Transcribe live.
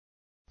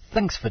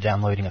Thanks for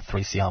downloading a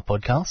 3CR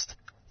podcast.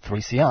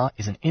 3CR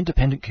is an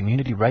independent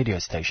community radio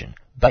station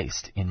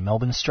based in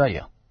Melbourne,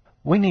 Australia.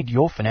 We need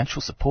your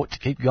financial support to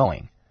keep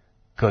going.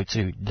 Go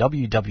to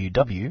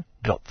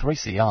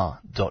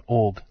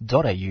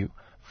www.3cr.org.au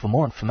for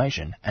more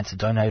information and to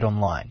donate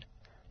online.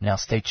 Now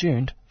stay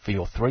tuned for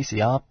your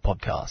 3CR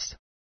podcast.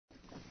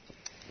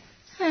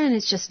 And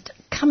it's just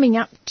coming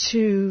up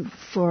to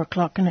 4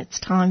 o'clock and it's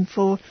time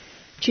for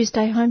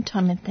Tuesday Home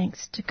Time, and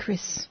thanks to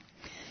Chris.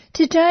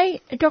 Today,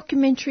 a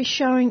documentary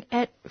showing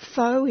at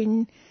FO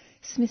in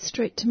Smith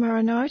Street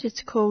tomorrow night.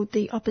 It's called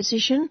The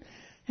Opposition,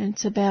 and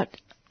it's about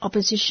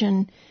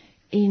opposition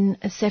in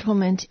a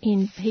settlement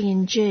in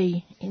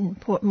PNG in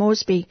Port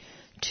Moresby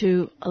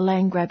to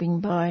land grabbing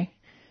by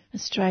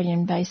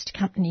Australian-based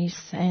companies,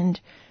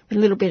 and with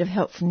a little bit of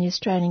help from the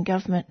Australian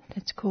government.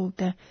 That's called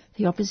The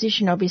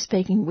Opposition. I'll be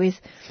speaking with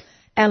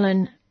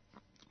Alan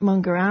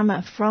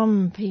Mungarama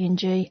from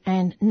PNG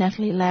and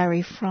Natalie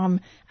Lowry from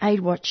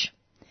AidWatch.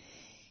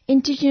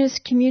 Indigenous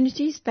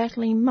communities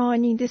battling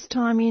mining, this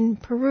time in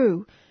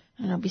Peru.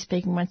 And I'll be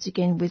speaking once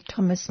again with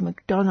Thomas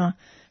McDonough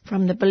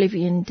from the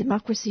Bolivian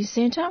Democracy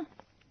Centre.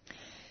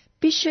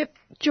 Bishop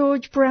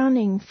George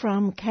Browning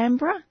from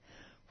Canberra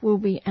will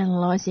be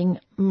analysing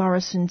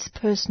Morrison's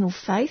personal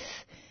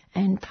faith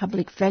and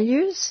public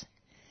values.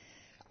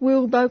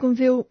 Will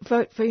Bougainville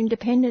vote for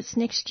independence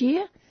next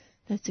year?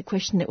 That's a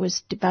question that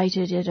was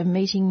debated at a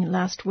meeting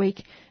last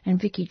week, and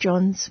Vicky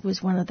Johns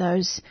was one of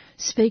those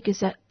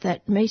speakers at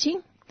that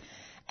meeting.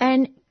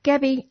 And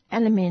Gabby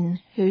Alamin,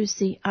 who's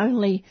the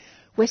only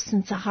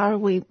Western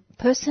Sahrawi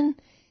person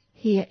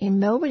here in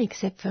Melbourne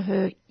except for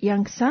her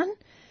young son,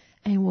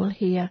 and we'll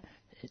hear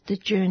the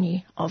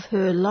journey of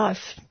her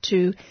life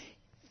to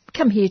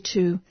come here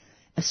to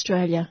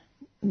Australia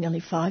nearly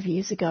 5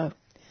 years ago.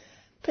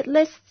 But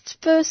let's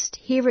first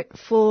hear it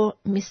for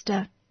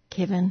Mr.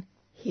 Kevin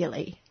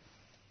Healy.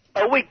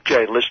 A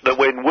weekday listener,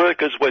 when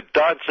workers were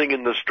dancing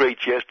in the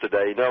streets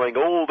yesterday, knowing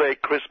all their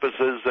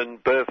Christmases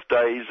and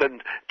birthdays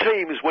and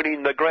teams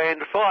winning the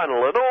grand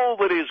final, and all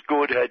that is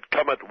good had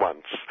come at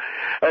once,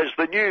 as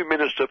the new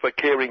Minister for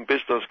Caring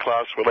Business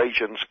Class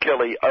Relations,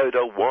 Kelly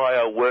Oda, why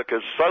are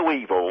workers so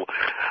evil,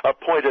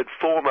 appointed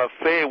former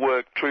Fair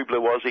Work True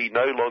Blue Aussie,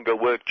 no longer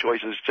Work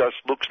Choices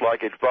Just Looks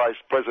Like It Vice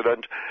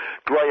President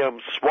Graham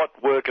SWAT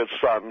Worker's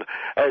son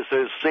as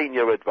her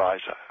senior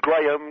advisor.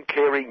 Graham,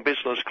 Caring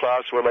Business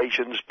Class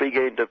Relations, big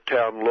end of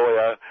town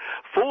lawyer,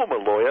 former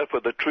lawyer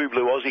for the True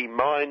Blue Aussie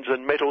Mines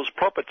and Metals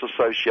Profits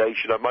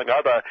Association, among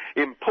other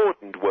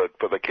important work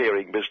for the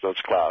caring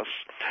business class.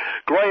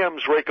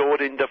 Graham's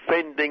record in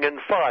defending and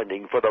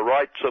fighting for the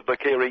rights of the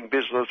caring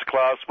business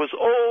class was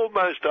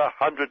almost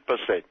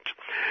 100%,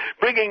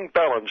 bringing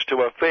balance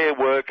to a Fair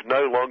Work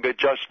no longer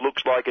just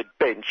looks like it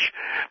bench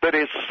that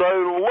is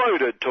so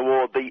loaded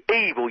toward the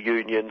evil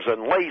unions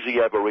and lazy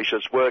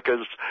avaricious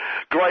workers.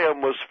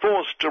 Graham was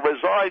forced to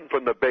resign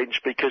from the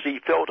bench because he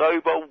felt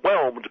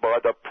overwhelmed by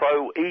the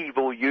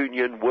pro-evil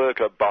union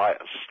worker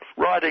bias,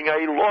 writing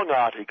a long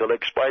article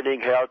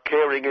explaining how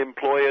caring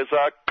employers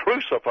are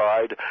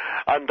crucified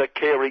under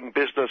caring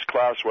business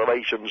class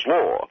relations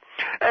law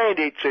and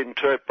its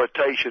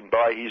interpretation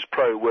by his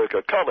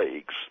pro-worker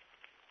colleagues.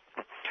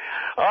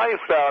 I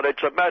found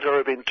it's a matter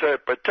of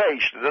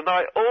interpretation, and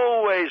I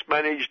always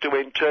manage to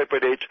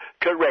interpret it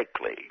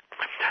correctly.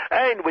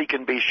 And we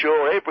can be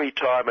sure every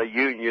time a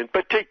union,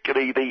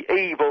 particularly the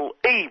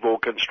evil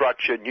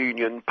construction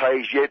union,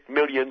 pays yet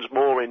millions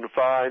more in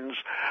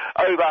fines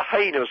over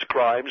heinous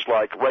crimes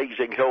like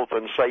raising health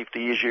and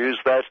safety issues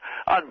that,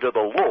 under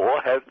the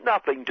law, have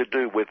nothing to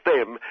do with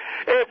them,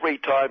 every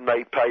time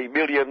they pay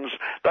millions,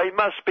 they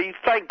must be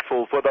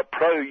thankful for the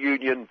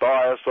pro-union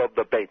bias of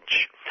the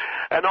bench,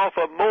 and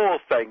offer more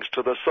thanks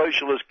to the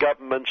socialist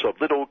governments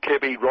of little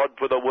Kevy Rod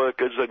for the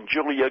Workers and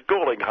Julia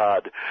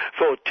Gawlinghard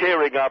for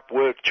tearing up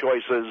work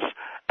choices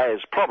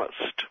as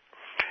promised.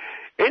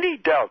 Any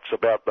doubts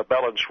about the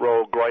balanced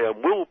role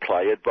Graham will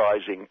play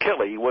advising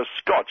Kelly was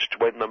scotched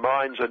when the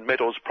Mines and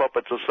Metals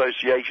Profits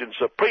Association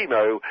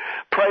Supremo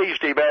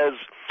praised him as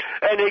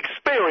an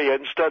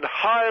experienced and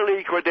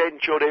highly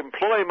credentialed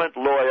employment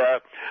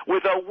lawyer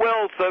with a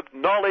wealth of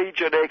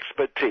knowledge and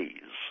expertise.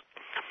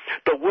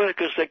 The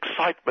workers'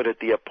 excitement at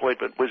the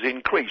appointment was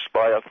increased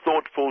by a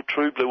thoughtful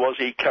True Blue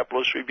Aussie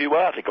Capitalist Review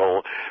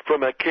article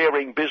from a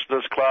caring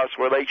business class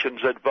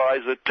relations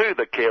advisor to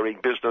the caring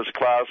business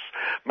class,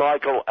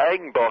 Michael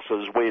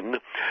Angbos's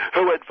Win,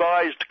 who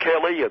advised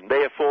Kelly and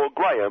therefore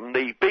Graham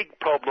the big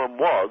problem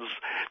was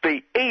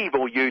the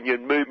evil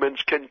union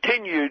movement's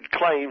continued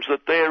claims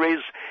that there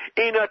is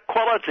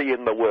inequality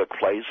in the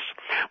workplace,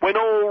 when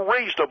all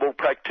reasonable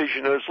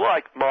practitioners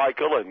like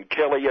Michael and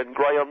Kelly and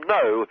Graham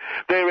know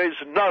there is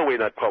no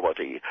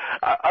inequality,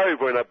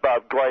 over and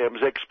above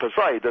Graham's expose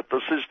that the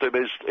system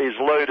is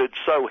loaded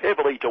so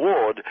heavily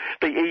toward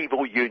the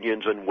evil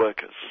unions and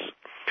workers.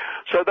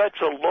 So that's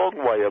a long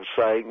way of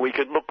saying we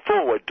can look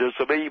forward to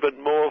some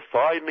even more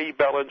finely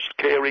balanced,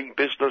 caring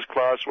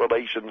business-class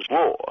relations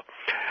law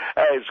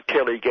as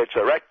Kelly gets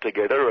her act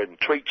together and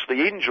treats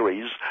the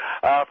injuries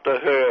after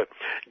her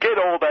get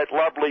all that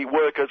lovely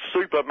workers'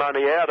 super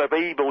money out of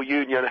evil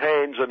union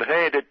hands and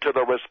hand it to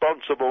the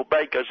responsible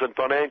bankers and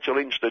financial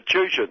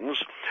institutions.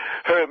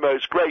 Her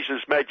Most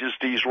Gracious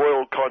Majesty's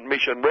Royal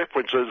Commission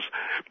references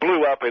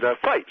blew up in her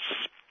face.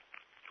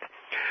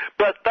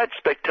 But that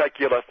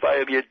spectacular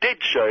failure did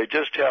show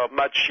just how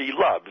much she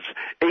loves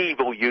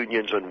evil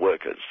unions and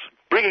workers.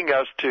 Bringing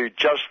us to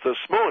just this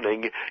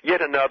morning,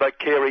 yet another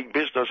caring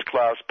business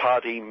class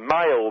party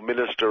male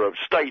Minister of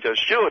State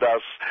assured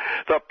us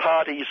the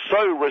party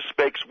so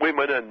respects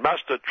women and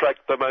must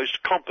attract the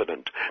most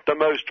competent, the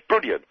most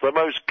brilliant, the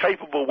most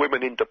capable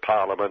women into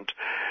Parliament.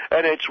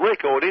 And its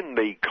record in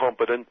the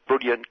competent,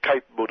 brilliant,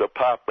 capable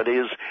department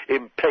is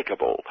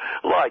impeccable.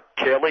 Like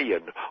Kelly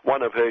and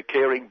one of her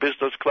caring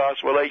business class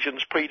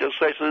relations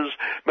predecessors,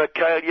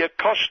 Michaelia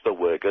Koch the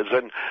workers,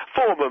 and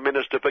former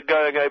Minister for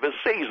going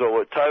overseas all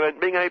the time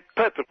and being a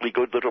perfectly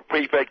good little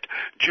prefect,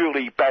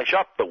 Julie Bash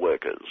up the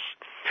workers.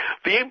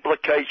 The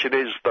implication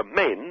is the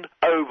men,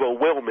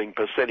 overwhelming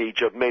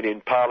percentage of men in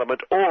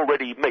Parliament,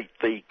 already meet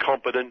the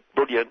competent,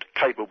 brilliant,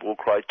 capable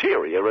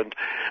criteria, and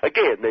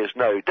again, there's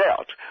no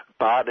doubt,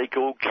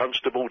 Barnacle,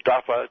 Constable,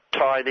 Duffer,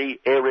 Tiny,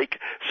 Eric,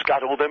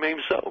 Scuttle them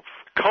himself.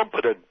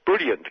 Competent,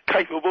 brilliant,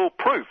 capable,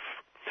 proof.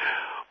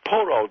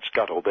 Poor old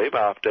Scuttle them,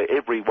 after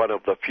every one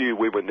of the few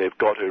women they've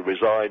got who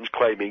resigns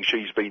claiming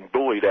she's been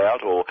bullied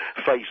out or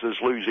faces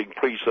losing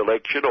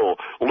pre-selection or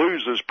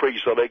loses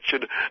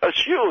pre-selection,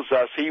 assures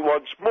us he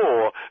wants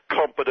more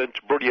competent,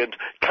 brilliant,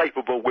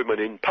 capable women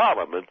in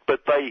Parliament,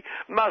 but they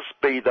must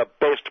be the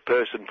best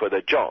person for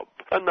the job.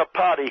 And the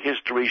party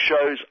history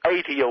shows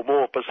 80 or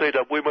more %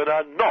 of women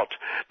are not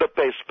the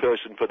best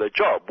person for the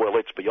job. Well,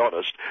 let's be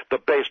honest, the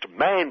best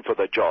man for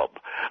the job.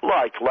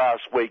 Like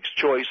last week's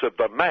choice of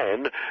the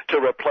man to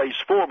replace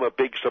former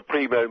Big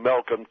Supremo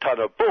Malcolm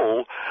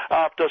Turnbull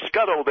after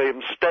Scuttle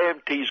them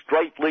stamped his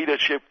great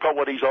leadership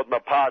qualities on the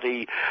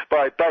party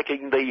by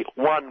backing the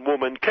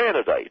one-woman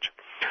candidate,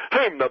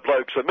 whom the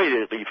blokes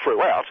immediately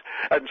threw out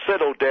and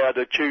settled down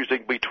to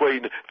choosing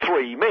between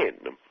 3 men.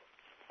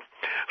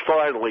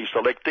 Finally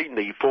selecting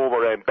the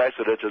former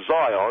ambassador to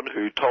Zion,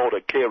 who told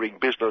a caring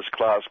business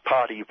class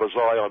party for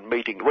Zion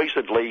meeting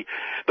recently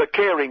the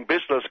caring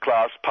business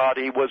class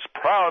party was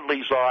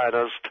proudly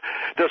Zionist,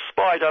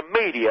 despite a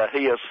media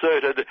he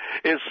asserted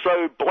is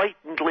so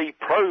blatantly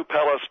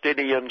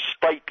pro-Palestinian,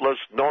 stateless,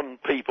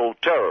 non-people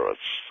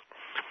terrorists.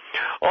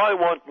 I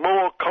want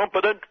more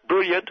competent,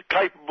 brilliant,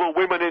 capable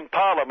women in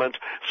Parliament,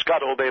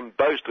 Scuttle them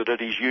boasted at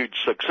his huge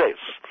success.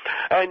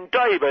 And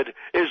David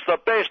is the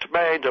best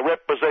man to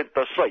represent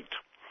the seat.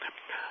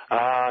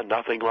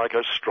 Nothing like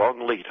a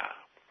strong leader.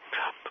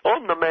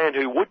 On The Man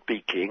Who Would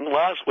Be King,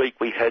 last week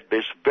we had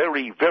this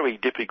very, very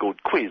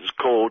difficult quiz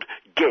called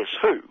Guess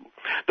Who?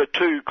 The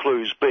 2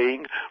 clues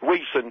being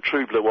recent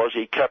True Blue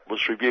Aussie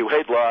Capitalist Review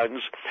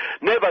headlines,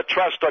 Never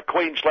Trust a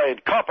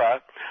Queensland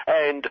Copper,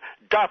 and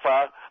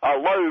Duffer, a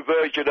low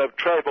version of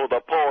Travel the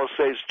Poor,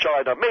 says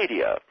China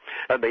media.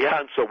 And the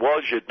answer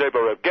was, you'd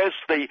never have guessed,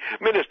 the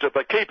Minister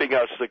for Keeping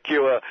Us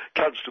Secure,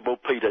 Constable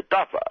Peter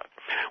Duffer.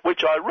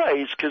 Which I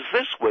raised because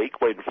this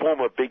week, when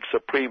former Big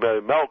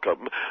Supremo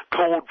Malcolm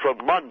called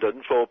from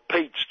London for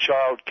Pete's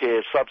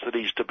childcare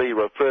subsidies to be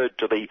referred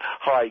to the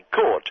High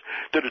Court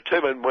to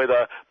determine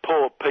whether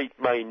poor Pete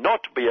may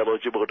not be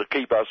eligible to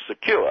keep us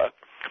secure,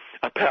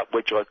 about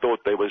which I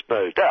thought there was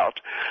no doubt,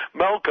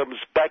 Malcolm's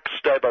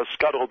backstabber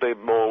Scuttle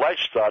them more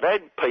Lashside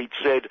and Pete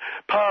said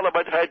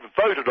Parliament had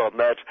voted on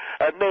that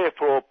and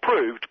therefore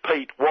proved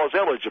Pete was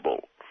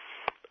eligible.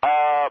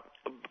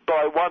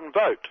 By 1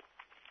 vote.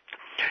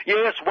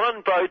 Yes,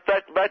 1 vote,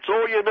 that's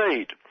all you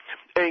need,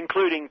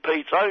 including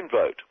Pete's own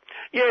vote.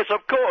 Yes,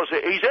 of course,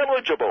 he's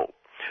eligible.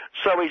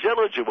 So he's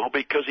eligible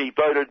because he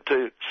voted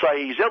to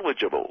say he's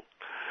eligible.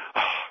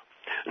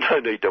 No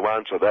need to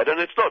answer that, and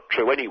it's not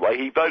true anyway.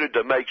 He voted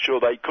to make sure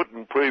they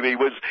couldn't prove he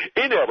was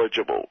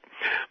ineligible.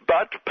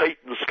 But Pete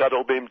and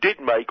Scuttlebim did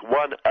make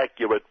one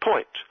accurate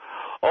point.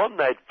 On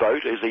that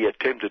vote, as he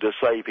attempted to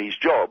save his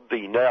job,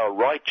 the now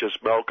righteous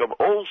Malcolm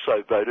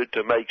also voted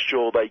to make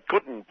sure they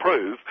couldn't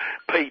prove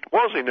Pete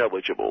was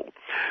ineligible.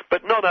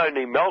 But not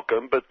only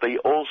Malcolm, but the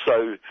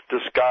also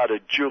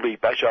discarded Julie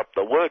Bash up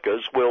the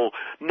workers will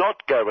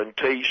not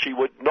guarantee she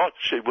would not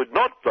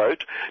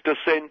vote to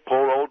send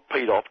poor old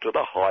Pete off to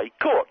the High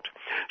Court,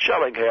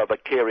 showing how the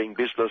caring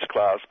business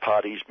class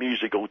party's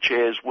musical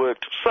chairs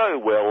worked so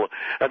well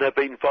and have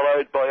been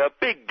followed by a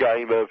big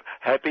game of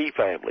happy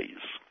families.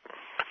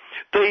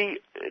 The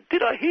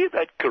did I hear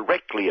that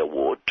correctly,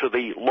 award to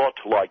the lot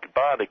like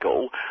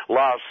Barnacle,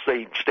 last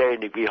seen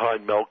standing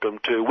behind Malcolm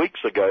 2 weeks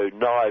ago,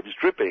 knives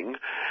dripping,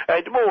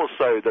 and more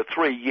so the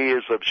 3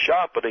 years of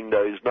sharpening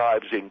those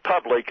knives in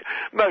public,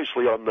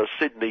 mostly on the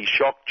Sydney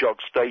shock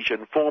jock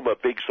station, former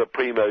Big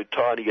Supremo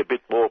Tiny a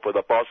bit more for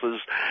the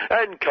bosses,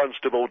 and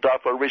Constable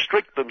Duffer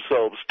restrict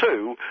themselves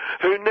too,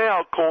 who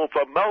now call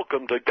for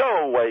Malcolm to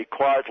go away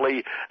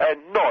quietly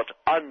and not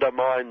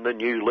undermine the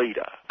new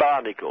leader.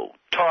 Barnacle,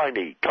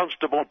 Tiny,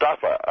 Constable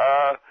Duffer,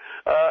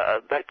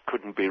 that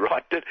couldn't be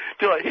right. Did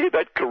I hear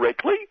that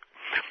correctly?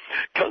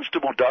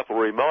 Constable Duffer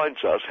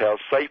reminds us how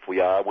safe we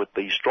are with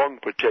the strong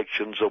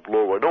protections of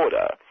law and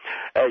order,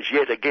 as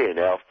yet again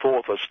our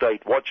fourth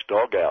estate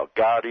watchdog, our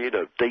guardian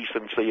of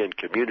decency and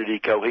community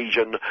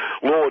cohesion,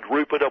 Lord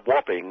Rupert of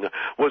Wapping,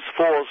 was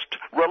forced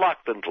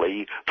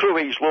reluctantly through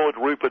his Lord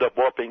Rupert of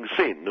Wapping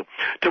sin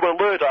to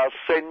alert us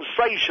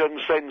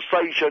sensation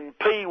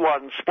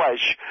P1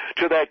 splash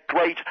to that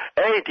great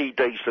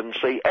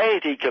anti-decency,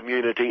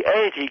 anti-community,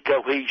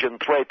 anti-cohesion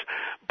threat,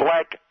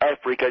 black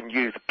African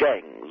youth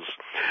gangs,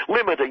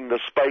 limiting the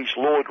space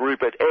Lord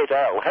Rupert et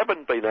al.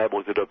 Haven't been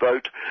able to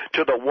devote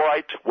to the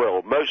white,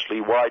 well, mostly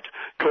white,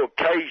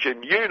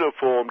 Caucasian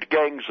uniformed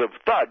gangs of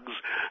thugs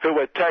who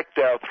attacked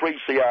our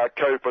 3CR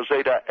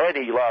co-presenter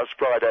Annie last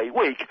Friday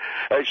week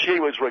as she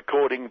was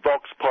recording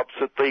Vox Pops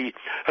at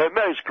Her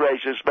Most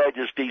Gracious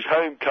Majesty's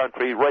home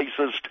country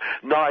racist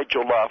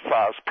Nigel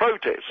Lafarge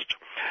protest.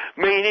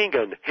 Meaning,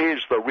 and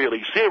here's the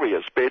really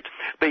serious bit,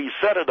 the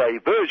Saturday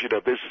version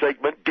of this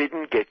segment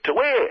didn't get to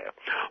air.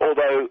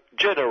 Although,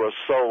 generous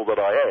soul that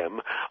I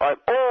am, I'm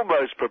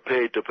almost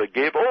prepared to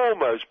forgive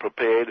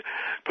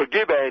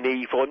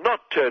Annie for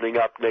not turning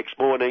up next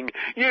morning,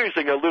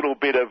 using a little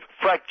bit of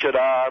fractured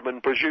arm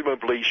and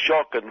presumably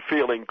shock and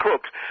feeling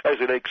crook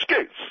as an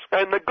excuse.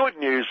 And the good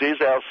news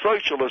is our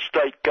socialist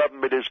state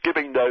government is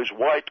giving those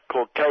white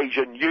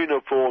Caucasian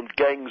uniformed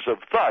gangs of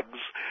thugs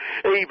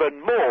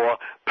even more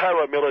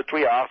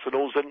paramilitary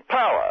arsenals and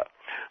power.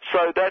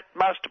 So that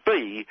must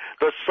be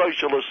the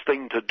socialist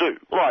thing to do,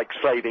 like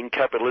saving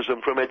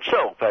capitalism from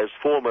itself, as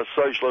former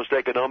socialist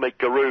economic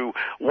guru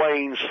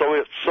Wayne's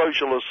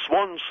socialist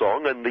swan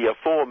song and the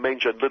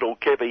aforementioned little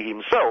Kevy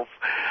himself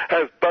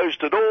have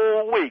boasted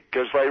all week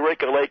as they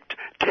recollect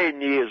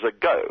 10 years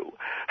ago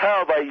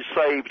how they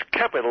saved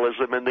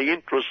capitalism in the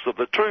interests of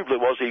the true blue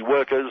Aussie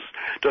workers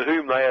to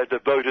whom they have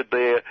devoted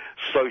their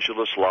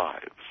socialist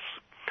lives.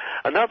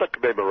 Another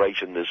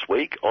commemoration this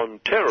week on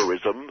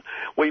terrorism.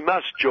 We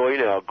must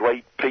join our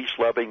great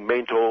peace-loving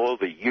mentor,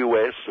 the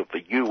US of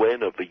the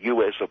UN of the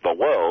US of the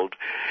world,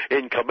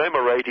 in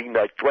commemorating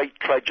that great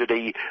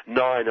tragedy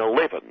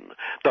 9/11,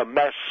 the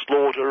mass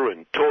slaughter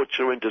and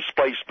torture and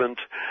displacement,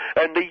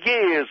 and the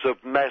years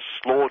of mass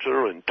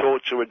slaughter and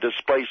torture and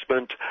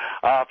displacement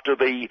after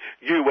the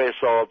US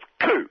of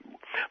coup,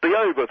 the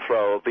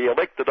overthrow of the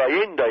elected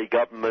Allende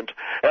government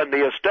and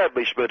the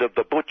establishment of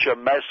the butcher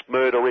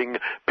mass-murdering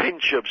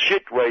pinch of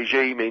shit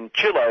regime in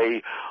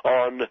Chile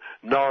on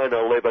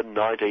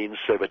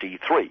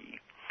 9/11/1973.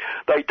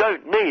 They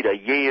don't need a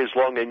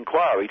years-long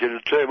inquiry to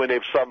determine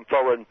if some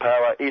foreign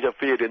power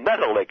interfered in that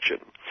election.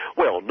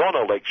 Well,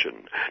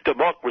 non-election.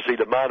 Democracy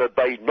demanded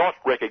they not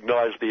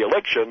recognise the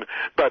election,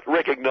 but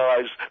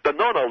recognise the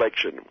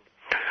non-election.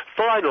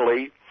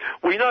 Finally,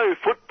 we know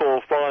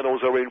football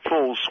finals are in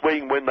full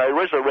swing when they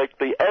resurrect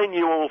the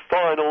annual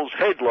finals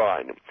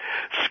headline.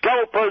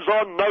 Scalpers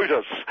on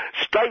notice,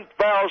 state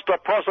vows to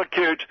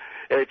prosecute,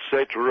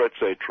 etc.,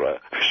 etc.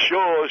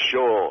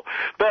 Sure.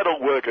 That'll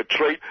work a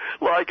treat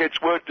like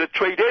it's worked a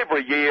treat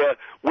every year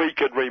we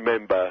can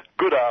remember.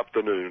 Good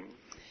afternoon.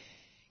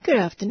 Good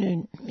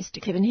afternoon,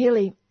 Mr. Kevin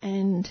Healy.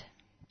 And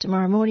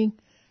tomorrow morning,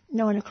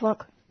 9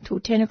 o'clock till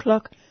 10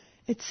 o'clock,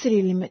 it's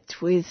City Limits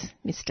with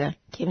Mr.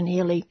 Kevin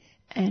Healy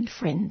and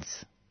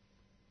friends.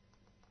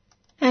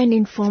 An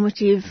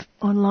informative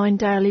online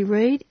daily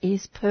read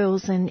is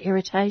Pearls and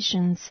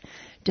Irritations,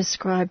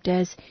 described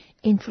as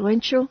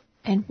influential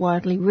and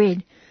widely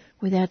read,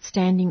 with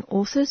outstanding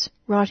authors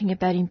writing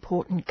about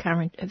important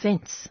current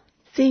events.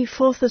 The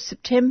 4th of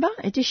September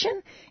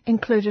edition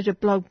included a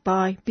blog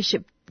by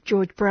Bishop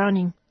George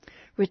Browning,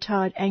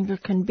 retired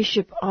Anglican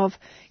Bishop of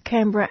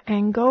Canberra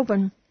and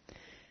Goulburn,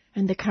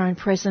 and the current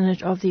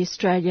president of the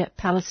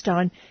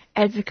Australia-Palestine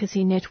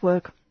Advocacy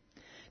Network.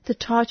 The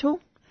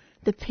title,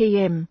 The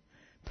PM,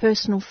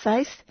 Personal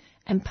Faith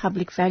and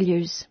Public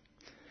Values.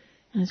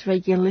 And as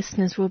regular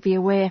listeners will be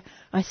aware,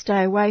 I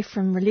stay away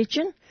from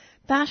religion,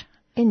 but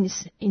in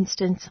this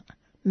instance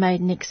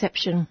made an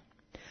exception.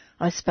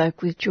 I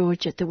spoke with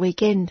George at the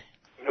weekend.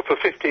 For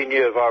 15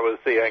 years I was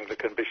the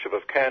Anglican Bishop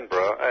of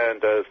Canberra,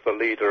 and as the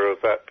leader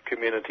of that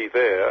community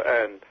there,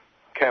 and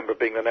Canberra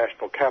being the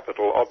national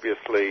capital,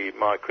 obviously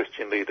my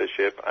Christian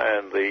leadership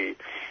and the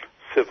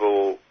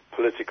civil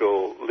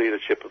political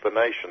leadership of the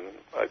nation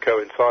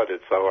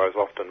coincided, so I was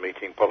often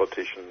meeting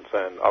politicians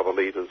and other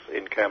leaders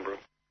in Canberra.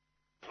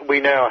 We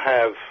now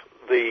have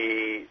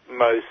the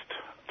most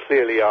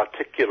clearly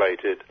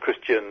articulated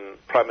Christian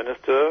Prime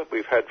Minister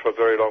we've had for a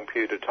very long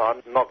period of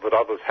time. Not that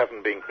others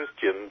haven't been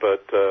Christian,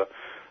 but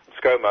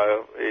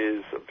ScoMo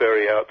is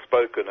very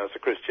outspoken as a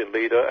Christian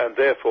leader, and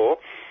therefore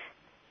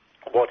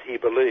what he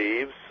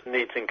believes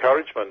needs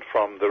encouragement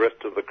from the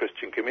rest of the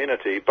Christian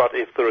community. But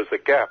if there is a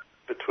gap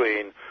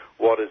between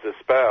what is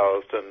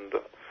espoused and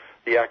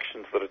the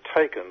actions that are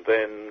taken,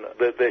 then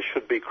there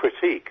should be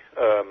critique,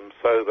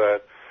 so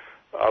that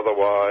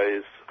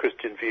otherwise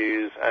Christian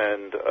views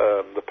and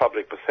the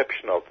public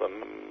perception of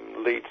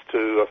them leads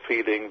to a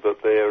feeling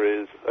that there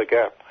is a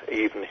gap,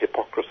 even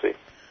hypocrisy.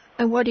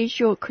 And what is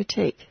your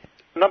critique?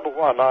 Number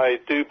one, I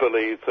do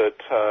believe that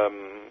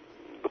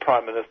the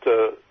Prime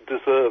Minister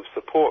deserves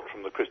support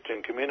from the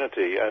Christian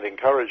community and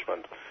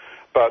encouragement,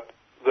 but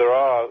there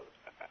are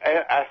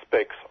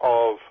aspects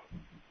of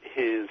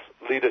his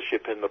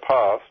leadership in the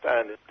past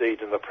and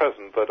indeed in the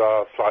present that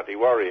are slightly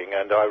worrying,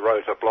 and I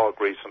wrote a blog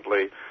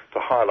recently to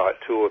highlight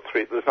two or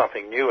three. There's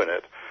nothing new in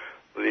it.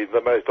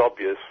 The most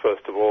obvious,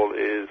 first of all,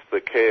 is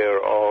the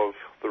care of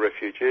the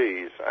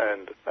refugees,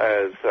 and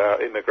as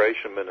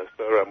immigration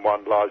minister, and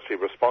one largely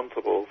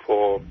responsible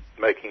for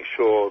making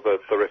sure that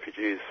the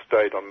refugees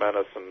stayed on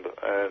Manus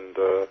and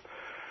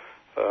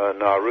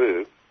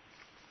Nauru,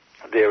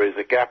 there is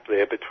a gap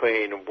there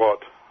between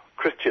what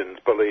Christians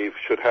believe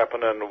should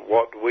happen and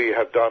what we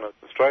have done as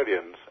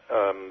Australians.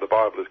 The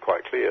Bible is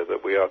quite clear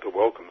that we are to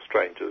welcome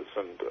strangers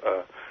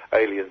and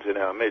aliens in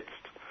our midst.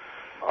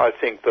 I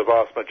think the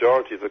vast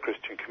majority of the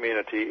Christian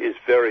community is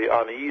very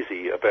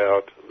uneasy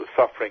about the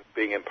suffering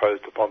being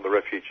imposed upon the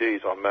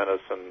refugees on Manus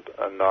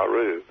and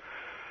Nauru.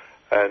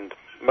 And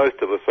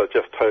most of us are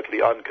just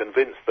totally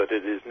unconvinced that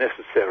it is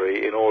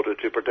necessary in order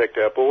to protect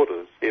our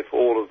borders. If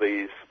all of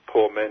these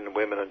poor men,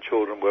 women and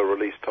children were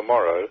released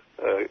tomorrow,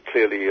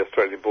 clearly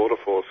Australian Border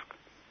Force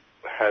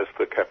has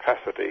the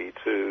capacity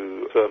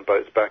to turn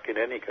boats back in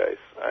any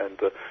case, and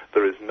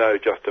there is no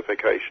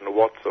justification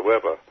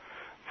whatsoever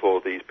for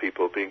these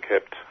people being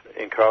kept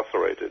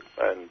incarcerated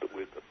and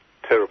with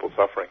terrible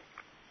suffering.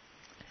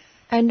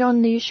 And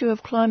on the issue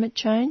of climate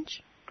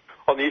change?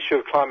 On the issue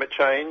of climate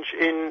change,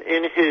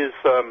 in his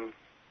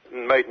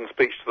maiden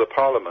speech to the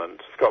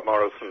Parliament, Scott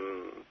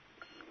Morrison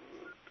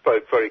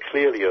spoke very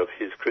clearly of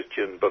his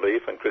Christian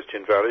belief and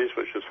Christian values,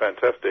 which was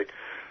fantastic.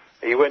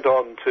 He went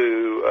on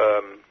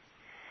to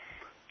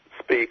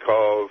speak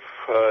of,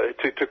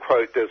 to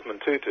quote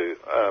Desmond Tutu,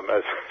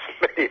 as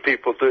many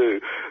people do,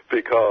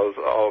 because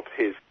of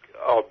his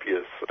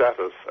obvious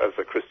status as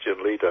a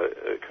Christian leader,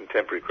 a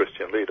contemporary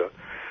Christian leader.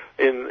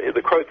 In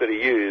the quote that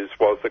he used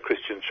was that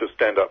Christians should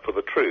stand up for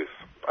the truth.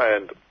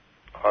 And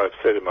I've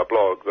said in my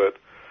blog that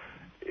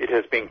it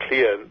has been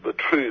clear, the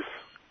truth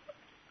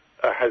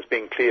has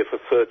been clear for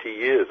 30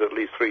 years, at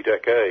least 3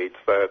 decades,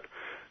 that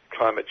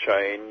climate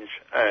change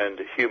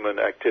and human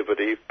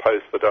activity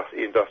post the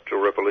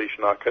Industrial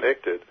Revolution are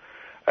connected.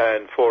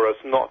 And for us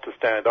not to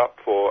stand up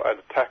for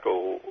and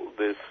tackle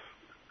this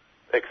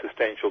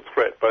existential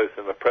threat, both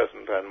in the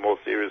present and more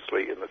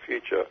seriously in the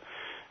future,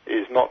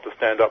 is not to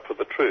stand up for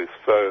the truth.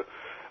 So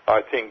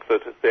I think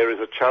that there is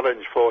a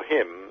challenge for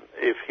him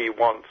if he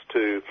wants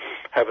to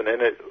have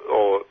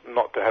or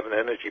not to have an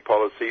energy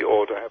policy,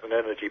 or to have an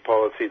energy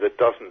policy that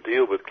doesn't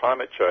deal with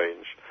climate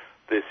change.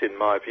 This, in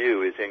my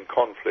view, is in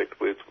conflict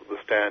with the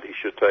stand he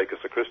should take as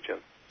a Christian.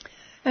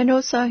 And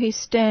also his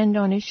stand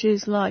on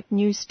issues like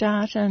New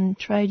Start and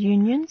trade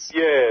unions?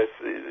 Yes,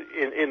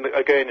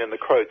 again in the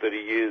quote that he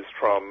used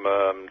from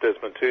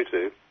Desmond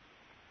Tutu,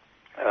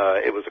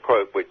 it was a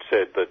quote which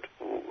said that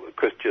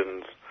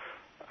Christians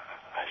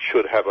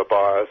should have a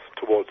bias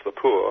towards the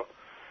poor,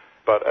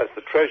 but as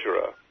the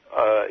Treasurer,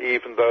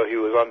 even though he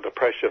was under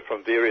pressure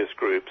from various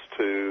groups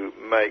to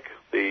make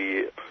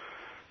the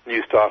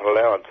New Start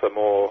allowance a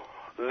more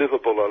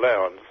livable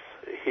allowance,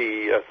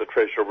 he, as the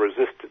Treasurer,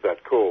 resisted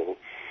that call.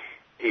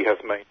 He has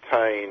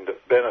maintained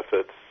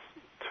benefits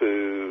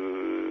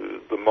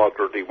to the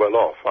moderately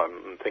well-off.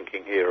 I'm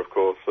thinking here, of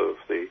course, of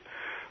the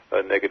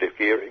negative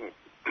gearing,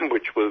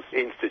 which was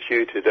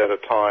instituted at a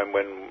time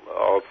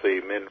of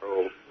the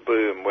mineral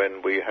boom,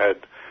 when we had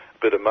a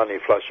bit of money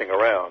flushing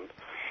around.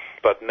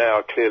 But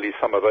now, clearly,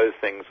 some of those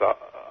things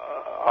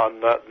are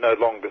no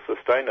longer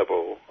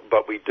sustainable,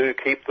 but we do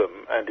keep them,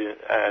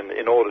 and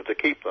in order to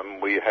keep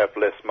them, we have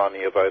less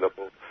money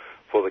available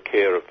for the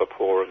care of the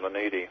poor and the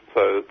needy.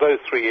 So those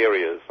 3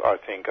 areas, I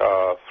think,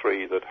 are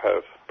 3 that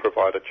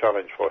provide a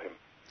challenge for him.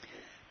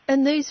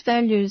 And these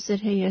values that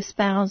he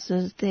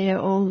espouses, they're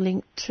all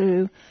linked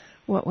to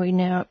what we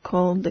now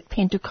call the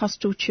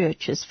Pentecostal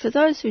churches. For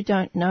those who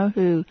don't know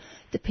who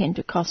the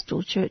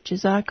Pentecostal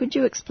churches are, could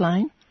you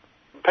explain?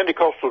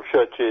 Pentecostal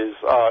churches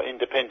are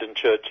independent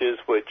churches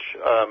which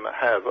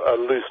have a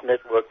loose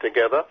network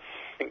together.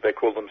 I think they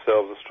call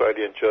themselves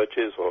Australian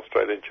churches or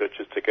Australian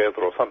churches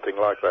together or something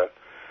like that.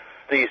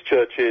 These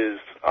churches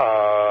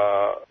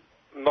are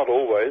not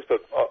always,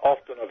 but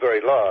often are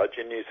very large.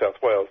 In New South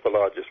Wales, the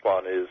largest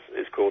one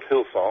is called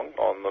Hillsong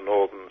on the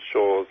northern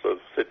shores of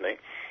Sydney.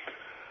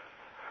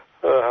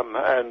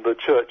 And the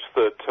church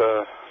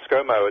that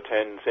ScoMo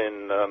attends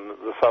in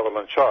the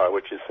Sutherland Shire,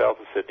 which is south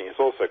of Sydney, is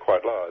also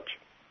quite large.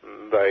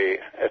 They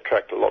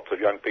attract lots of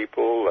young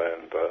people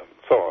and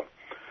so on.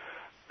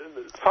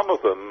 Some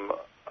of them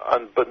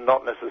but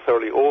not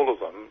necessarily all of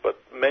them, but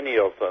many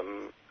of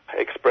them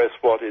express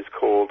what is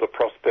called a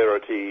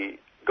prosperity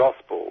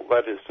gospel.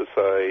 That is to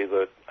say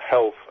that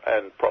health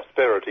and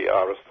prosperity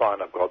are a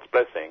sign of God's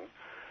blessing.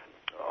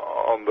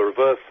 On the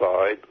reverse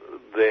side,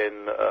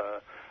 then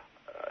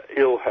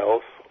ill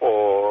health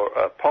or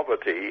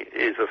poverty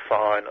is a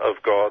sign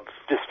of God's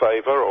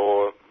disfavor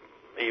or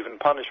even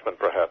punishment,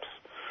 perhaps.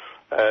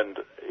 And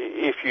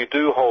if you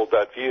do hold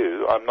that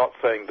view, I'm not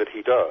saying that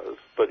he does,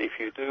 but if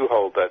you do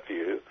hold that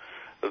view,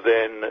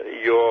 then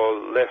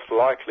you're less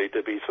likely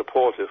to be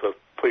supportive of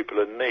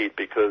people in need,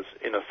 because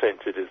in a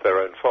sense it is their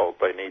own fault.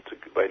 They need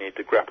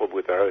to grapple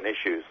with their own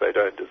issues. They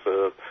don't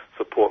deserve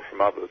support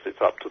from others. It's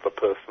up to the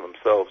person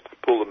themselves to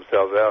pull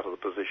themselves out of the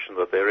position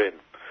that they're in.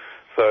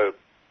 So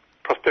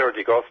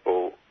prosperity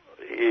gospel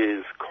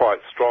is quite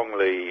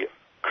strongly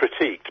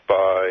critiqued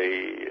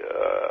by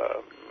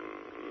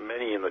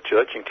many in the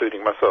church,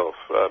 including myself,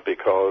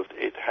 because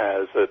it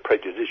has a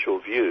prejudicial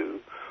view,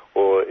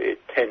 or it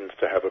tends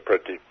to have a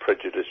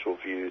prejudicial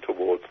view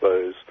towards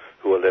those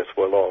who are less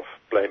well off,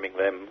 blaming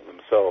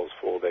themselves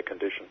for their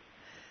condition.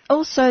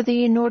 Also,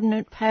 the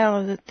inordinate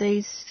power that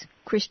these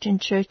Christian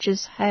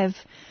churches have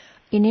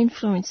in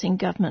influencing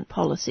government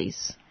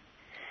policies.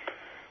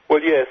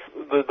 Well, yes,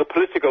 the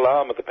political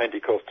arm of the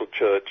Pentecostal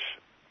Church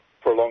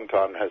for a long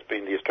time has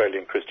been the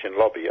Australian Christian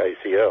Lobby,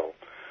 ACL,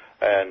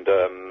 and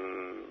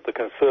the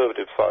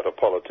conservative side of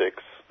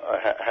politics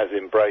has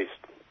embraced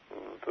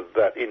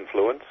that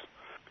influence.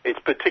 It's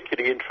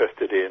particularly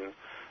interested in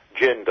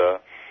gender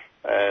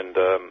and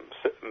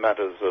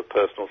matters of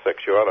personal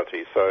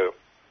sexuality. So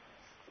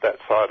that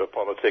side of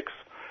politics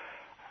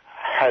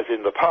has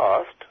in the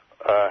past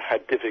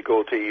had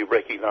difficulty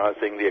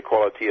recognizing the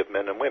equality of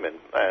men and women.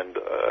 And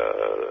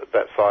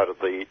that side of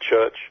the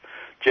church,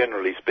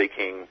 generally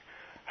speaking,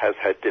 has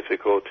had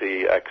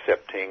difficulty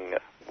accepting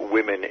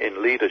women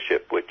in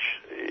leadership, which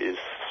is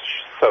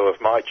so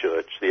of my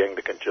church, the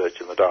Anglican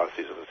Church in the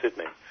Diocese of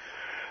Sydney.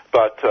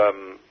 But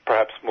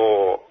perhaps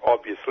more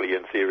obviously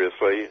and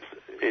seriously,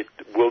 it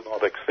will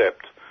not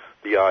accept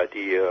the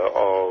idea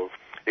of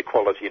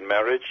equality in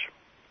marriage.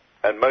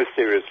 And most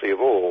seriously of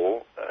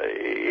all,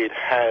 it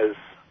has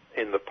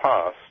in the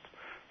past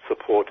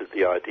supported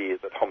the idea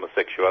that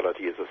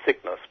homosexuality is a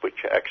sickness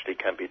which actually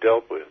can be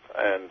dealt with.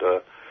 And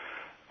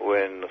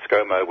when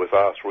ScoMo was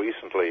asked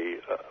recently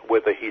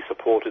whether he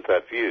supported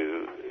that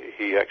view,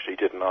 he actually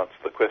didn't answer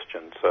the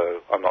question.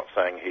 So I'm not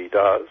saying he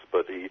does,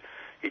 but he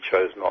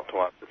chose not to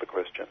answer the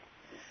question.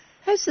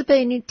 Has there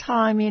been a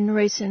time in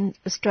recent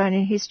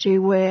Australian history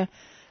where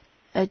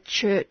a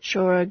church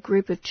or a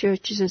group of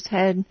churches has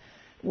had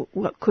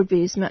what could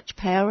be as much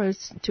power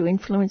as to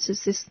influence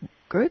as this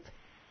group?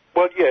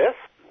 Well, yes.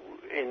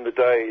 In the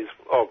days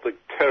of the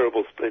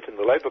terrible split in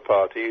the Labor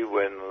Party,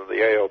 when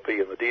the ALP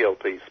and the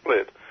DLP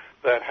split,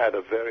 that had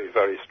a very,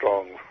 very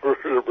strong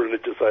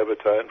religious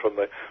overtone from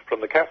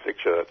the Catholic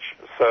Church.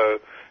 So,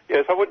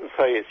 yes, I wouldn't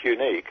say it's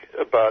unique,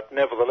 but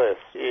nevertheless,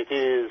 it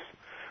is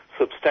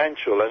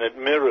substantial, and it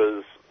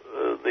mirrors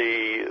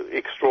the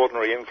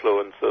extraordinary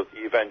influence of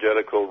the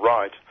evangelical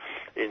right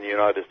in the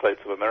United States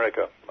of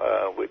America,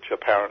 which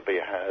apparently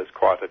has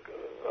quite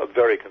a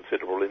very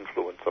considerable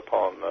influence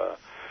upon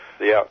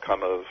the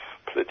outcome of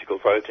political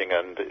voting.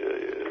 And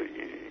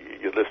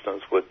your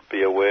listeners would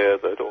be aware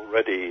that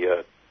already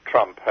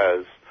Trump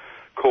has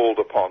called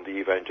upon the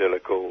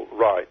evangelical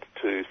right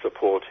to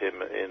support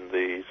him in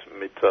these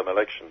midterm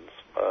elections,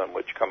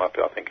 which come up,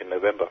 I think, in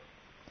November.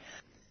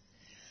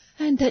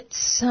 And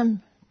that's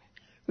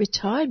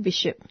retired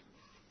Bishop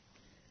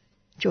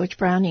George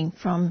Browning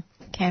from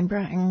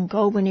Canberra and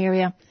Goulburn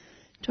area,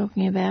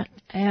 talking about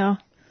our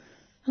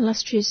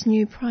illustrious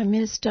new Prime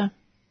Minister,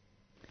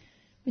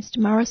 Mr.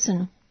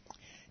 Morrison.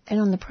 And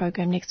on the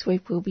program next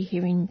week we'll be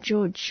hearing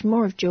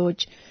more of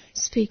George,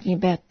 speaking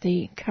about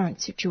the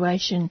current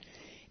situation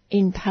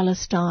in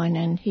Palestine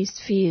and his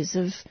fears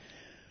of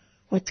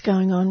what's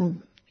going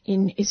on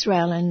in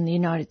Israel and the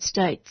United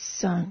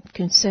States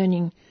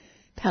concerning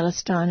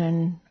Palestine,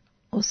 and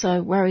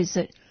also worries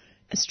that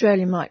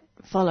Australia might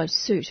follow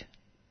suit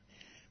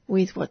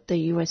with what the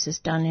US has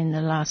done in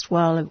the last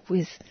while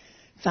with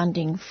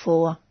funding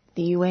for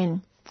the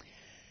UN.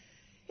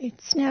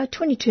 It's now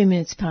 22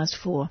 minutes past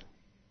 4.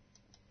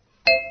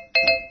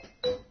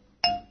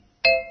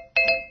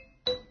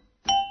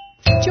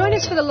 Join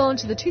us for the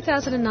launch of the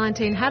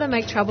 2019 How to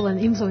Make Trouble and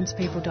Influence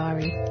People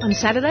diary on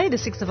Saturday, the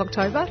 6th of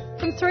October,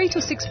 from 3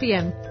 till 6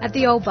 p.m. at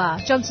the Old Bar,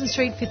 Johnson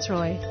Street,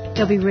 Fitzroy.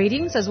 There'll be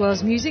readings as well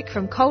as music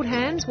from Cold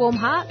Hands, Warm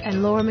Heart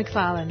and Laura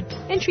McFarlane.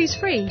 Entry is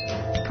free.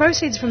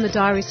 Proceeds from the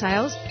diary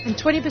sales and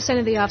 20%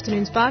 of the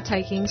afternoon's bar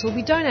takings will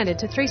be donated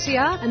to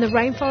 3CR and the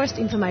Rainforest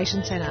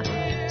Information Centre.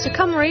 So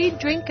come read,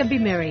 drink and be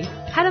merry.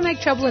 How to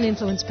Make Trouble and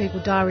Influence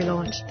People diary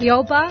launch. The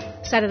Old Bar,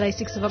 Saturday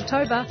 6th of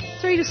October,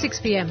 3 to 6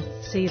 p.m.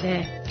 See you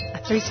there. A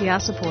 3CR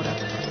supporter.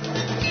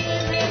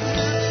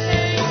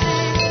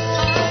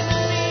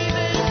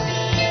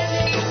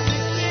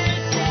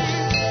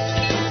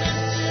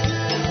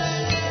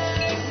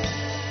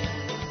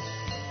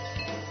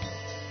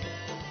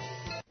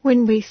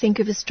 When we think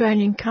of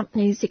Australian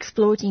companies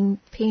exploiting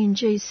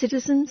PNG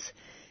citizens,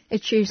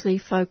 it's usually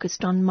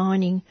focused on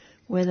mining,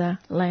 whether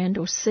land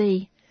or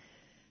sea.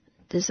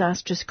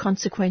 Disastrous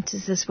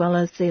consequences as well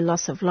as the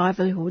loss of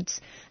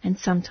livelihoods and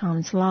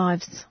sometimes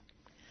lives.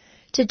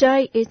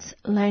 Today it's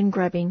land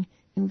grabbing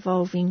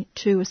involving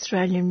 2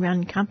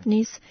 Australian-run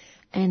companies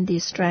and the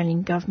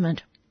Australian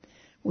government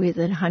with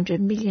 $100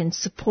 million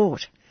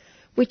support,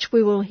 which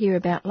we will hear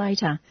about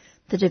later,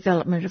 the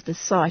development of the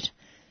site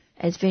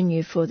as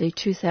venue for the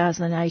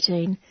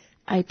 2018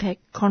 APEC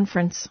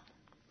conference.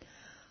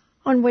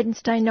 On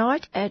Wednesday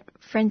night at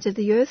Friends of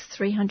the Earth,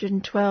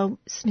 312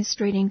 Smith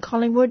Street in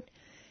Collingwood,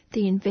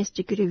 the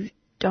investigative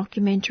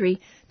documentary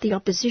The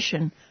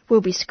Opposition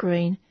will be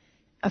screened,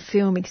 a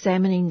film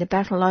examining the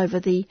battle over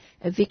the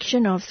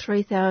eviction of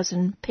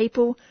 3,000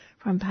 people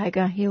from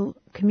Paga Hill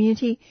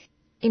community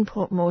in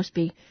Port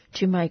Moresby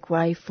to make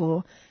way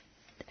for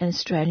an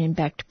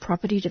Australian-backed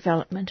property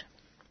development.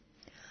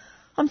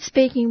 I'm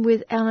speaking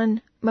with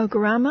Alan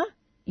Mogarama,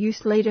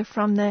 youth leader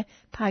from the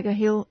Paga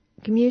Hill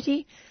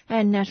community,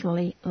 and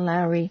Natalie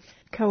Lowry,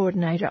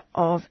 coordinator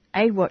of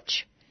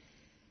AidWatch.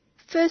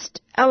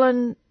 First,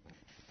 Alan,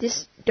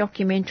 this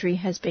documentary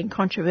has been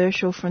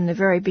controversial from the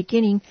very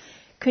beginning.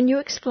 Can you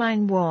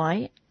explain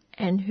why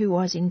and who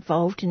was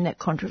involved in that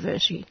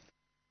controversy?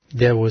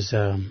 There was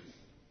a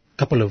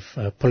couple of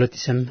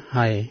politicians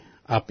high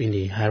up in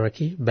the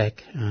hierarchy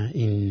back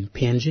in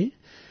PNG.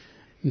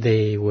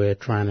 They were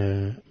trying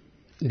to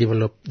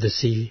develop the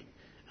sea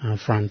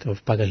front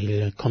of Paga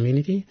Hill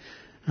community,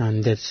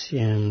 and that's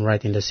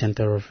right in the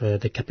center of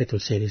the capital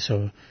city.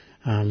 So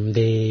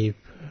they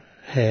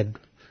had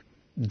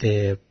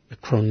their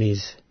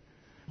cronies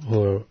who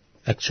were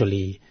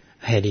actually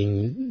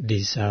heading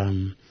these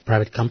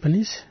private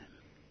companies,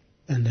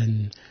 and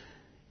then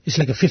it's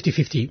like a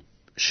 50-50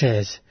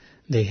 shares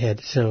they had.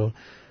 So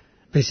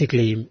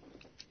basically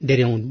they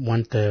don't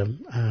want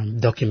the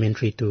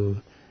documentary to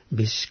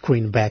be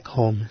screened back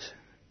home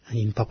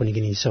in Papua New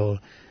Guinea, so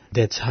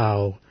that's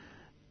how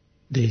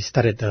they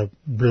started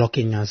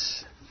blocking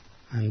us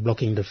and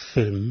blocking the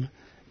film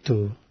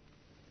to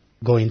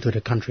go into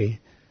the country.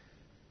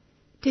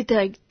 Did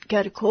they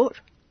go to court?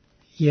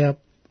 Yeah.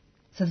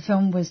 So the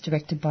film was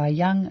directed by a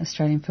young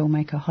Australian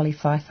filmmaker, Holly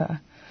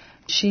Pfeiffer.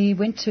 She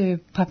went to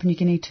Papua New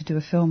Guinea to do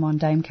a film on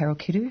Dame Carol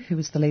Kidu, who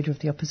was the leader of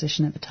the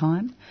opposition at the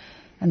time.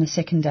 And the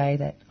second day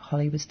that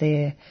Holly was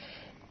there,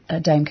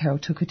 Dame Carol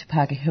took her to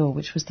Paga Hill,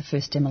 which was the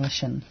first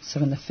demolition.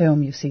 So in the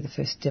film you see the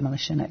first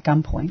demolition at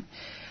gunpoint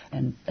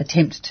and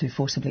attempt to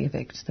forcibly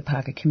evict the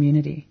Paga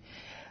community.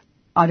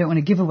 I don't want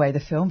to give away the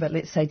film, but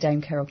let's say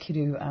Dame Carol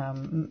Kidu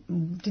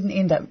didn't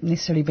end up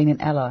necessarily being an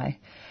ally.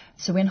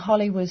 So when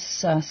Holly was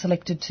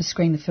selected to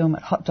screen the film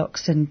at Hot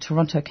Docs in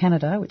Toronto,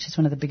 Canada, which is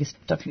one of the biggest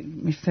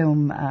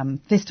film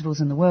festivals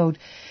in the world,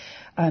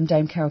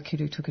 Dame Carol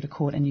Kidu took her to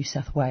court in New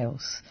South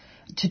Wales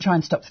to try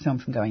and stop the film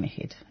from going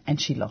ahead, and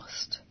she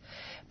lost.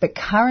 But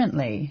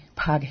currently,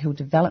 Paga Hill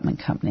Development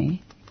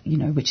Company,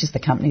 which is the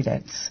company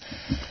that's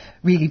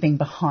really been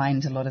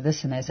behind a lot of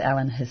this, and as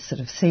Alan has sort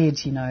of said,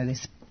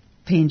 there's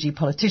PNG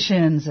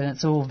politicians and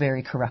it's all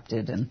very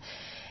corrupted and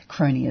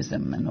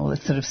cronyism and all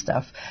this sort of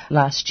stuff.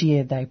 Last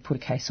year they put a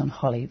case on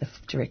Holly, the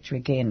director,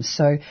 again.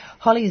 So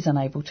Holly is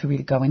unable to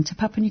really go into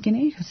Papua New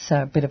Guinea. It's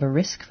a bit of a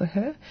risk for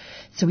her.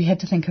 So we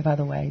had to think of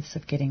other ways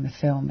of getting the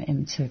film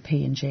into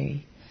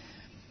PNG.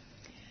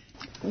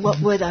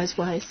 What were those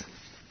ways?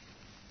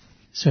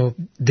 So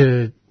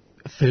the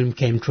film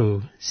came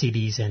through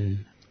CDs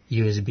and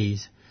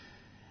USBs,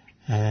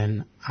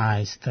 and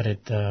I started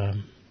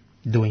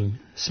doing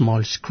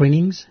small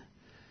screenings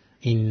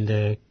in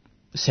the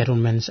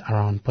settlements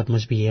around Port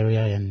Moresby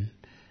area and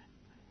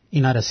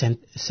in other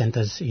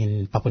centers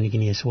in Papua New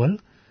Guinea as well.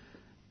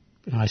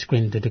 I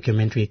screened the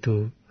documentary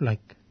to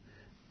like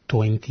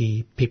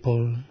 20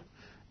 people,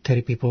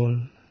 30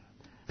 people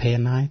per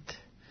night,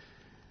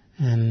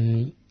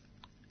 and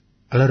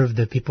a lot of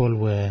the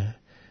people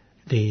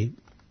they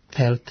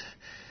felt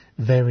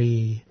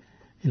very,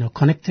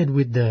 connected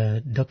with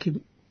the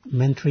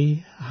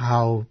documentary,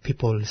 how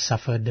people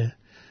suffered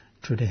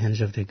through the hands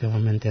of the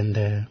government and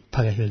the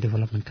Paga Hill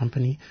Development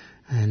Company,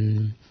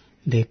 and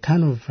they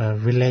kind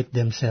of relate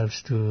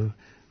themselves to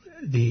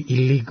the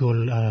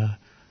illegal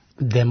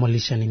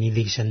demolition and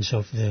evictions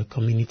of the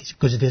communities,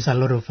 because there's a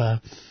lot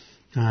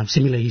of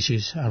similar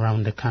issues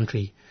around the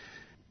country.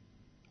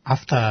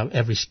 After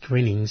every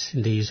screenings,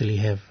 they usually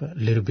have a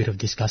little bit of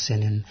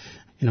discussion, and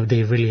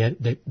they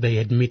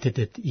admitted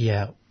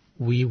that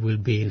we will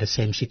be in the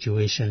same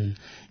situation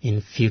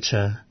in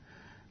future.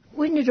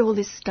 When did all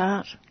this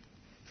start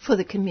for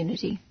the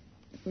community?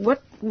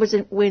 What was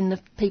it when the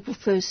people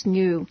first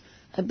knew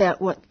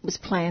about what was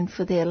planned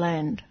for their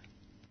land?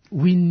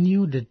 We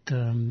knew that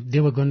they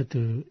were going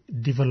to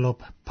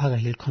develop Paga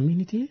Hill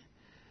community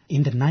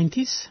in the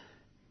 90s.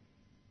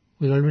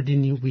 We already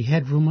knew. We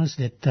had rumors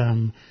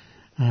that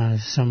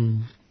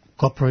some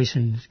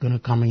corporation is going to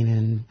come in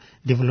and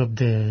develop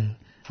the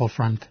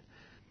forefront.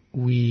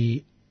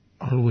 We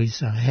always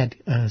had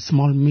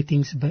small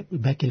meetings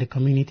back in the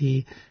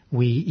community.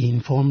 We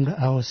informed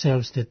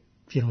ourselves that,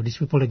 these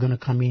people are going to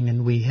come in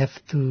and we have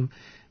to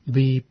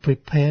be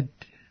prepared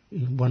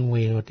in one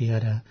way or the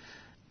other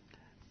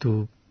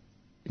to,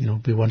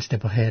 be one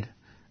step ahead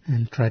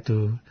and try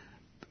to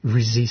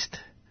resist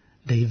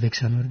the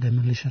eviction or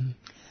demolition.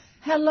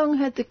 How long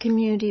had the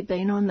community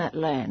been on that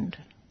land?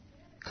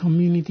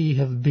 Community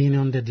have been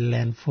on that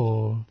land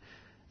for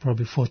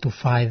probably 4 to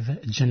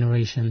 5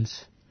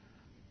 generations.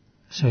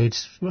 So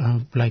it's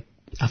like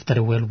after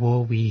the World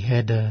War, we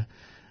had a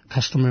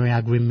customary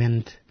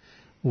agreement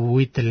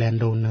with the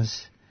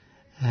landowners,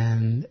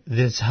 and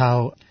that's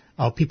how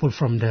our people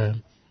from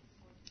the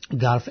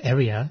Gulf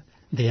area,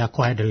 they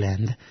acquired the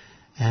land.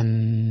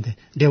 And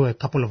there were a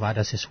couple of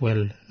others as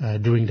well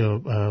during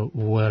the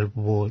World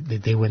War.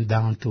 They went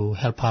down to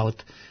help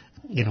out,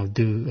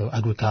 do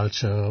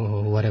agriculture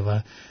or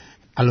whatever.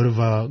 A lot of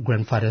our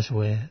grandfathers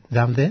were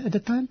down there at the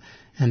time.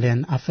 And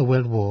then after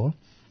World War,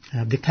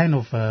 they kind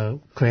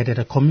of created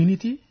a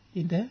community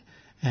in there.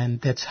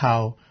 And that's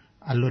how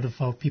a lot of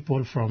our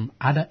people from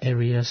other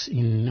areas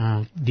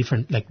in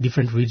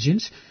different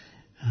regions,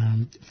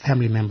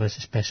 family members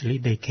especially,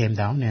 they came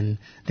down, and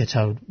that's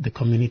how the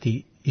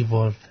community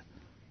evolved.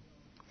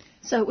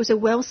 So it was a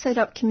well set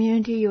up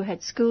community. You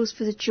had schools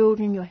for the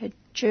children, you had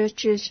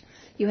churches,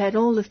 you had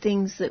all the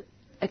things that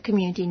a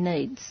community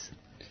needs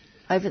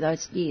over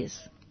those years.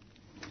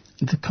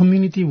 The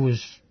community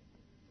was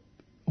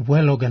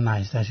well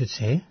organized, I should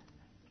say.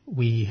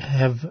 We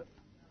have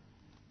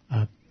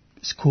a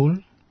school,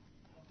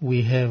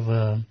 we have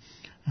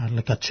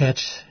like a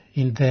church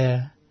in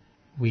there,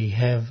 we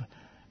have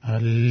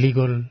a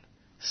legal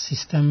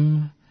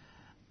system,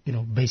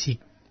 basic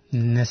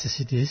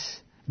necessities,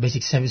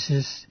 basic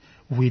services,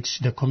 which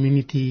the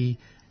community,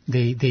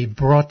 they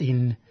brought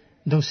in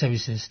those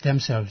services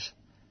themselves.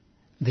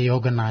 They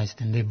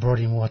organized and they brought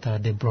in water,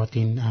 they brought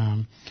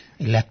in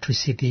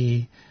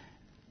electricity,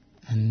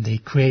 and they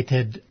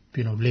created,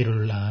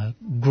 little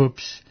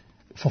groups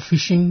for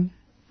fishing,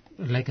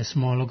 like a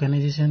small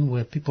organization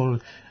where people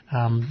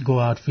go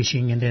out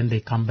fishing and then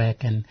they come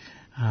back and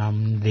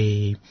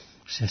they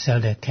sell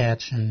their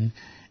catch and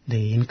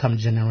the income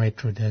generated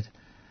through that.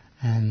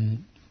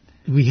 And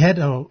we had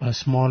a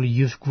small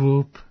youth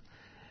group,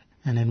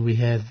 and then we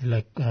had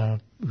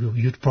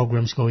youth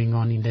programs going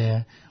on in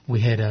there.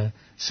 We had a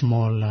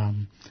small,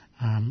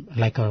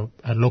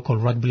 a local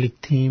rugby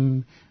league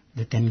team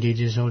that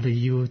engages all the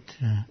youth.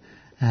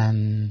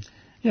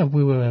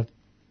 We were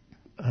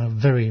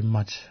very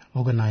much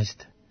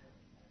organized.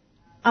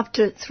 Up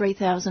to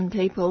 3,000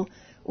 people.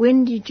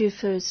 When did you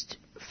first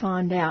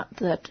find out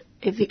that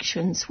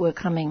evictions were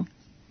coming,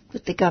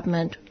 that the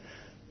government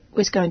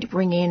was going to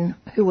bring in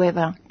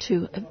whoever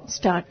to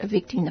start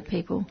evicting the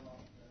people?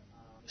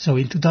 So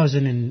in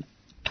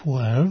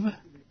 2012,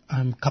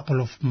 a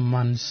couple of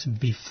months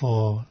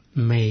before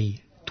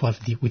May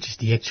 12th, which is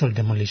the actual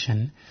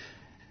demolition,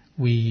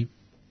 we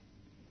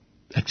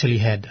actually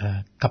had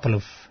a couple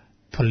of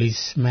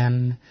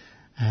policemen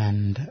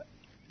and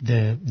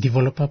the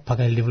developer,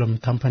 Paga Hill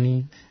Development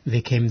Company.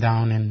 They came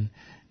down and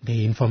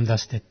they informed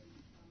us that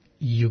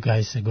you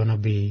guys are going to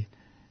be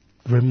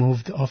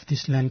removed off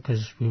this land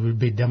because we will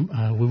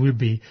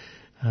be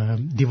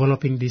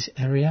developing this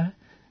area.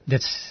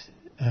 That's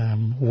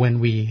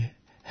when we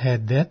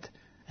had that,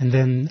 and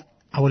then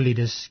our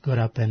leaders got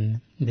up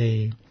and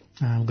they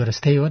got a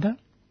stay order.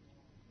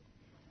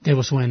 That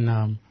was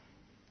when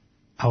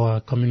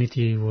our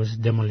community was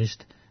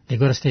demolished. They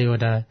got a stay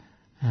order,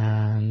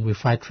 and we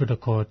fight through the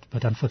court,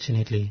 but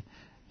unfortunately,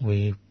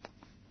 we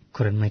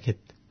couldn't make it.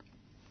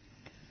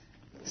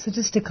 So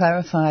just to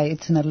clarify,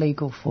 it's an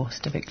illegal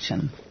forced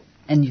eviction.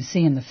 And you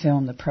see in the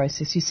film the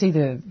process, you see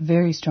the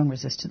very strong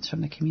resistance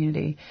from the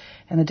community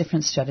and the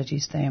different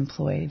strategies they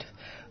employed,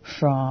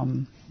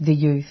 from the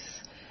youth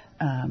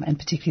and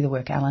particularly the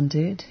work Alan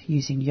did,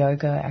 using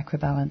yoga,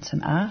 acrobalance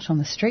and art on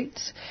the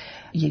streets.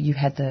 You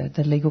had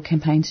the legal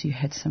campaigns, you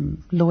had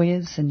some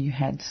lawyers and you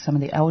had some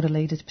of the elder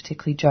leaders,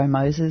 particularly Joe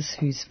Moses,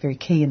 who's very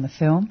key in the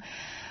film.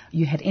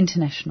 You had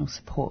international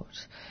support.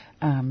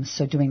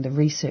 So doing the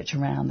research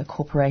around the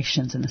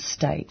corporations and the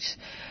state.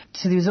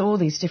 So there was all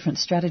these different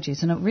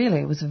strategies, and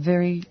it was a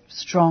very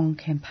strong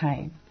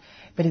campaign.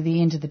 But at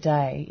the end of the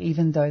day,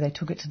 even though they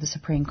took it to the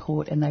Supreme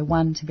Court and they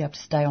won to be able to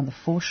stay on the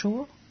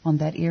foreshore on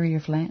that area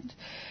of land,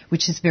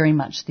 which is very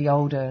much the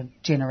older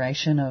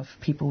generation of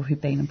people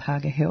who've been in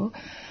Paga Hill,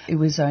 it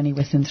was only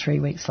within 3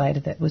 weeks later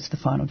that was the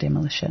final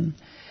demolition.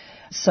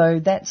 So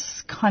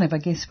that's kind of, I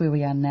guess, where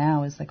we are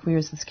now, is like, where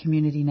is this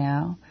community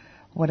now?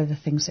 What are the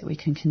things that we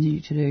can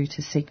continue to do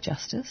to seek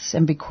justice?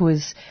 And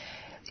because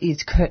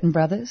it's Curtin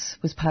Brothers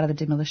was part of the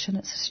demolition,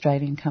 it's an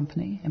Australian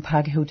company, and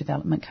Paga Hill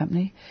Development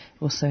Company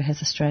also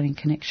has Australian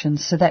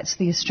connections. So that's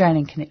the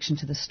Australian connection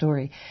to the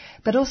story.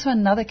 But also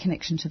another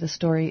connection to the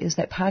story is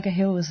that Paga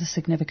Hill is a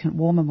significant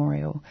war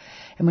memorial.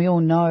 And we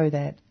all know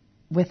that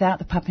without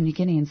the Papua New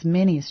Guineans,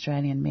 many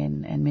Australian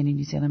men and many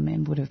New Zealand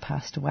men would have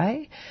passed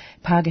away.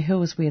 Paga Hill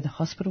was where the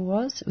hospital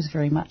was. It was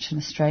very much an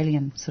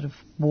Australian sort of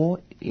war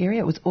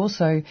area. It was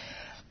also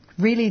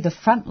really the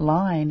front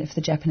line if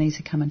the Japanese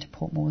had come into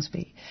Port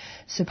Moresby.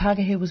 So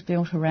Paga Hill was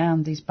built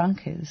around these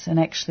bunkers, and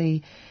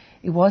actually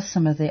it was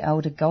some of the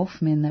elder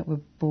Gulf men that were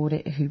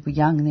who were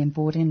young and then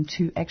brought in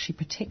to actually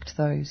protect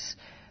those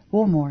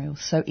war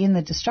memorials. So in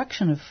the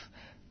destruction of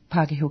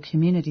Paga Hill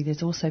community,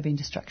 there's also been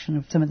destruction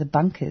of some of the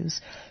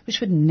bunkers, which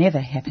would never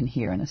happen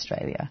here in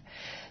Australia.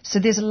 So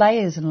there's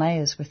layers and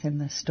layers within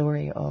the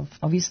story of,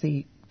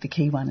 obviously, the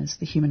key one is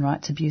the human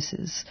rights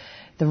abuses,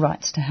 the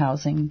rights to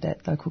housing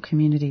that local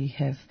community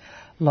have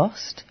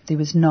lost. There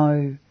was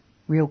no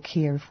real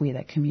care of where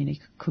that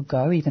community could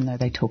go, even though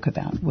they talk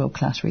about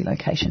world-class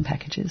relocation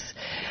packages.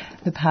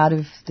 The part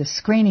of the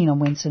screening on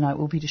Wednesday night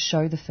will be to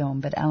show the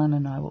film, but Alan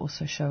and I will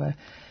also show a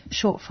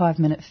short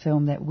 5-minute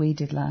film that we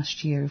did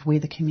last year of where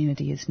the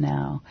community is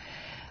now.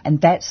 And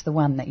that's the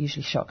one that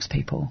usually shocks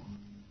people,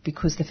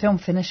 because the film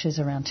finishes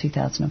around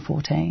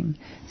 2014.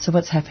 So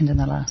what's happened in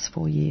the last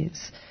 4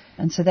 years?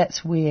 And so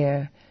that's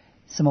where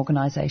some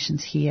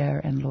organisations here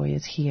and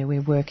lawyers here,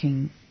 we're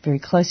working very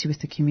closely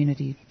with the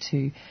community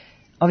to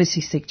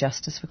obviously seek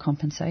justice for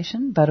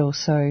compensation, but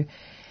also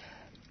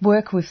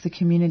work with the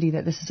community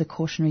that this is a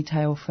cautionary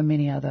tale for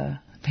many other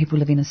people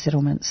living in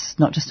settlements,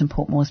 not just in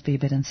Port Moresby,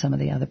 but in some of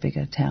the other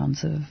bigger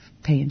towns of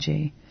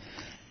PNG.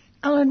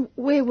 Alan,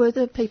 where were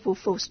the people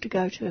forced to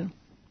go to?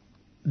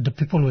 The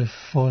people were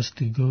forced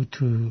to go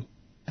to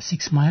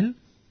 6 Mile.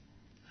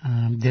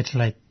 That's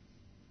like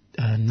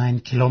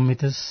 9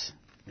 kilometers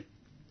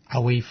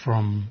away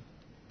from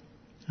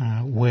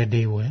where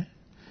they were.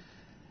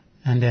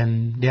 And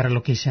then their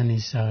location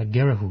is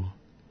Gerahu,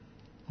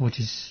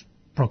 which is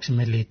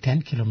approximately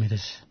 10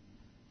 kilometers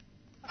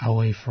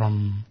away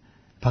from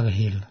Paga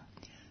Hill.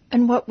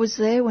 And what was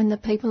there when the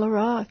people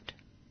arrived?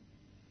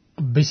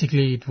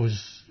 Basically, it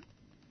was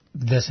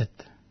desert.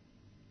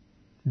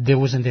 There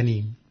wasn't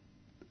any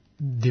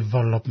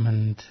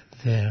development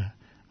there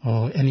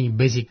or any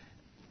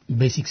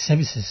basic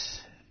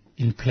services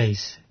in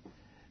place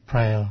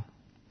prior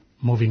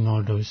moving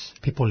all those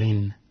people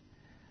in.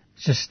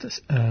 Just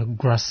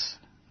grass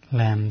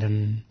land,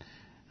 and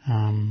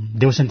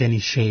there wasn't any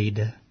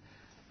shade,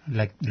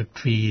 like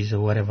trees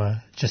or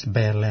whatever, just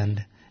bare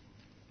land.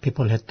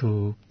 People had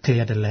to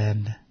clear the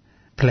land,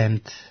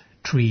 plant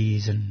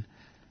trees and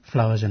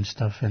flowers and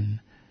stuff,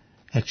 and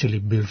actually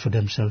build for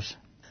themselves.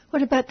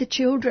 What about the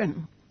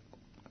children?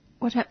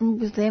 What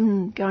happened with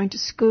them going to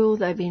school?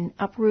 They've been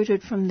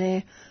uprooted from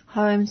their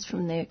homes,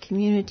 from their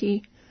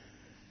community.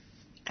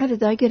 How did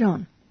they get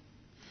on?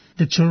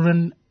 The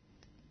children,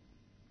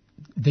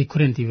 they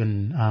couldn't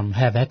even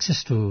have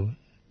access to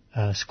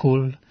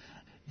school.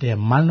 They are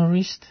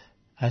malnourished,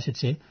 I should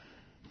say,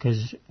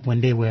 because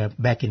when they were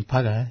back in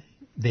Paga,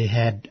 they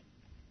had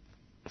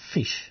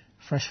fish,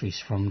 fresh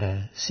fish from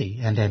the sea,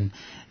 and then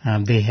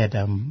they had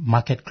a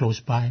market close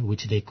by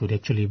which they could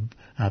actually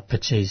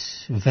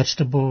purchase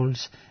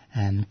vegetables,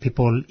 and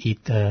people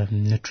eat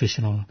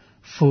nutritional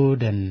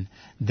food, and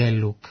they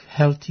look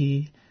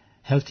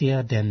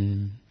healthier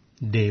than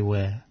they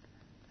were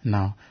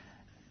now.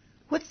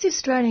 What's the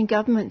Australian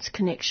government's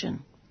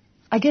connection?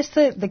 I guess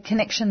the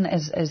connection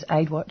is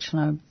AidWatch,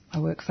 and I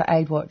work for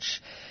AidWatch,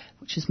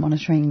 which is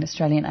monitoring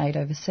Australian aid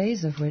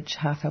overseas, of which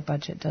half our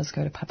budget does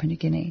go to Papua New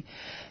Guinea.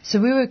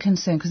 So we were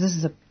concerned, because this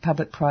is a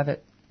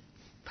public-private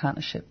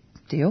partnership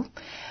deal,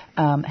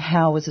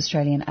 how was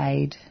Australian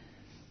aid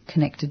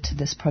connected to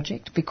this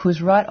project?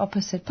 Because right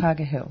opposite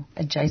Paga Hill,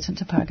 adjacent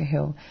to Paga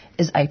Hill,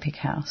 is APEC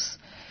House.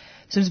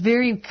 So it's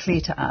very clear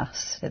to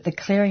us that the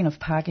clearing of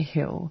Paga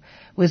Hill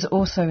was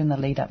also in the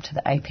lead up to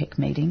the APEC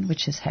meeting,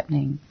 which is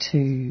happening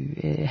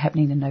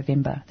in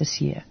November this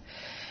year.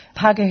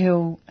 Paga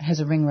Hill has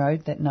a ring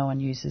road that no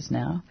one uses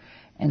now,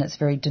 and it's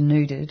very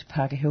denuded,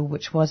 Paga Hill,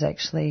 which was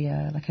actually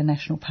like a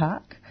national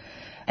park,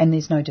 and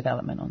there's no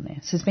development on there.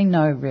 So there's been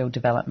no real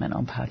development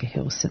on Paga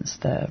Hill since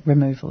the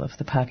removal of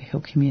the Paga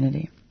Hill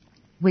community.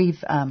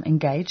 We've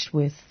engaged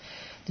with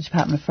the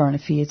Department of Foreign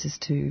Affairs as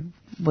to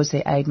was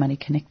their aid money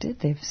connected.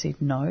 They've said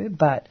no,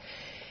 but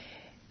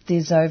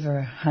there's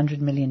over $100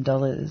 million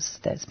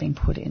that's been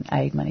put in,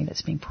 aid money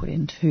that's been put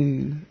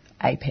into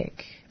APEC,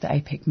 the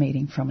APEC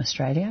meeting from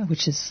Australia,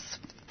 which is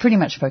pretty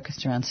much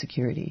focused around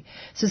security.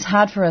 So it's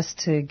hard for us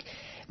to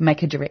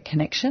make a direct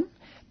connection,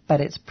 but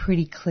it's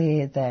pretty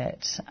clear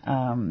that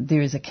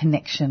there is a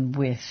connection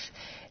with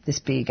this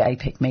big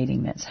APEC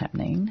meeting that's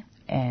happening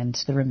and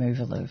the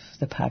removal of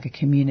the Paga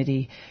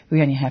community.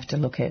 We only have to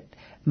look at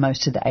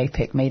most of the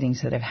APEC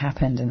meetings that have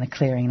happened and the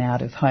clearing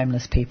out of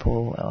homeless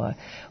people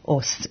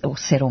or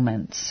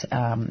settlements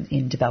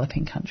in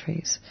developing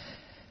countries.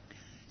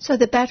 So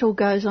the battle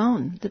goes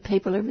on. The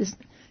people are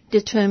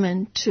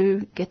determined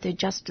to get their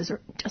just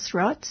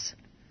rights,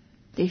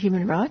 their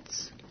human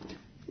rights.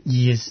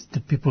 Yes,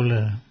 the people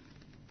are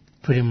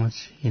pretty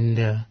much in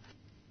there,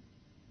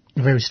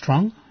 very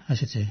strong, I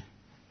should say.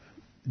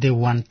 They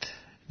want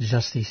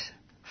justice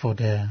for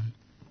their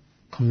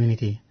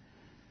community.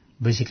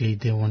 Basically,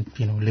 they want,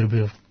 a little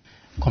bit of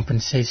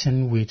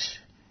compensation, which,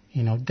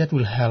 that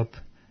will help,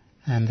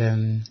 and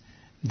then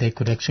they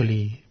could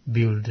actually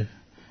build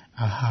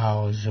a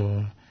house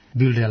or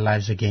build their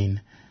lives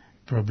again.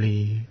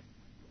 probably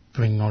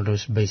bring all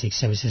those basic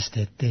services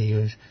that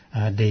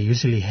they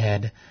usually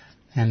had.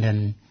 And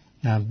then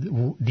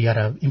the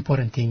other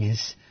important thing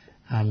is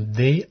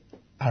they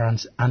are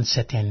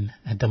uncertain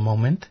at the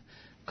moment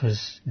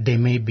because they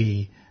may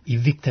be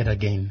evicted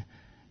again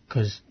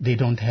because they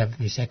don't have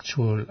this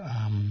actual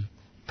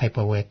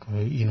paperwork,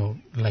 or,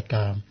 like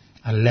a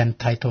land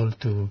title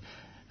to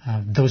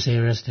those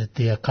areas that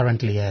they are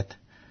currently at.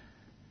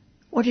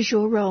 What is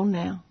your role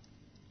now?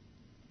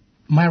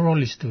 My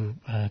role is to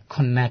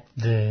connect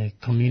the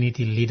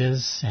community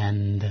leaders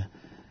and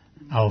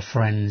our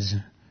friends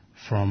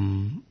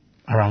from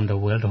around the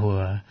world who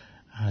are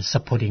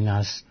supporting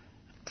us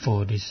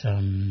for this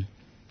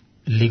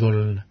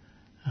legal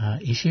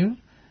issue,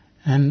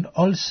 and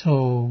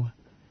also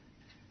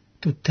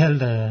to tell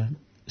the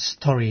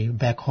story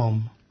back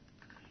home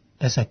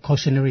as a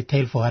cautionary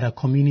tale for other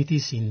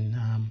communities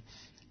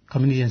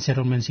communities and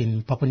settlements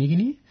in Papua New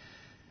Guinea,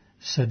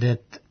 so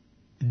that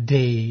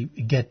they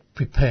get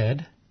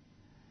prepared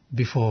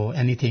before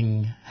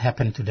anything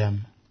happened to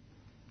them.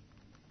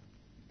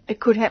 It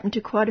could happen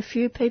to quite a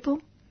few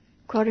people,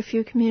 quite a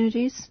few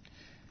communities.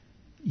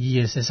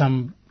 Yes, as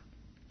I'm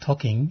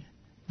talking,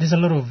 there's a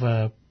lot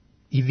of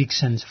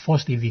evictions,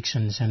 forced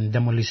evictions and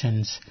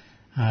demolitions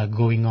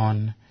going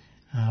on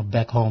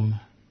back home.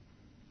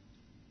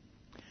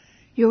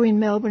 You're in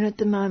Melbourne at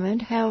the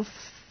moment. How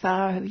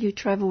far have you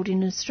travelled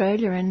in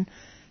Australia, and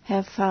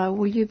how far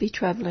will you be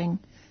travelling?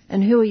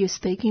 And who are you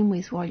speaking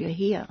with while you're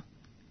here?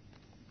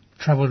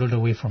 Travelled all the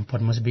way from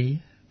Port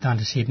Moresby down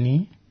to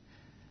Sydney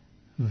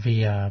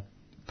via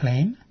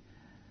plane.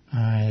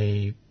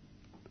 I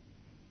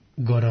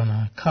got on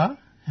a car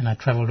and I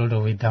travelled all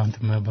the way down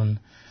to Melbourne.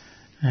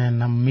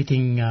 And I'm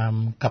meeting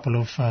a couple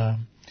of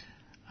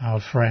our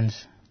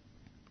friends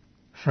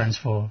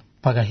for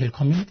Paga Hill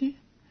community.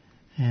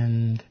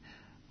 And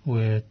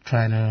we're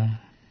trying to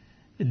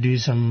do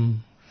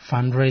some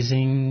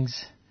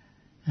fundraisings,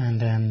 and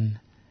then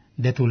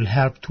that will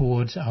help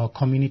towards our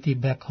community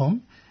back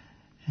home.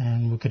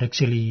 And we could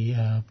actually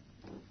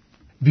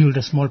build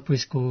a small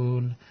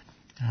preschool,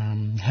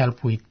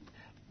 help with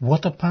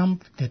water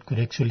pump that could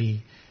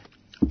actually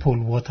pull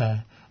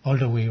water all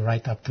the way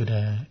right up to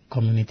the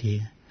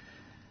community.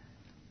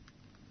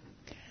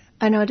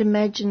 And I'd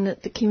imagine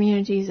that the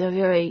communities are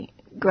very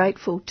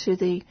grateful to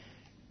the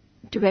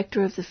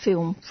director of the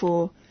film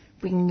for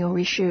bringing your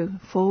issue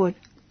forward.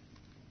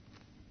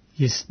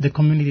 Yes, the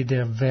community,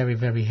 they're very,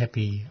 very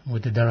happy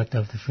with the director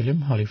of the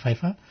film, Holly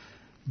Pfeiffer,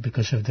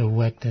 because of the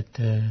work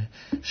that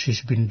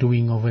she's been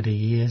doing over the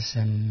years,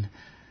 and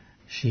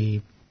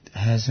she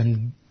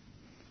hasn't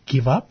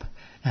give up.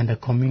 And the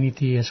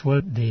community as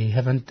well, they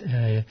haven't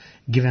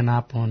given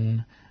up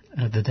on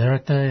the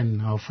director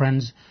and our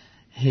friends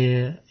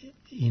here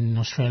in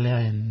Australia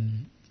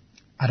and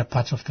other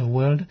parts of the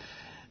world.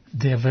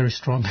 They're a very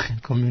strong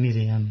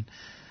community, and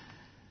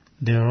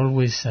they're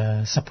always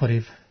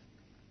supportive.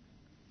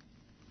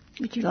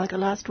 Would you like a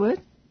last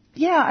word?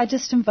 Yeah, I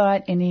just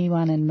invite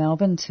anyone in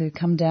Melbourne to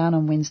come down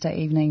on Wednesday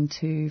evening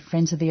to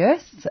Friends of the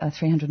Earth,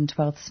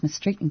 312 Smith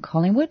Street in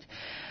Collingwood.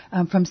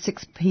 From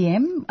 6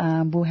 p.m,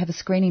 we'll have a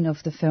screening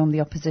of the film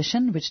The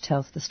Opposition, which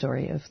tells the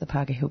story of the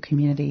Paga Hill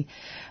community.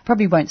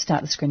 Probably won't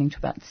start the screening till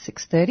about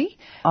 6:30.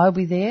 I'll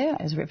be there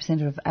as a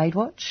representative of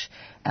AidWatch.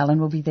 Alan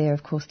will be there,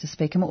 of course, to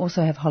speak. And we'll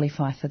also have Holly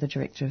Pfeiffer, the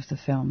director of the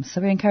film.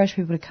 So we encourage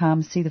people to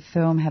come, see the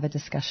film, have a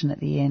discussion at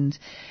the end,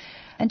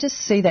 and just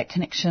see that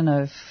connection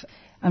of,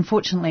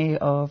 unfortunately,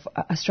 of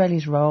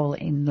Australia's role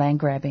in land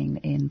grabbing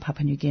in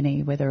Papua New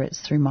Guinea, whether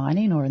it's through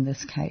mining or, in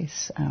this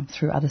case,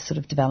 through other sort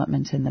of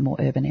development in the more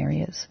urban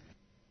areas.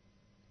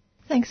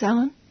 Thanks,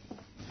 Alan.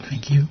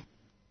 Thank you.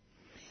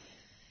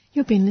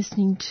 You've been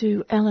listening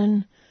to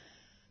Alan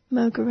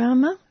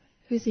Mogarama,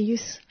 who's a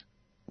youth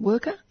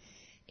worker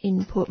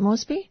in Port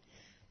Moresby,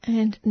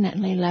 and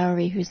Natalie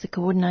Lowry, who's the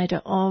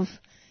coordinator of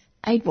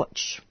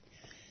AidWatch.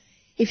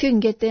 If you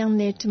can get down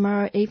there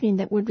tomorrow evening,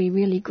 that would be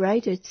really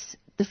great. It's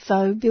the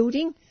Faux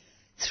Building,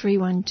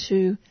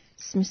 312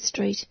 Smith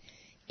Street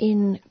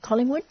in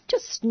Collingwood,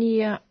 just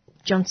near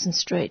Johnson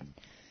Street.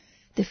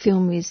 The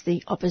film is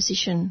The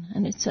Opposition,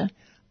 and it's a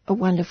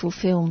wonderful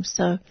film.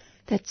 So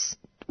that's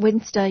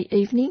Wednesday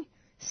evening,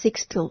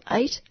 6 till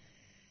 8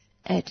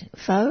 at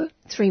Faux,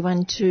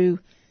 312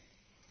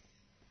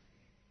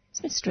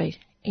 Smith Street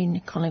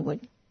in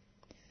Collingwood.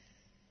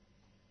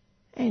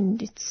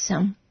 And it's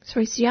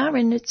 3CR,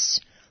 and it's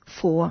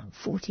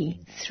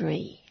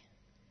 4:43.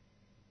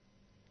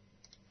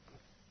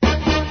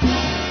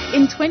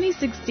 In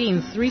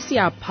 2016,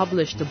 3CR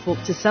published a book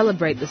to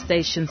celebrate the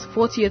station's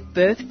 40th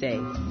birthday.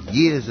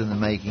 Years in the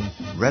making,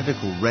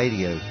 Radical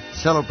Radio,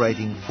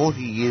 celebrating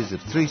 40 years of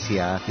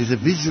 3CR, is a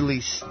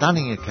visually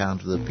stunning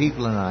account of the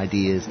people and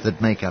ideas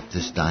that make up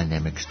this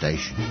dynamic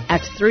station.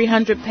 At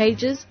 300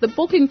 pages, the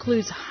book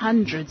includes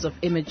hundreds of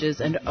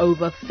images and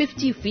over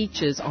 50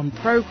 features on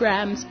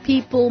programs,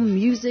 people,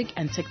 music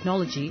and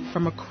technology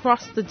from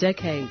across the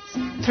decades.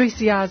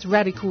 3CR's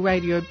Radical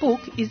Radio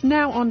book is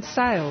now on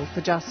sale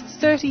for just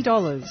 $30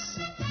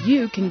 $30.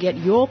 You can get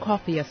your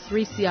copy of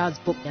 3CR's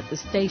book at the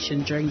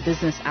station during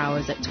business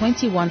hours at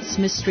 21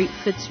 Smith Street,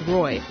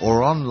 Fitzroy.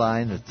 Or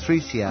online at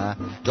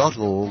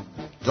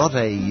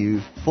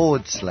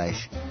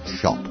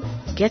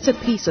 3cr.org.au/shop. Get a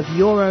piece of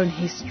your own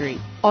history.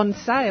 On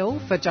sale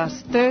for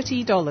just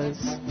 $30.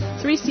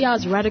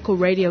 3CR's Radical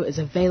Radio is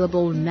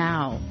available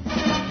now.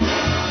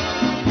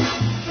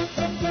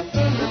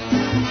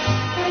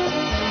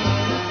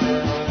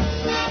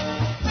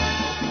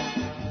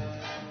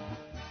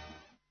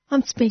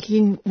 I'm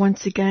speaking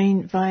once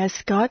again via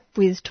Skype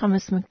with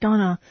Thomas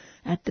McDonough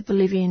at the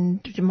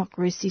Bolivian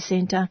Democracy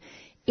Centre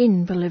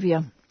in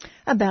Bolivia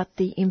about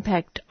the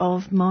impact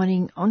of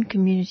mining on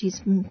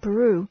communities in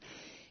Peru,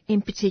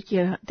 in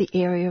particular the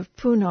area of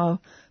Puno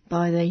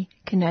by the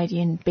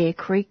Canadian Bear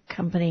Creek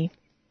Company.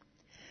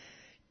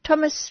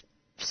 Thomas,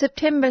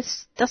 September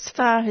thus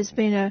far has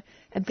been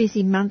a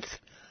busy month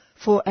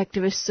for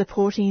activists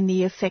supporting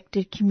the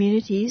affected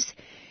communities,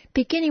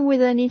 beginning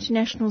with an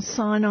international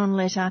sign-on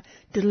letter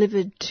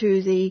delivered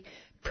to the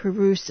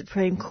Peru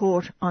Supreme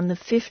Court on the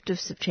 5th of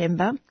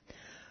September.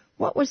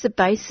 What was the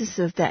basis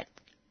of that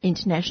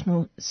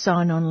international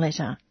sign-on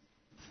letter?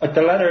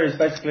 The letter is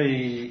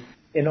basically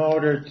in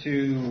order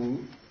to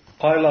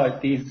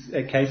highlight these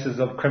cases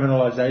of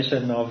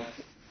criminalization of,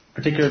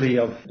 particularly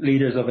of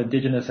leaders of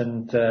indigenous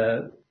and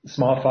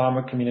small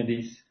farmer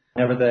communities,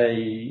 whenever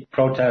they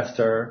protest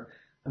or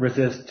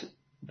resist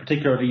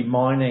particularly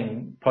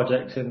mining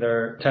projects in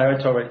their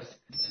territories.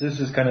 So this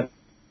is kind of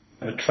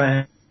a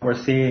trend we're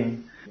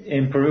seeing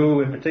in Peru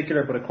in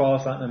particular, but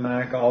across Latin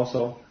America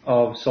also,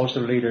 of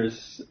social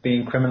leaders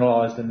being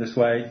criminalized in this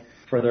way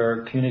for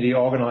their community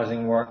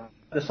organizing work.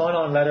 The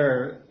sign-on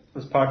letter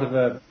was part of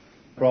a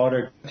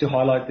broader to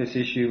highlight this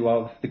issue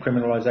of the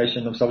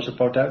criminalization of social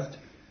protest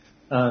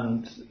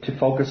and to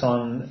focus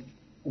on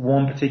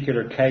one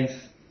particular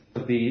case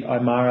of the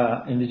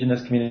Aymara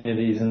indigenous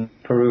communities in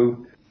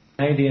Peru.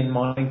 A Canadian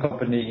mining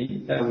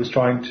company was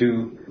trying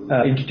to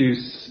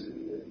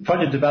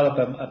develop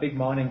a big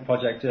mining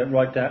project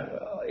right down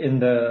in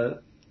the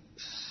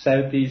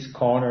southeast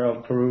corner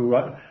of Peru,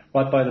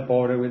 right by the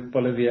border with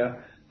Bolivia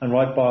and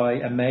right by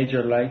a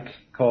major lake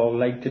called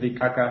Lake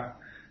Titicaca.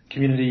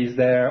 Communities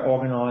there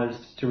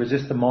organized to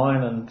resist the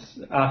mine, and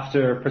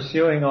after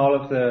pursuing all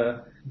of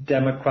the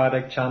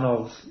democratic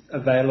channels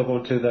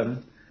available to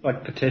them,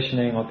 like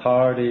petitioning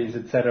authorities,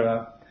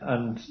 etc.,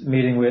 and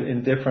meeting with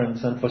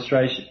indifference and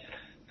frustration,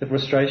 the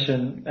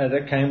frustration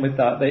that came with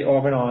that, they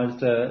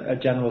organised a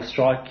general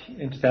strike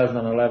in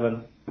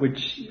 2011,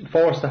 which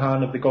forced the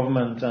hand of the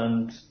government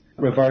and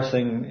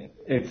reversing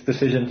its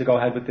decision to go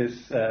ahead with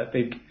this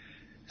big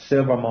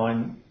silver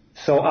mine.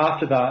 So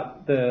after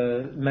that,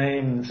 the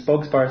main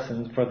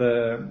spokesperson for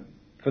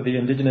the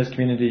indigenous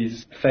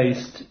communities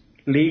faced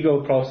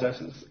legal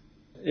processes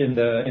in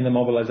the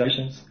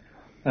mobilizations,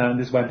 and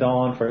this went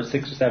on for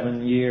 6 or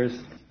 7 years.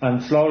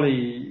 And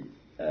slowly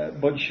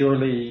but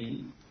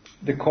surely,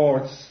 the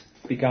courts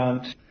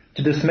began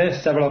to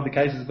dismiss several of the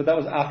cases, but that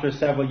was after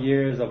several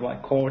years of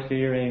like court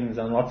hearings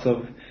and lots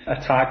of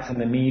attacks in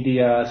the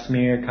media,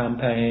 smear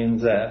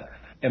campaigns,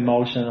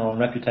 emotional and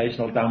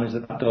reputational damage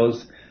that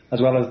does, as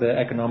well as the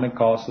economic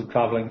costs of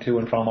travelling to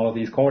and from all of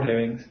these court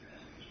hearings.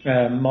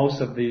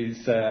 Most of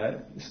these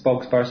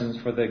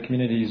spokespersons for the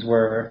communities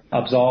were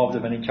absolved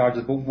of any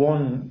charges, but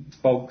one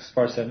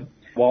spokesperson,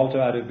 Walter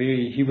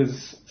Adubiri, he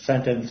was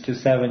sentenced to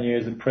 7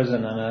 years in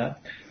prison and a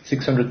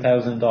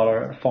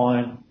 $600,000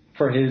 fine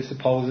for his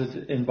supposed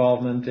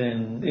involvement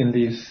in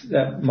these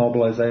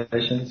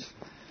mobilizations.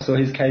 So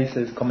his case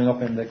is coming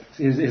up in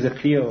his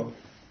appeal.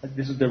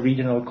 This is the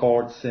regional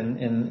courts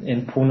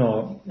in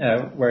Puno,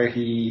 where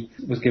he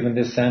was given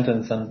this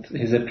sentence, and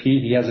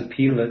he has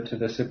appealed it to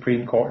the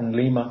Supreme Court in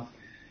Lima,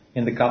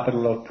 in the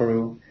capital of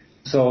Peru.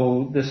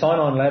 So the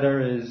sign-on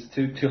letter is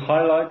to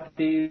highlight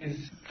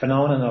these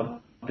phenomena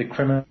of the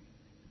criminal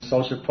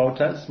social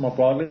protests more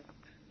broadly,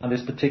 and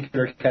this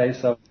particular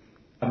case of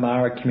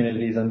Aymara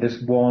communities and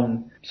this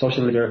one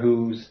social leader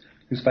who's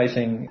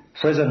facing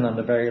prison and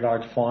a very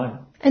large fine.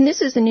 And this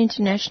is an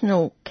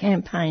international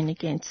campaign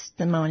against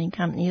the mining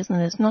company, isn't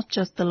it? It's not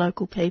just the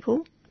local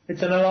people.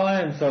 It's an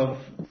alliance of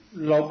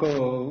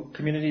local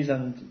communities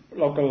and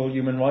local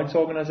human rights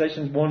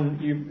organizations. One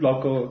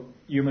local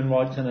human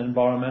rights and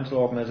environmental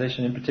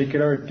organization in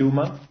particular,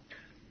 Duma.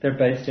 They're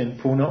based in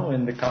Puno,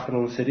 in the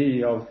capital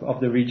city of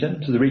the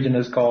region. So the region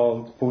is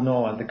called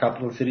Puno and the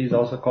capital city is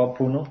also called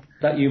Puno.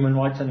 That human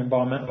rights and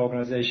environmental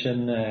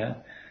organization,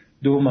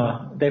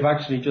 Duma, they've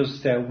actually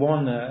just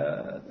won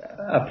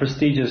a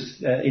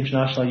prestigious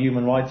international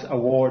human rights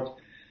award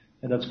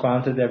that's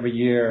granted every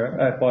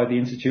year by the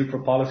Institute for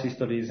Policy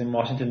Studies in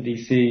Washington,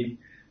 D.C.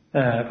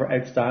 For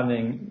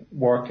outstanding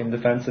work in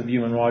defense of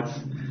human rights.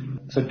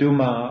 So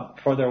Duma,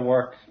 for their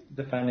work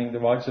defending the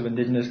rights of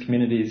indigenous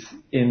communities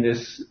in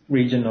this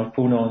region of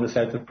Puno in the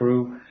south of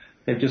Peru,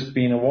 they've just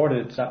been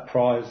awarded that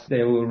prize.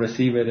 They will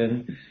receive it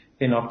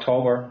in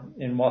October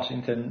in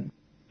Washington.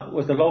 It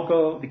was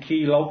the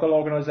key local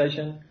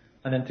organization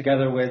And then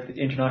together with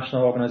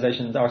international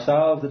organisations,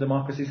 ourselves, the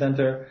Democracy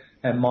Centre,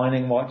 and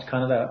Mining Watch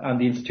Canada, and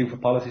the Institute for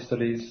Policy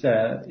Studies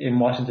in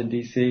Washington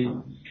DC,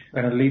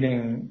 kind of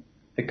leading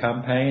the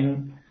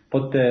campaign.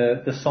 But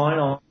the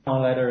sign-on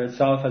letter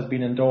itself has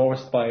been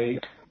endorsed by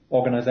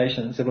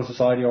organisations, civil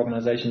society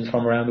organisations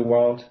from around the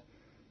world,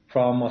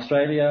 from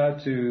Australia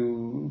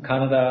to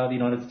Canada, the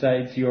United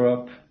States,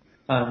 Europe,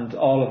 and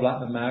all of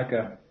Latin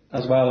America,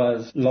 as well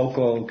as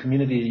local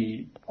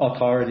community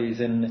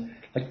authorities in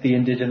like the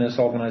indigenous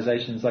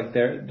organisations, like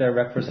their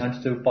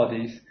representative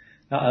bodies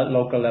at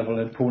local level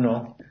in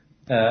Puno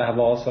have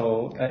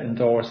also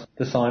endorsed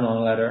the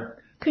sign-on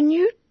letter. Can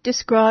you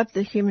describe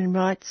the human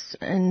rights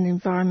and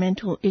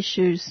environmental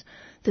issues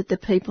that the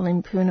people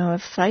in Puno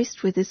have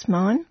faced with this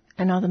mine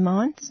and other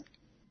mines?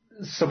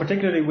 So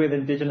particularly with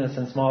indigenous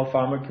and small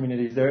farmer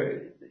communities,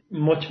 they're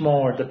much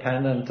more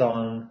dependent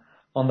on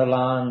the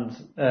land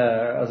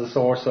as a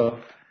source of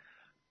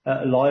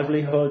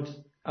livelihood,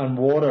 and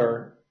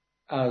water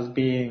as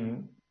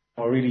being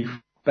a really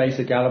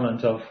basic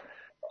element of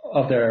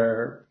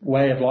their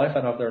way of life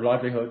and of their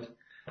livelihood.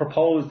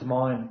 Proposed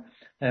mine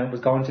was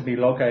going to be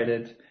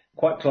located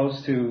quite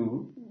close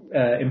to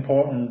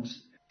important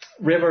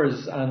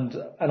rivers and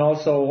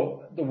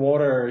also the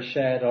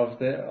watershed of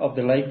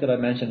the lake that I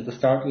mentioned, the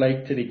Stark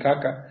Lake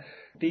Titicaca.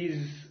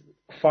 These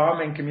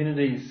farming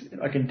communities,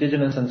 like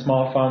indigenous and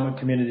small farming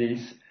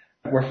communities,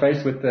 were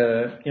faced with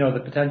the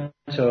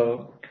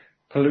potential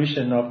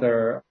pollution of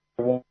their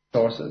water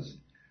sources,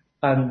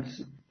 and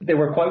they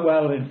were quite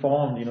well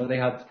informed. They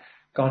had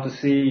gone to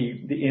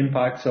see the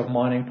impacts of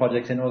mining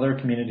projects in other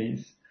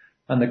communities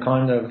and the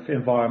kind of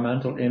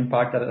environmental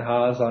impact that it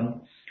has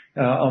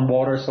on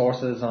water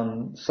sources,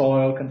 on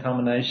soil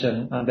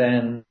contamination, and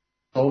then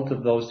the result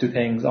of those two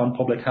things on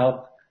public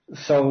health.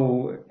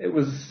 So it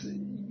was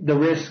the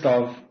risk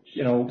of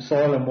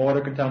soil and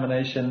water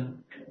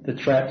contamination, the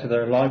threat to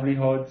their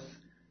livelihoods,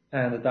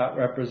 and that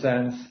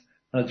represents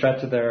a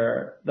threat to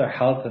their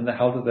health and the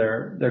health of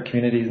their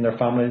communities and their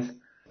families.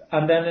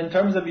 And then in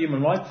terms of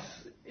human rights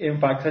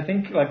impacts, I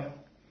think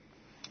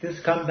this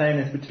campaign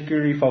is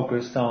particularly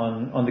focused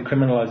on the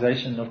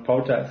criminalization of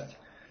protest.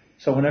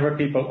 So whenever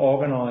people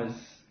organize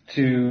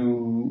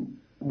to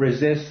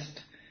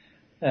resist,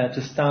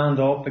 to stand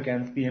up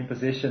against the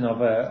imposition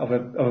of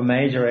a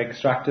major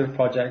extractive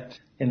project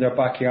in their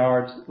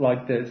backyard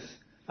like this,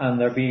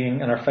 and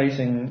are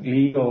facing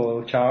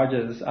legal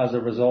charges as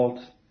a result,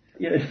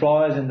 it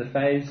flies in the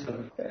face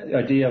of the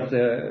idea of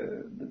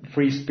the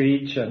free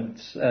speech and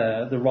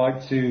the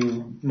right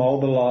to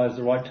mobilize,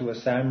 the right to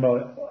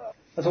assemble.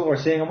 That's what we're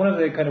seeing. And one of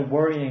the kind of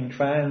worrying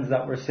trends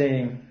that we're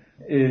seeing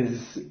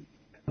is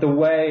the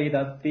way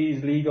that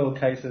these legal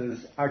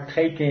cases are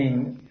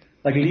taking,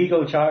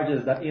 legal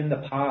charges that in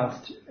the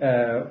past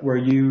were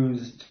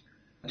used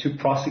to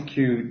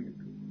prosecute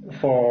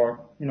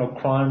for,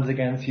 crimes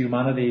against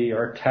humanity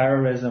or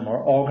terrorism or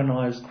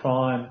organized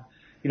crime.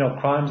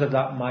 Crimes of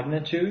that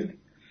magnitude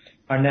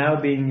are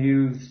now being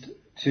used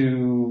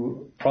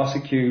to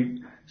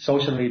prosecute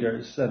social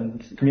leaders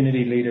and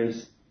community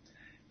leaders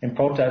in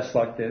protests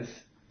like this.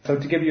 So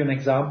to give you an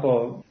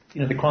example,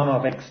 the crime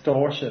of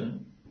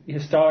extortion,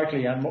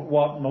 historically, and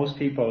what most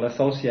people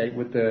associate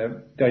with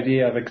the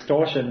idea of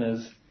extortion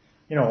is,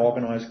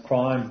 organized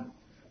crime,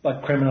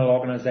 like criminal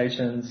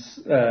organizations,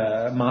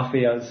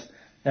 mafias,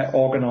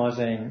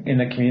 organizing in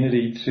the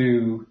community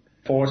to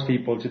force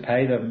people to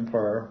pay them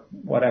for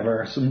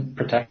whatever, some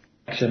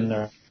protection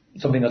or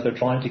something that they're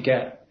trying to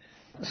get.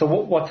 So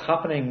what's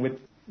happening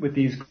with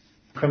these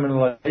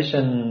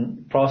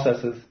criminalization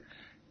processes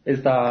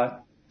is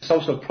that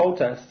social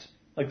protest,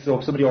 so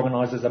if somebody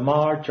organizes a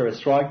march or a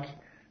strike,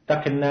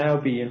 that can now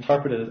be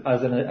interpreted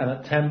as an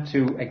attempt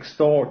to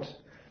extort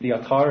the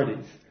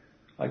authorities.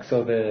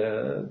 So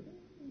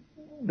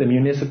the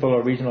municipal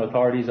or regional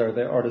authorities or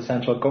the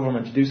central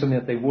government to do something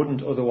that they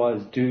wouldn't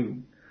otherwise do.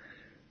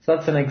 So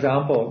that's an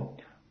example.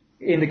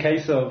 In the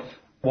case of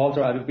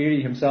Walter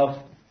Adubiri himself,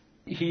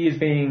 he is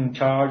being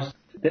charged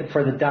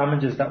for the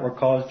damages that were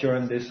caused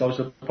during this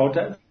social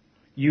protest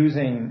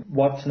using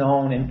what's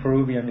known in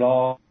Peruvian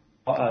law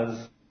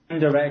as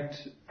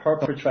indirect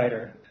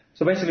perpetrator.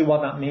 So basically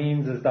what that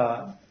means is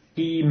that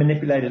he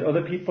manipulated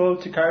other people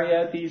to carry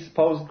out these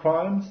supposed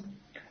crimes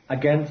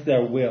against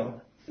their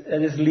will.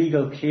 This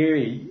legal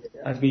theory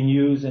has been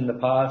used in the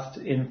past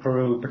in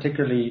Peru,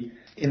 particularly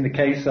in the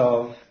case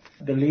of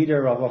the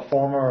leader of a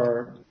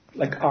former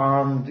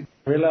armed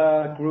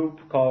guerrilla group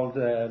called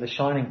the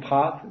Shining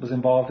Path. It was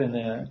involved in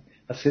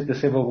the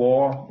civil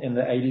war in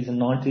the 80s and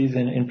 90s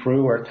in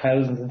Peru, where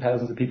thousands and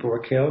thousands of people were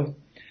killed.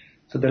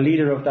 So the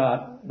leader of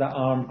that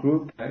armed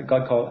group, a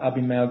guy called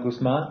Abimael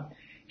Guzman,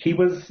 he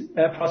was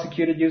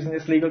prosecuted using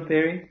this legal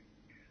theory.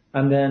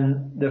 And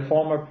then the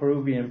former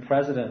Peruvian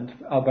president,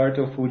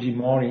 Alberto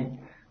Fujimori,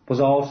 was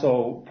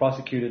also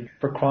prosecuted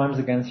for crimes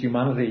against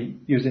humanity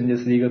using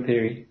this legal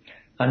theory.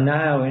 And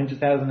now in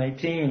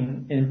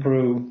 2018 in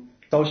Peru,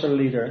 social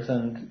leaders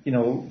and,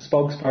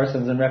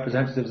 spokespersons and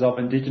representatives of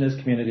indigenous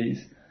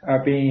communities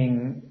are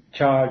being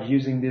charged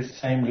using this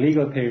same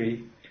legal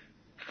theory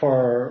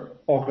for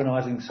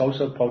organising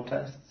social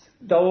protests.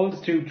 Those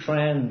two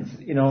trends,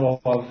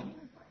 of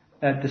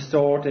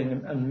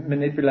distorting and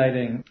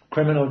manipulating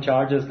criminal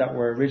charges that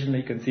were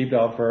originally conceived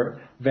of for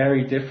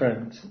very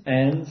different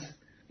ends.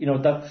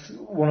 That's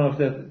one of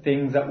the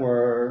things that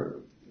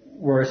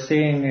we're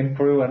seeing in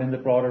Peru and in the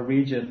broader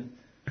region,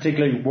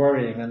 particularly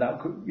worrying, and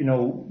that,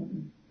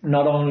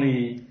 not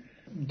only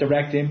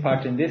direct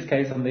impact in this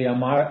case on the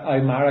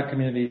Aymara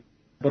community,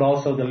 but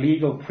also the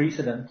legal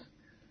precedent.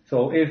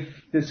 So if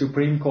the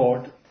Supreme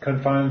Court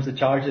confirms the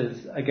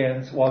charges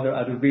against Walter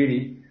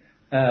Adubiri,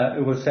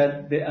 it will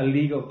set a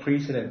legal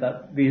precedent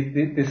that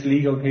this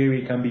legal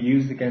theory can be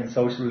used against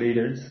social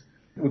leaders.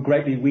 It would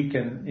greatly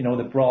weaken,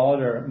 the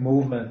broader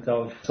movement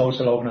of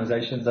social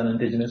organisations and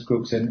indigenous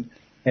groups in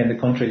the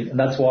country. And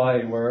that's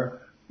why we're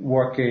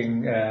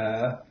working,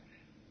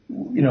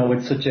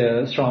 with such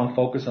a strong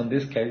focus on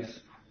this case.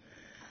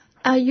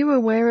 Are you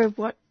aware of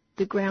what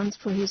the grounds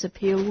for his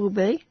appeal will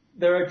be?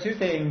 There are two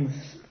things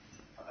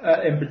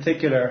in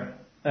particular.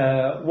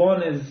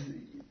 One is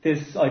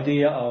this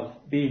idea of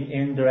being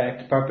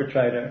indirect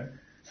perpetrator.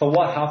 So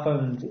what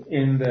happened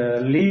in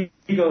the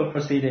legal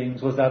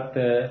proceedings was that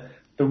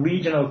the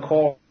regional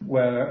court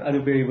where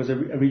Adubiri was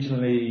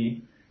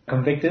originally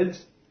convicted,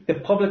 the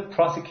public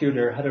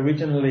prosecutor had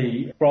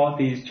originally brought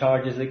these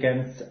charges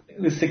against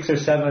 6 or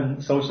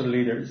 7 social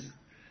leaders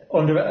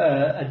under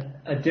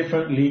a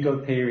different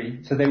legal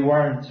theory. So they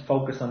weren't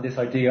focused on this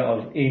idea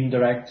of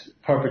indirect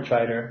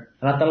perpetrator.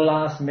 And at the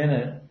last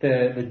minute,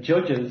 the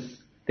judges,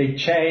 they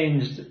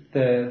changed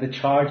the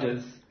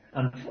charges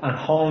and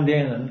honed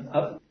in,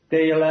 and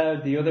they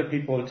allowed the other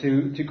people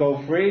to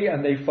go free,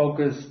 and they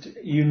focused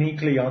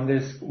uniquely on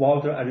this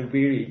Walter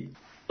Adubiri,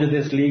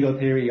 this legal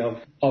theory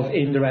of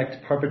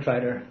indirect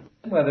perpetrator.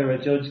 Whether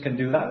a judge can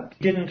do that.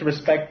 He didn't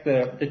respect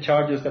the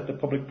charges that the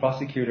public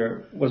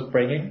prosecutor was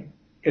bringing.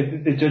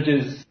 The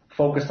judges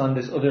focused on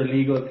this other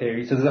legal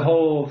theory. So there's a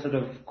whole sort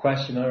of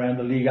question around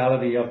the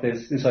legality of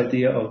this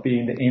idea of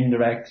being the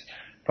indirect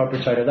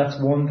perpetrator. That's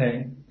one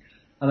thing.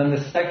 And then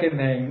the second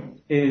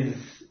thing is,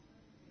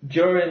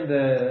 during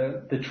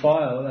the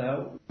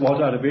trial,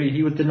 Walter Adubiri,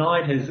 he was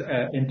denied his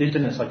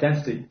indigenous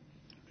identity.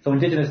 So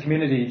indigenous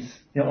communities,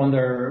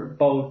 under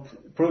both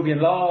Peruvian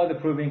law, the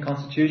Peruvian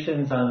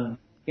constitutions, and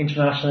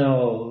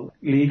international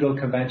legal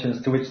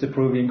conventions to which the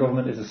Peruvian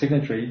government is a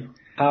signatory,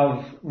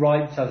 have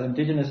rights as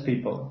indigenous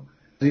people.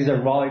 These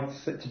are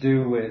rights to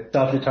do with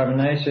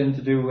self-determination,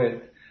 to do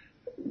with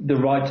the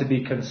right to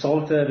be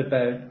consulted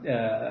about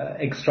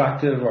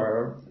extractive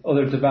or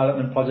other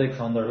development projects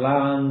on their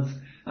lands,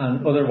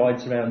 and other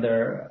rights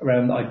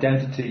around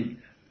identity,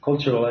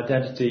 cultural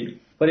identity.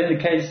 But in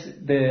the case,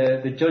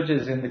 the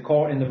judges in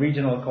the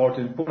regional court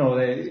in Puno,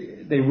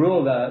 they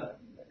ruled that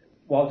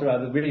Walter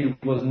Adubiri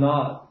was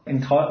not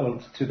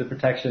entitled to the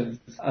protections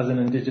as an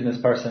indigenous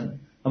person.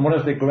 And one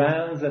of the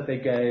grounds that they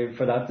gave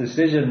for that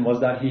decision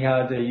was that he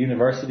had a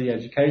university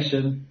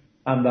education,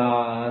 and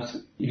that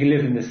he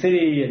lived in the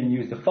city and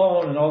used the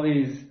phone, and all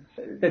these,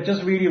 that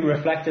just really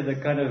reflected a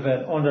kind of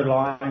an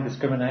underlying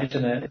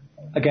discrimination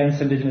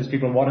against indigenous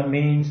people, what it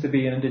means to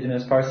be an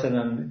indigenous person,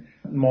 and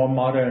more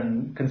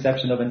modern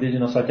conception of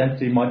indigenous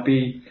identity might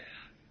be.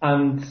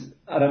 And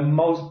at a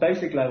most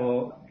basic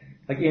level,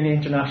 like in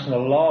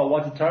international law,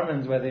 what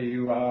determines whether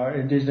you are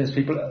indigenous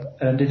people,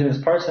 an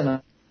indigenous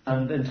person,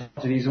 and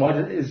entities, what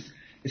is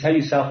how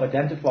you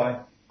self-identify.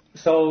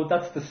 So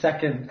that's the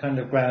second kind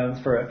of grounds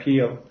for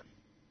appeal.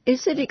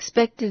 Is it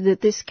expected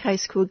that this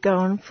case could go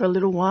on for a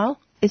little while?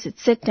 Is it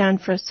set down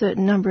for a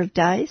certain number of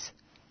days?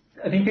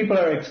 I think people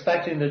are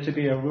expecting there to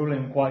be a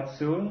ruling quite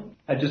soon,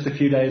 just a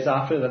few days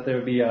after that there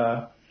will be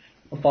a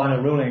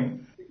final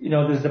ruling.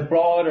 There's a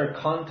broader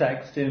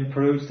context in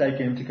Peru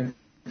taken into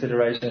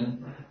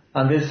consideration,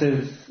 and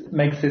this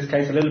makes this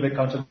case a little bit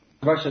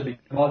controversial because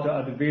Walter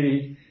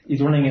Adubiri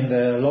is running in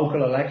the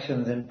local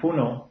elections in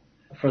Puno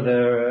for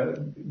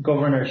the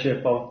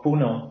governorship of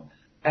Puno,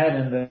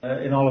 and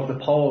in all of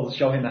the polls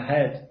show him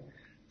ahead.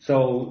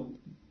 So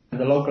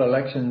the local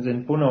elections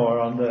in Puno are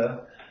on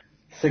the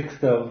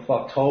 6th of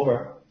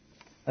October.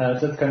 So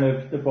that's kind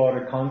of the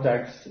broader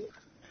context.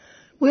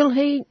 Will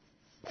he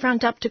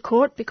front up to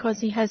court because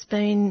he has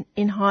been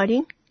in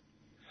hiding?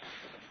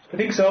 I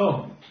think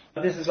so.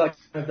 This is like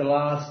the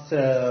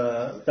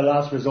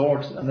last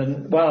resort. And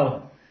then,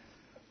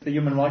 the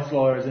human rights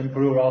lawyers in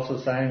Peru are also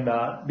saying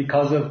that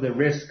because of the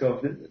risk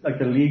of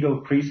the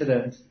legal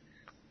precedent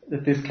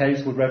that this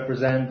case would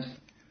represent,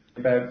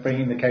 about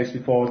bringing the case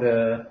before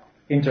the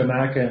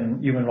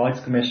Inter-American Human Rights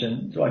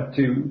Commission, to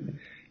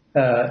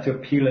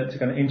appeal it to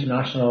kind of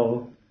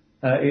international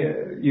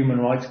human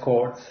rights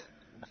courts.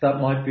 So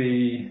that might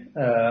be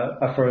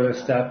a further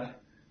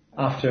step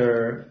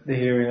after the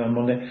hearing on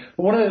Monday.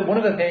 But one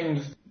of the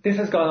things, this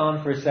has gone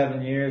on for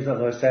 7 years,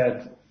 as I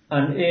said,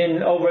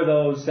 and over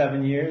those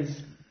 7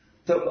 years,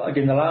 so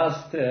again, the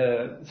last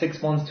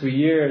 6 months to a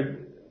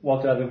year,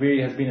 Walter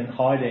Adubiri has been in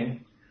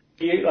hiding.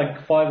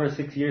 Like 5 or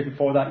 6 years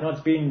before that,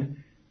 it's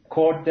been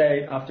court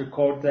date after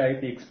court date,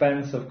 the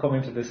expense of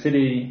coming to the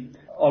city,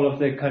 all of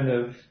the kind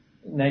of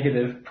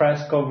negative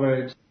press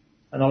coverage,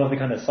 and all of the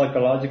kind of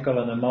psychological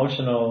and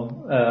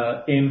emotional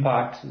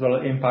impact, as well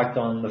as impact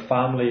on the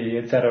family,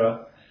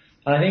 etc.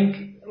 And I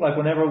think, like,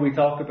 whenever we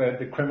talk about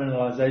the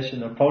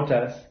criminalization of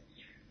protests,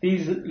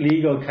 these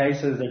legal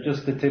cases are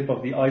just the tip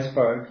of the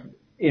iceberg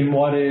in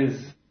what is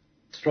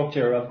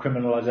structure of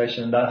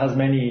criminalization that has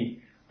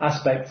many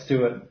aspects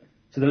to it.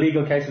 So the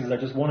legal cases are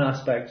just one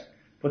aspect,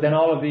 but then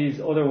all of these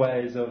other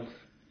ways of,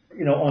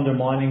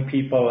 undermining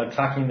people,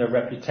 attacking their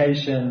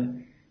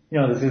reputation,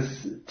 there's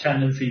this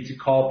tendency to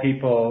call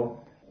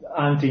people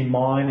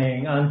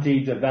anti-mining,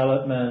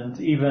 anti-development,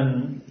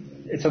 even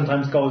it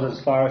sometimes goes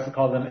as far as to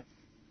call them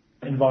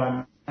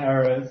environmental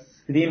terrorists.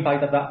 The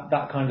impact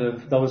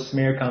that those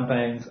smear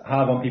campaigns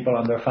have on people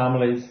and their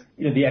families,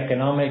 the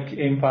economic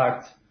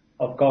impact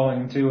of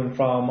going to and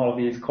from all of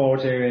these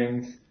court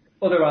hearings,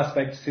 other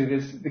aspects to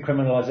the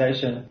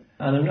criminalization.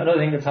 And another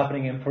thing that's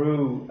happening in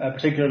Peru,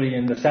 particularly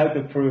in the south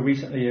of Peru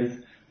recently, is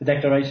the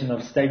declaration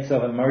of states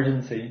of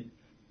emergency.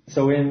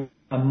 So in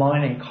a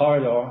mining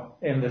corridor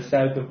in the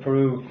south of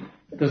Peru,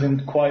 it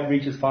doesn't quite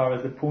reach as far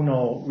as the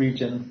Puno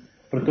region,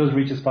 but it does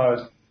reach as far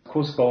as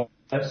Cusco.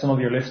 Some of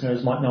your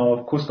listeners might know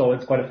of Cusco.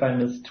 It's quite a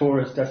famous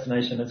tourist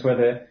destination. It's where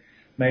the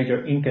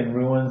major Incan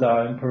ruins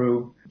are in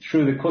Peru.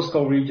 Through the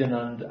Cusco region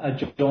and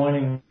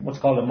adjoining what's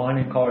called a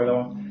mining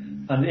corridor.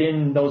 And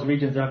in those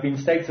regions there have been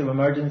states of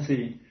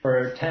emergency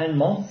for 10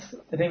 months,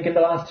 I think, in the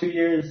last 2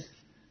 years.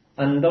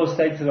 And those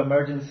states of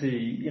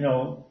emergency,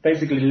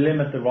 basically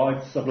limit the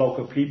rights of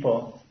local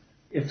people.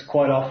 It's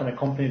quite often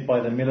accompanied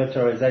by the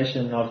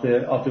militarization of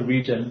the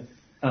region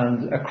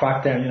and a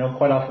crackdown,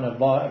 quite often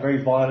a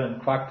very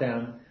violent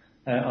crackdown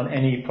on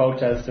any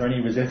protest or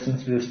any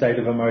resistance to the state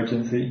of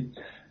emergency.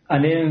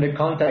 And in the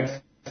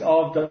context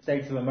of the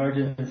states of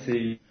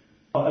emergency,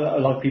 a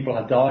lot of people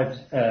have died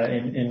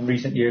in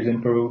recent years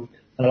in Peru,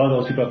 and a lot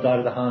of those people have died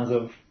at the hands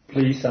of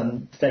police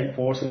and state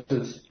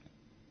forces.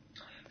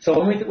 So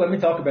when we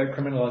talk about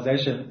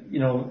criminalization,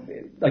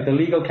 like the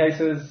legal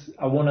cases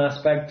are one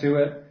aspect to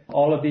it.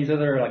 All of these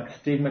other, like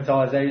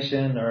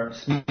stigmatization or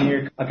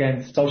smear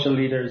against social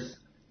leaders,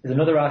 is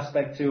another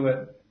aspect to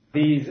it.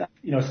 These,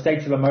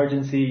 states of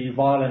emergency,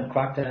 violent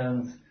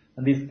crackdowns,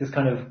 and this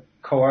kind of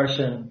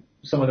coercion,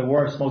 some of the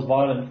worst, most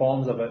violent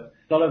forms of it.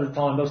 A lot of the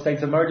time, those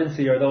states of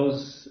emergency or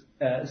those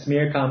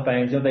smear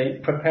campaigns, they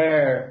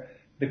prepare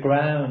the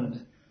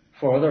ground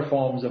for other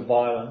forms of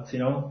violence.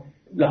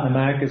 Latin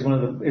America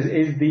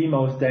is the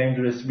most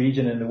dangerous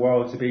region in the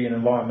world to be an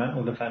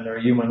environmental defender,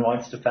 a human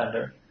rights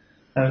defender.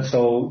 And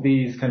so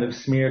these kind of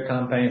smear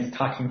campaigns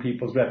attacking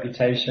people's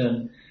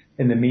reputation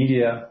in the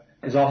media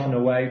is often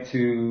a way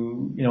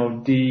to,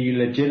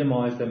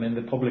 delegitimize them in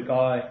the public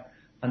eye.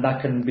 And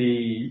that can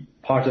be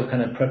part of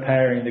kind of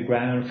preparing the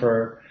ground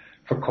for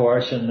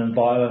coercion and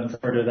violence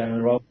further down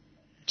the road.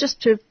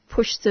 Just to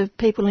push the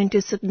people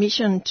into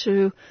submission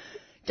to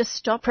just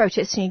stop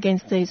protesting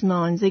against these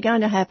mines. They're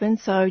going to happen,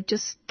 so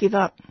just give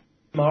up.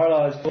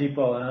 Moralise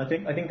people, and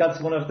I think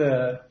that's one of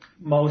the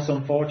most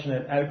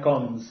unfortunate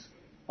outcomes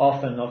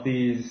often of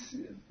these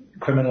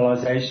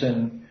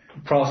criminalisation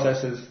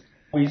processes.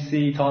 We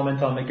see time and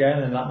time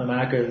again in Latin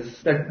America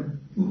that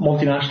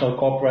multinational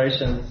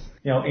corporations,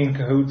 in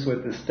cahoots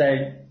with the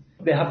state,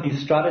 they have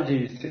these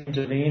strategies to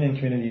intervene in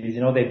communities.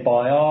 They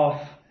buy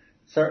off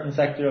certain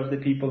sector of the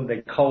people,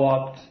 they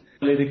co-opt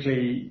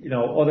politically,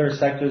 other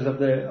sectors of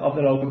the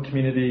local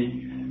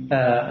community,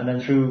 and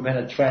then through kind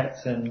of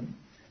threats and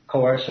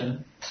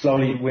coercion,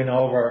 slowly win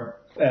over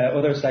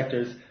other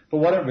sectors. But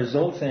what it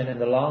results in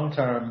the long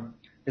term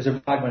is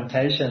a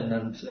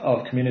fragmentation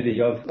of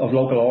community, of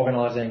local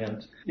organising,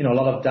 and a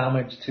lot of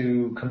damage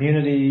to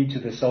community, to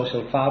the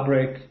social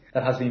fabric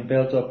that has been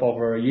built up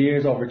over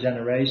years, over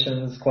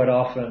generations, quite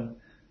often.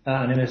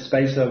 And in a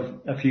space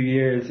of a few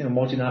years,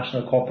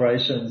 multinational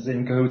corporations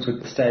in cahoots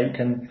with the state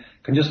can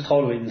just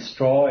totally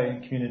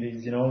destroy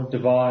communities,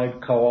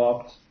 divide,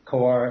 co-opt,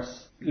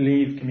 coerce,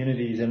 leave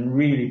communities in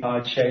really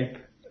bad shape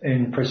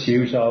in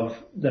pursuit of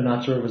the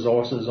natural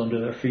resources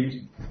under their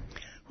feet.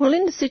 Well,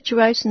 in the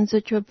situations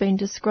that you've been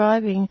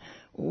describing,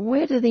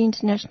 where do the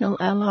international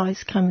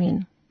allies come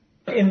in?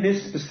 In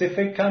this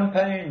specific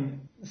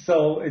campaign,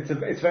 so it's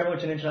very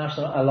much an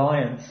international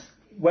alliance.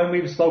 When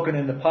we've spoken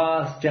in the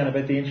past, Jen,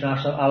 about the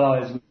international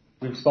allies,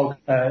 we've spoken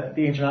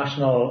the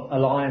international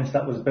alliance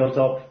that was built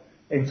up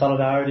in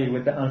solidarity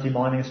with the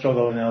anti-mining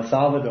struggle in El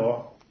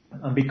Salvador.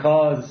 And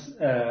because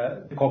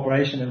the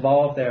corporation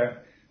involved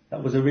there,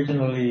 that was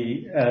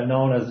originally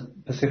known as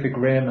Pacific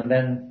Rim, and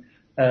then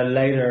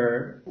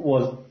later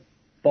was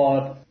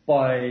bought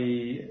by,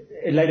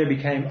 it later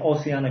became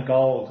Oceana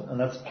Gold, and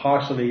that's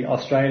partially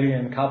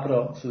Australian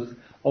capital. So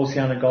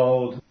Oceana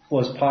Gold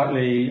was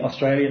partly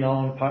Australian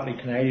owned, partly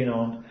Canadian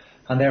owned,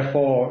 and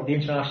therefore the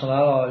international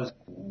allies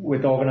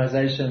with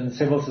organisations,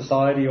 civil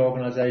society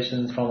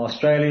organisations from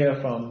Australia,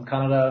 from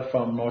Canada,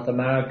 from North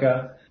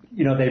America,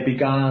 they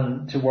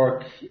began to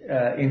work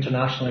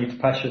internationally to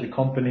pressure the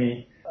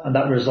company, and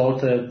that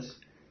resulted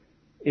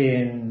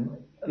in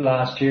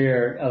last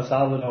year El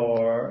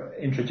Salvador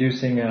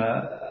introducing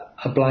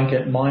a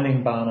blanket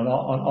mining ban on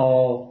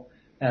all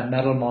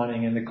metal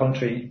mining in the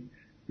country,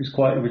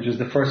 which was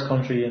the first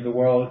country in the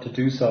world to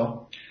do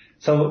so.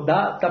 So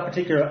that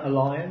particular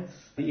alliance,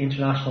 the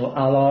international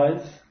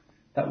allies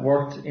that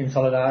worked in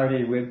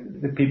solidarity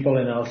with the people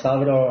in El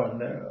Salvador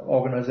and the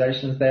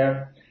organizations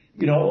there,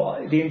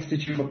 the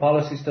Institute for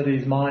Policy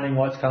Studies, Mining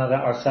Watch Canada,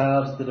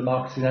 ourselves, the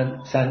Democracy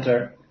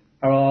Centre,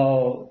 are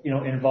all,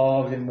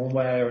 involved in one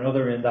way or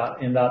another in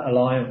that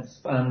alliance.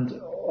 And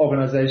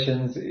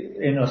organizations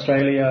in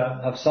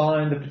Australia have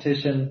signed the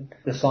petition,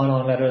 the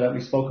sign-on letter that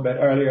we spoke about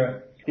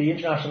earlier. The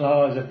international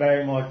allies are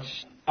very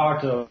much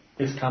part of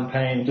this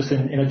campaign, just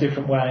in a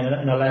different way,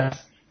 in a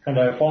less kind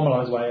of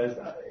formalized way as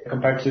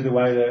compared to the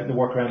way the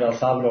work around El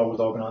Salvador was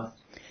organized.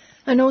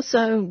 And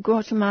also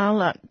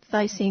Guatemala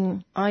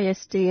facing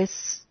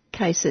ISDS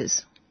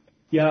cases.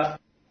 Yeah.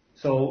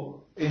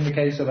 So in the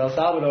case of El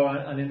Salvador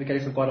and in the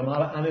case of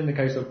Guatemala and in the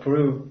case of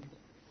Peru,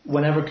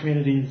 whenever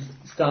communities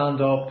stand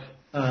up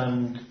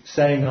and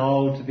say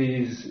no to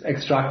these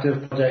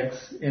extractive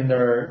projects in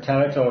their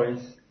territories,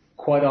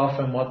 quite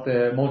often what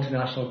the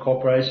multinational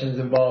corporations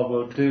involved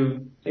will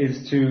do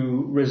is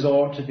to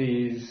resort to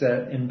these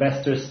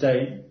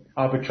investor-state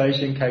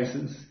arbitration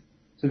cases.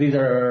 So these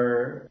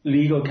are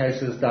legal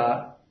cases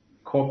that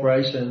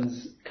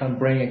corporations can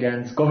bring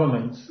against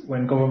governments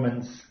when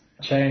governments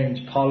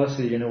change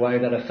policy in a way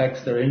that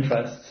affects their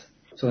interests.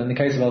 So in the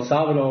case of El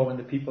Salvador, when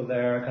the people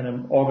there kind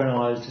of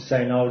organized to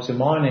say no to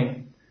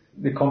mining,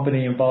 the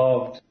company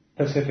involved,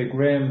 Pacific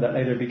Rim, that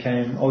later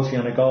became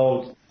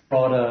OceanaGold,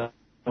 brought a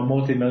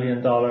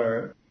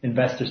multi-million-dollar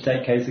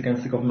investor-state case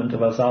against the government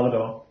of El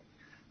Salvador.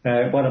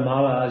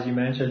 Guatemala, as you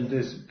mentioned,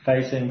 is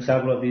facing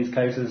several of these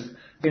cases.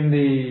 In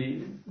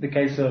the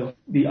case of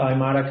the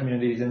Aymara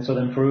communities in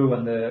southern Peru,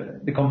 and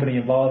the company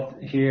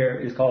involved here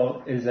is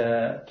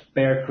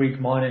Bear Creek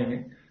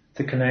Mining. It's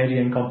a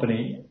Canadian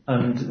company,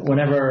 and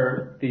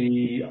whenever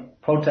the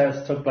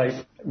protests took place,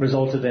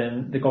 resulted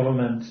in the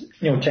government,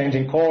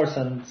 changing course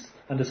and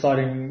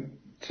deciding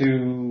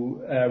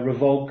to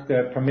revoke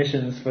the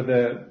permissions for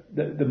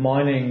the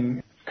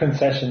mining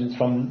concessions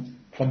from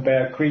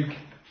Bear Creek.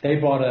 They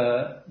brought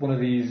one of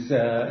these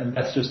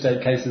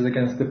investor-state cases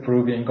against the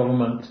Peruvian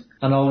government.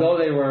 And although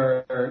they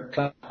were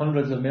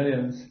hundreds of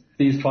millions,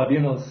 these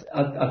tribunals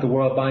at the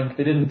World Bank,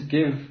 they didn't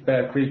give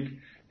Bear Creek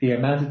the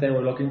amount that they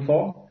were looking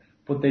for,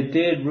 but they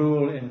did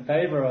rule in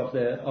favor of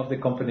the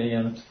company,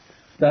 and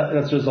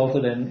that's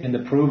resulted in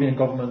the Peruvian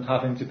government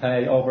having to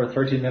pay over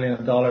 $30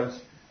 million,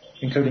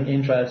 including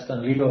interest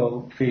and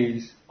legal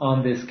fees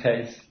on this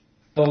case.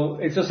 So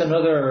it's just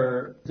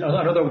another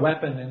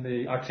weapon in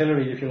the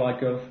artillery, if you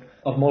like,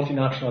 of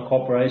multinational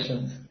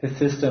corporations, the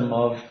system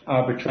of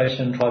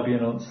arbitration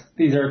tribunals.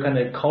 These are kind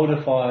of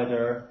codified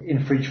or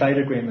in free trade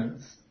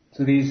agreements.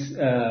 So these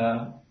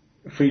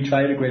free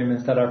trade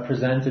agreements that are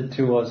presented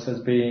to us as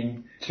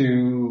being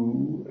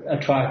to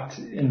attract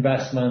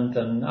investment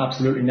and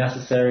absolutely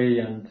necessary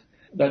and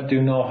that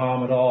do no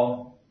harm at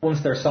all.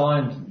 Once they're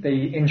signed,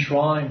 they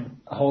enshrine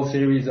a whole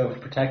series of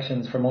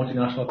protections for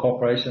multinational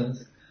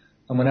corporations.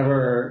 And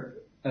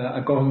whenever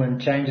a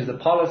government changes a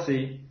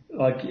policy,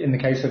 like in the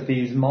case of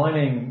these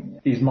mining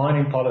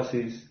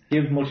policies,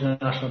 give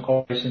multinational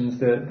corporations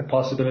the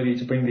possibility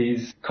to bring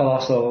these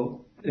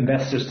colossal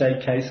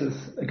investor-state cases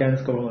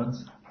against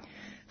governments.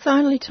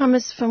 Finally,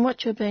 Thomas, from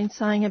what you've been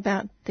saying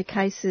about the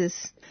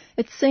cases,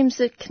 it seems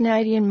that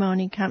Canadian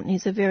mining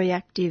companies are very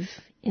active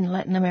in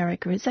Latin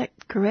America. Is that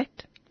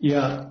correct?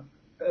 Yeah.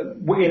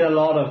 In a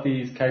lot of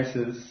these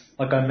cases,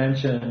 like I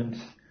mentioned,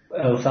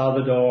 El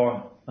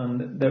Salvador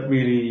and that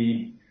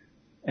really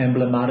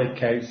emblematic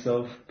case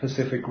of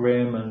Pacific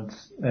Rim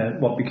and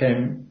what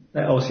became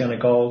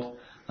OceanaGold,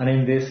 and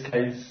in this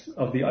case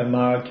of the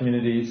Aymara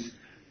communities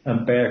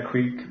and Bear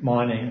Creek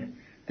mining,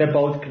 they're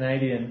both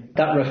Canadian.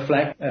 That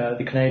reflect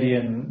the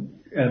Canadian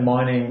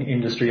mining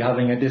industry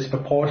having a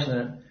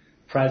disproportionate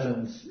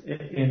presence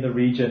in the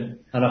region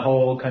and a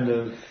whole kind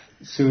of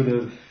suit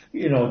of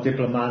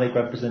diplomatic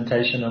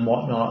representation and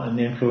whatnot, and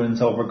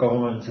influence over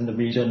governments in the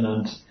region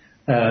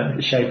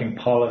and shaping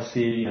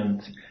policy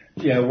and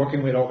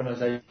working with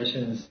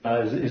organisations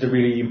is a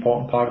really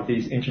important part of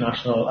these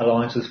international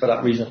alliances for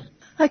that reason.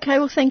 Okay,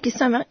 well, thank you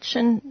so much,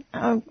 and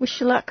I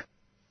wish you luck.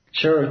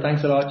 Sure,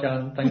 thanks a lot,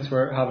 Jan. Thanks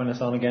for having us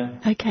on again.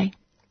 Okay.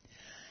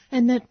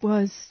 And that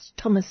was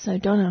Thomas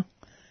O'Donnell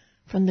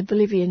from the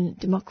Bolivian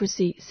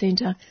Democracy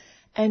Centre,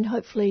 and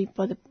hopefully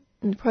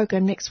in the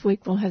program next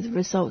week we'll have the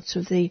results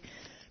of the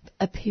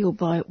appeal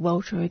by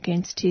Walter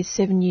against his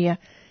 7-year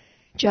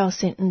jail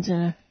sentence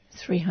and a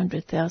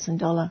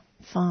 $300,000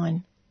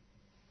 fine.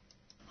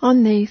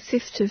 On the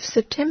 5th of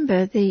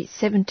September, the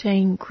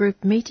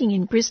 17-group meeting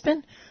in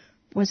Brisbane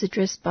was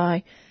addressed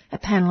by a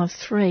panel of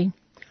 3,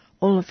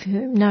 all of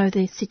whom know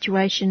the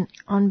situation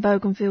on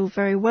Bougainville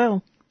very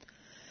well.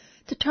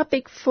 The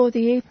topic for the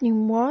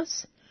evening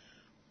was,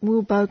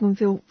 will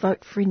Bougainville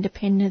vote for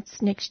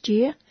independence next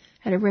year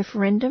at a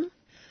referendum,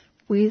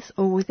 with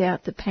or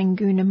without the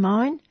Panguna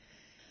mine,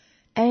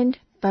 and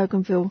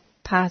Bougainville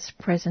past,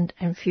 present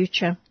and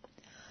future.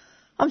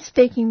 I'm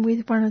speaking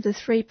with one of the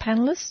 3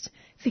 panellists,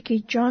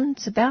 Vicky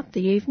Johns, about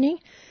the evening,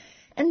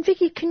 And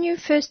Vicky, can you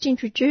first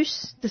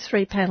introduce the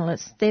three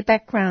panellists, their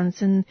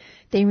backgrounds and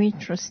their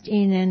interest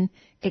in and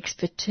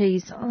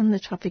expertise on the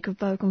topic of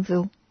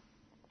Bougainville?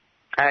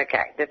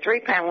 Okay, the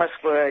three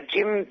panellists were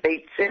Jim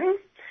Beatson,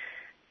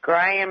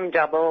 Graham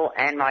Double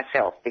and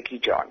myself, Vicky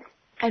John.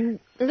 And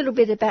a little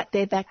bit about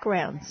their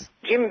backgrounds.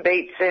 Jim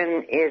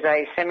Beatson is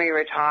a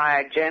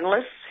semi-retired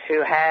journalist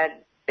who had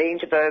been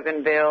to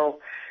Bougainville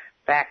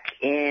back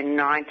in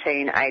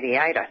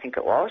 1988, I think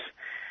it was.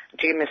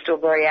 Jim is still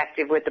very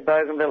active with the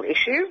Bougainville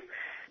issue.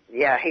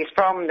 Yeah, he's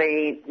from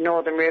the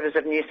Northern Rivers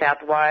of New South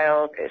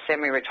Wales,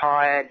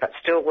 semi-retired, but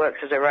still works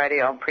as a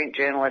radio and print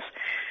journalist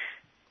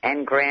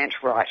and grant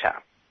writer.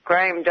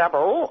 Graham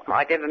Double,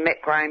 I'd never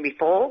met Graham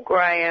before.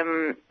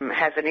 Graham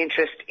has an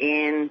interest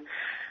in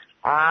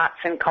arts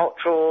and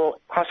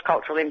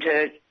cross-cultural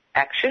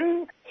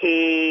interaction.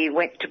 He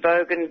went to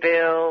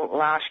Bougainville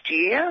last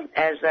year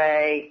as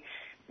a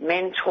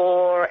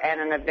mentor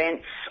and an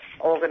events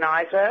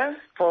organiser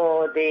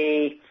for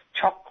the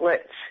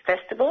Chocolate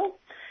Festival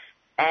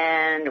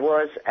and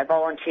was a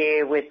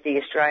volunteer with the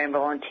Australian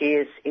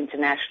Volunteers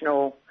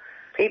International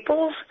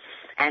Peoples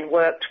and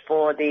worked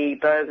for the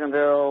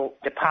Bougainville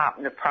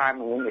Department of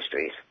Primary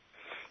Industries.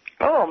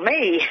 Oh,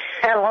 me,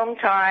 a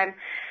long-time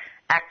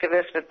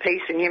activist for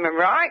peace and human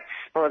rights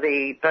for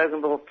the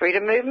Bougainville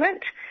Freedom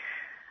Movement.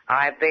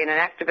 I've been an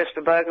activist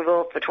for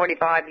Bougainville for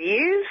 25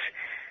 years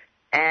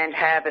and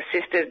have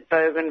assisted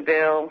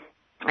Bougainville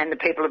and the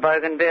people of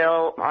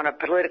Bougainville on a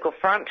political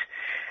front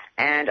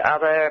and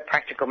other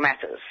practical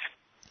matters.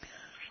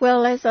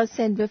 Well, as I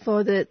said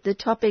before, the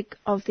topic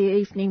of the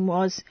evening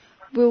was,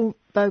 will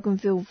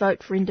Bougainville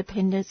vote for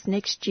independence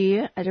next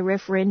year at a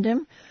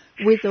referendum,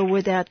 with or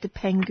without the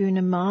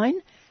Panguna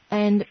mine,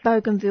 and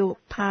Bougainville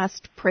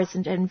past,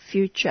 present and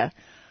future.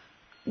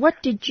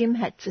 What did Jim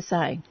have to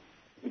say?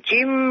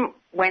 Jim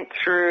went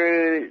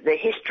through the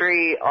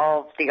history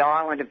of the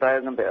island of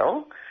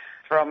Bougainville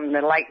from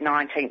the late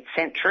 19th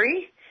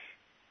century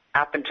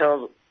up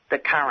until the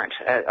current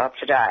of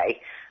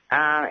today.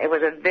 It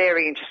was a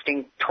very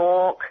interesting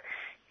talk.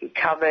 He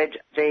covered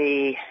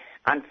the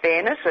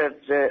unfairness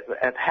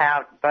of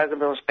how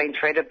Bougainville's been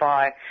treated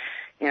by,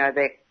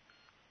 their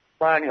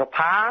colonial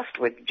past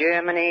with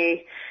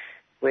Germany,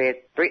 with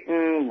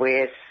Britain,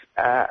 with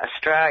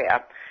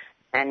Australia,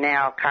 and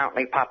now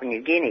currently Papua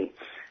New Guinea.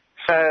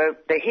 So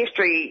the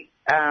history,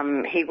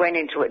 he went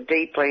into it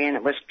deeply, and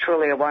it was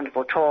truly a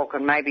wonderful talk,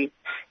 and maybe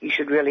you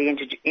should really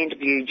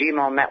interview Jim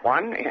on that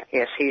one.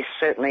 Yes, he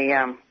certainly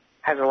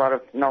has a lot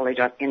of knowledge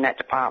in that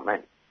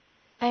department.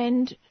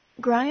 And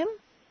Graham?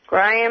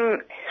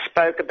 Graham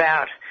spoke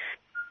about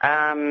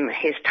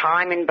his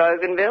time in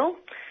Bougainville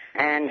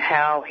and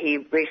how he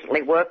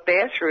recently worked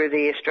there through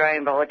the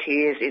Australian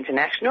Volunteers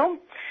International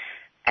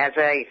as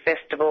a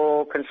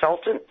festival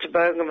consultant to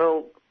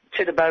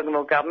the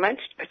Bougainville government,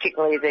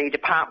 particularly the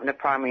Department of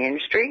Primary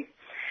Industry.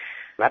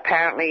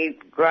 Apparently,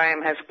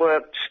 Graham has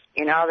worked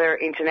in other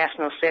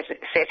international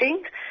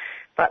settings,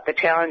 but the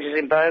challenges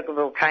in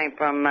Bougainville came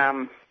from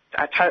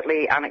a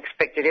totally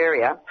unexpected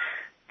area,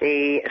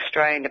 the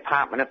Australian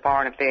Department of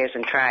Foreign Affairs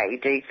and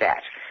Trade,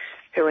 DFAT,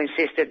 who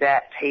insisted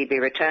that he be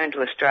returned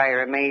to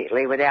Australia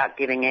immediately without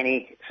giving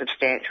any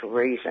substantial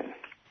reason.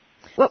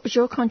 What was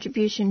your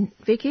contribution,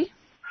 Vicky?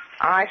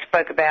 I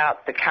spoke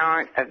about the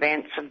current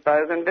events of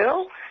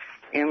Bougainville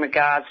in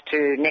regards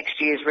to next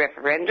year's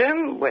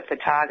referendum with the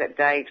target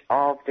date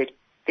of the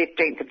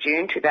 15th of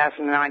June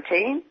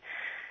 2019,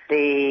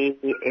 the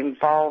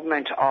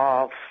involvement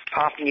of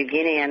Papua New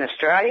Guinea and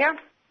Australia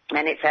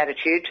and its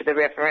attitude to the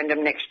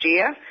referendum next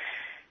year,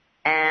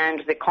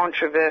 and the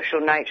controversial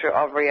nature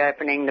of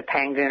reopening the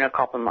Panguna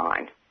copper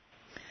mine.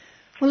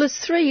 Well, there's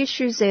three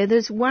issues there.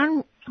 There's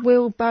one,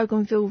 will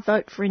Bougainville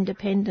vote for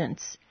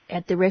independence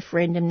at the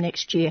referendum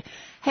next year?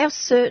 How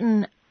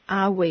certain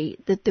are we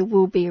that there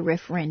will be a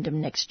referendum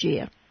next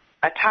year?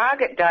 A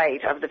target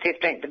date of the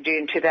 15th of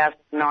June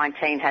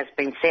 2019 has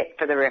been set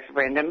for the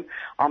referendum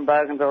on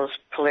Bougainville's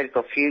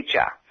political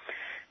future.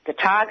 The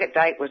target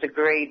date was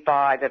agreed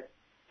by the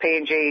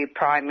PNG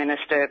Prime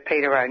Minister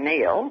Peter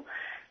O'Neill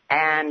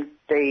and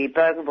the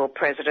Bougainville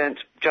President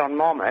John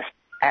Monmouth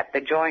at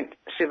the Joint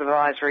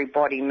Supervisory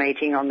Body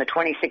meeting on the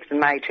 26th of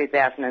May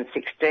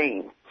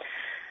 2016.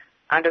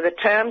 Under the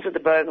terms of the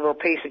Bougainville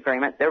Peace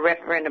Agreement, the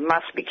referendum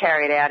must be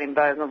carried out in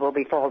Bougainville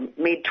before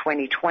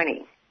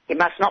mid-2020. It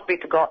must not be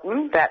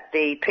forgotten that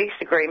the Peace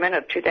Agreement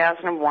of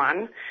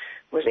 2001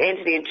 was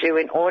entered into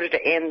in order to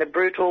end the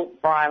brutal,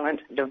 violent,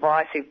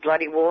 divisive,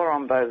 bloody war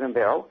on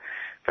Bougainville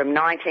from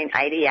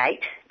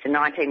 1988 to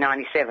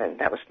 1997.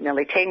 That was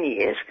nearly 10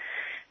 years.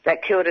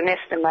 That killed an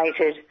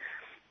estimated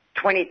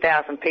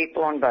 20,000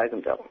 people on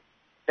Bougainville.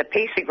 The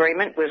peace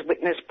agreement was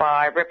witnessed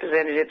by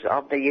representatives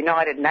of the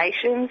United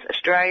Nations,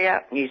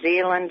 Australia, New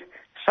Zealand,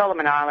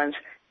 Solomon Islands,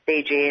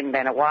 Fiji and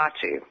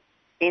Vanuatu.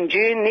 In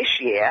June this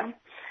year,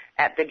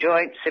 at the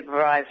Joint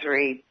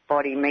Supervisory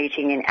Body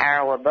meeting in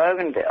Arawa,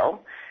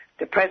 Bougainville,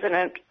 the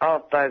President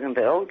of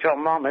Bougainville,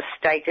 John Monmouth,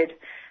 stated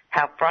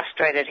how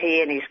frustrated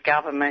he and his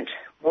government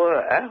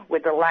were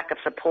with the lack of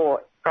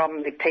support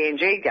from the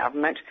PNG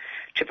government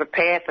to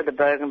prepare for the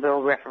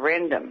Bougainville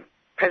referendum.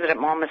 President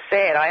Mohamed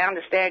said, "I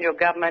understand your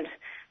government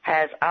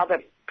has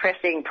other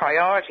pressing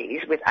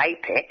priorities with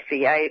APEC,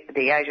 the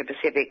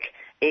Asia-Pacific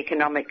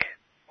Economic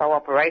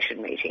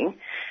Cooperation meeting,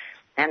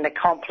 and the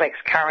complex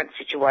current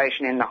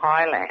situation in the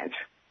highlands."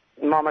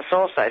 Mohamed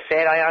also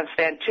said, "I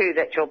understand too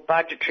that your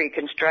budgetary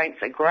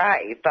constraints are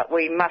grave, but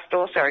we must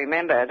also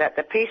remember that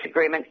the peace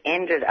agreement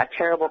ended a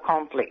terrible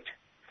conflict.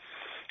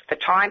 The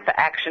time for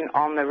action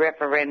on the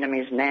referendum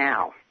is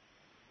now.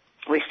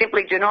 We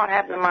simply do not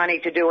have the money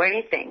to do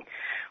anything.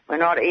 We're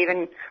not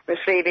even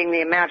receiving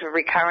the amount of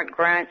recurrent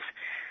grants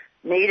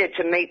needed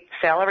to meet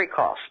salary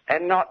costs,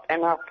 and not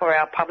enough for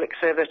our public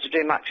service to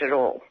do much at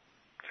all."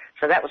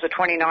 So that was the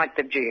 29th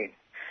of June.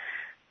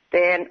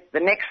 Then the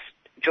next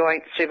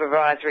Joint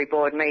Supervisory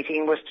Board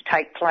meeting was to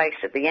take place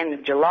at the end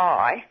of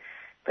July,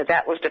 but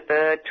that was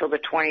deferred till the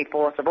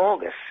 24th of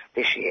August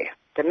this year.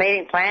 The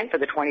meeting planned for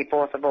the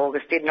 24th of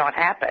August did not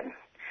happen.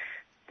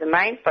 The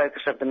main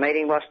focus of the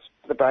meeting was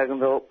the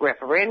Bougainville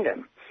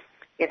referendum.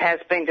 It has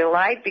been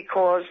delayed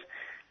because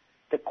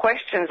the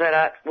questions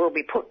that will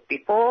be put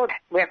before the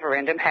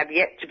referendum have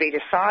yet to be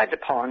decided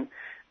upon,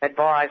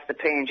 advised the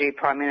PNG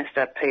Prime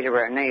Minister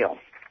Peter O'Neill.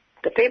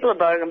 The people of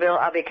Bougainville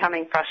are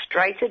becoming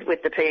frustrated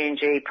with the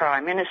PNG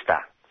Prime Minister.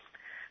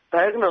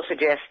 Bougainville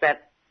suggests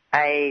that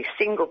a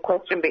single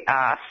question be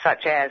asked,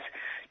 such as,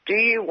 "Do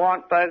you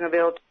want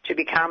Bougainville to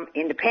become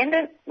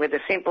independent?" with a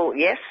simple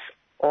yes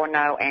or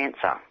no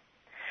answer.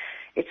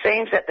 It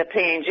seems that the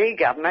PNG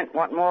government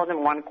want more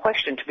than one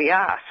question to be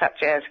asked,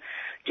 such as,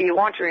 "Do you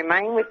want to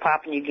remain with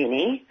Papua New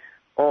Guinea?"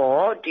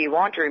 or "Do you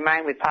want to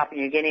remain with Papua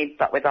New Guinea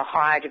but with a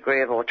higher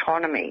degree of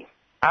autonomy?"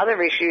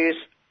 Other issues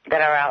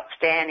that are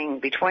outstanding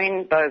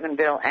between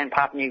Bougainville and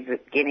Papua New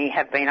Guinea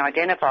have been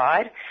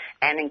identified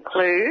and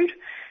include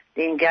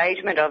the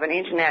engagement of an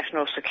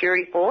international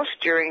security force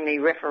during the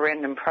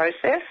referendum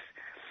process,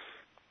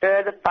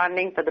 further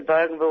funding for the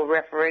Bougainville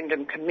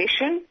Referendum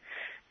Commission,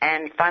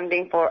 and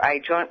funding for a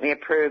jointly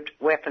approved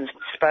weapons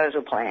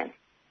disposal plan.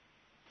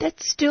 That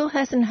still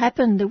hasn't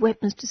happened, the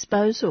weapons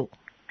disposal.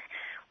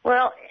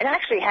 Well, it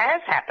actually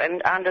has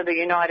happened under the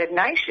United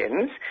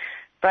Nations,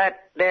 but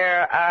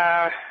there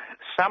are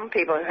some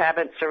people who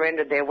haven't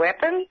surrendered their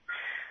weapons,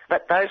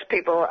 but those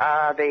people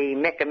are the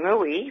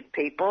Mekamui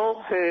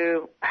people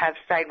who have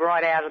stayed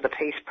right out of the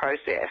peace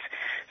process.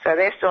 So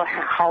they're still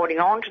holding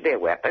on to their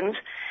weapons,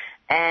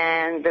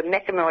 and the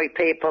Mekamui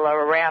people are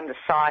around the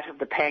site of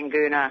the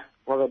Panguna,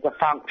 well, the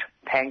defunct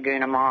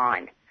Panguna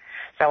mine.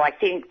 So I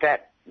think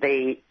that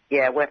the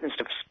weapons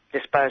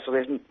disposal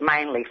is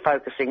mainly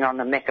focusing on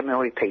the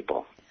Mekamui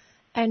people.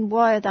 And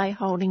why are they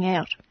holding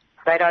out?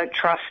 They don't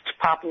trust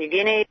Papua New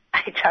Guinea.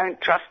 They don't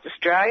trust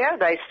Australia.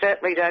 They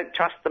certainly don't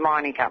trust the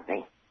mining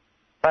company,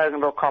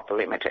 Bougainville Copper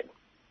Limited.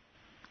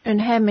 And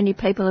how many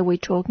people are we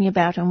talking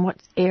about, and what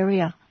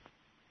area?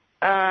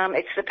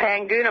 It's the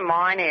Panguna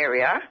mine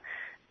area,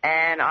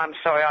 and I'm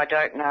sorry, I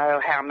don't know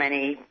how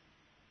many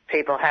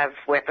people have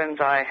weapons.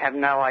 I have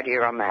no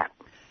idea on that.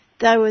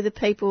 They were the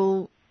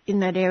people in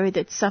that area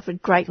that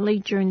suffered greatly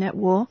during that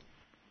war?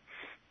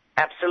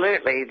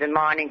 Absolutely. The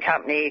mining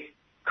company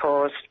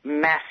caused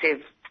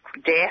massive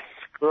death,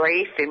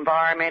 grief,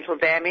 environmental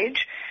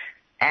damage,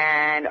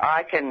 and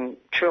I can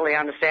truly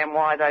understand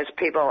why those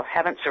people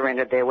haven't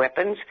surrendered their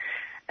weapons.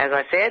 As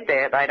I said,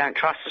 they don't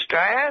trust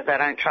Australia, they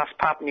don't trust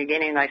Papua New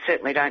Guinea, and they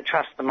certainly don't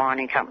trust the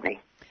mining company.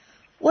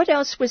 What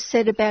else was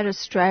said about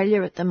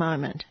Australia at the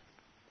moment?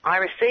 I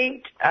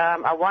received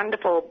a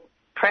wonderful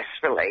press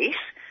release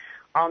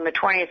on the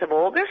 20th of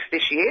August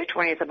this year,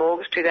 20th of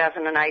August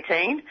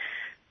 2018,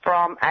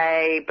 from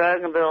a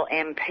Bougainville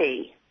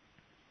MP.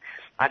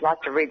 I'd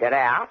like to read that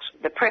out.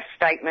 The press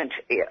statement,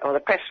 or the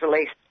press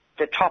release,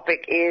 the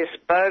topic is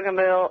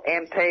Bougainville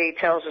MP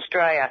tells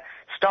Australia,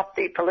 stop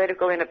the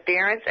political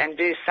interference and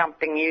do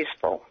something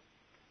useful.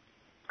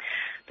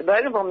 The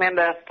Bougainville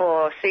member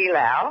for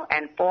Selau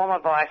and former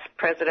Vice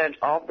President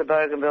of the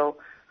Bougainville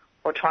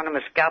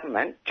Autonomous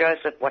Government,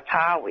 Joseph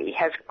Watawi,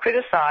 has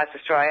criticised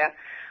Australia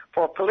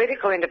for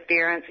political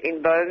interference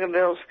in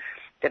Bougainville's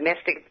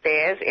domestic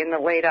affairs in the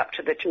lead-up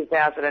to the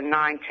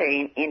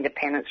 2019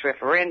 independence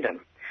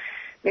referendum.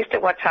 Mr.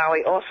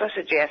 Watawi also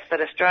suggests that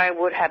Australia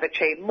would have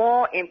achieved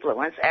more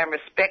influence and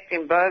respect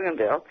in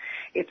Bougainville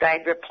if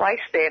they'd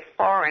replaced their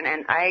foreign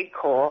and aid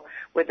corps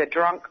with a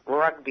drunk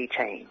rugby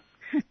team.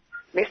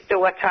 Mr.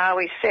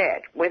 Watawi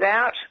said,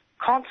 without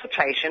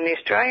consultation, the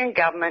Australian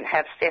government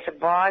have set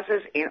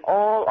advisors in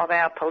all of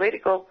our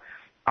political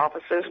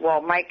offices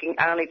while making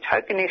only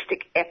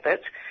tokenistic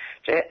efforts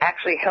to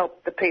actually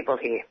help the people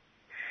here.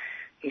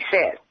 He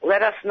said,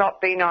 let us not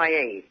be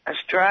naive.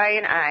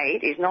 Australian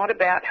aid is not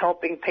about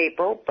helping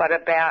people, but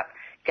about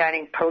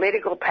gaining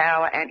political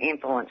power and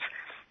influence.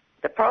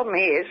 The problem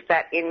is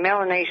that in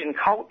Melanesian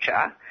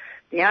culture,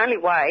 the only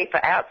way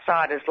for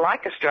outsiders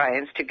like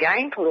Australians to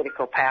gain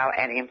political power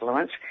and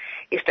influence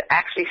is to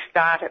actually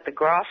start at the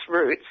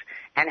grassroots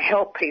and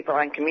help people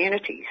and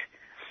communities.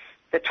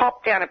 The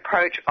top-down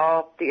approach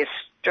of the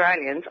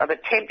Australians of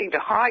attempting to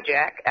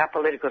hijack our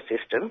political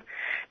system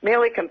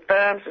merely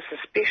confirms the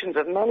suspicions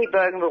of many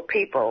Bougainville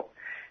people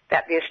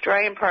that the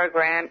Australian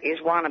program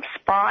is one of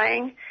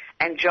spying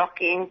and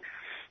jockeying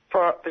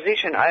for a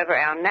position over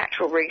our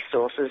natural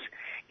resources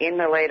in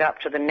the lead up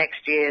to the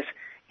next year's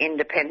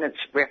independence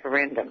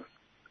referendum.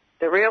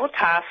 The real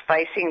task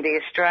facing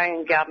the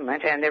Australian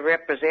government and their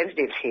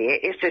representatives here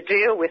is to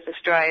deal with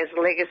Australia's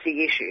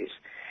legacy issues.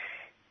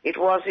 It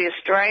was the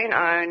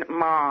Australian-owned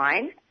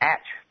mine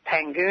at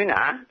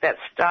Panguna that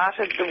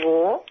started the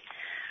war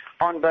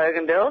on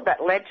Bougainville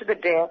that led to the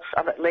deaths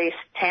of at least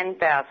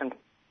 10,000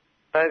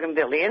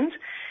 Bougainvilleans,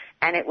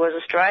 and it was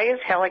Australia's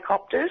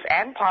helicopters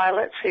and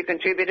pilots who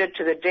contributed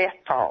to the death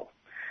toll,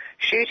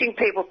 shooting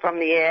people from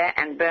the air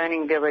and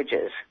burning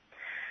villages.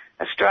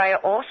 Australia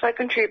also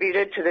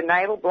contributed to the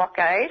naval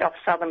blockade of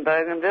southern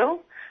Bougainville,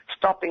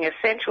 stopping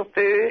essential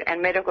food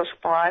and medical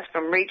supplies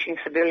from reaching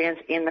civilians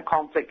in the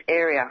conflict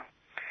area.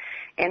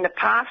 In the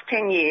past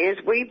 10 years,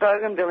 we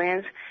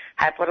Bougainvilleans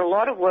have put a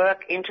lot of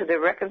work into the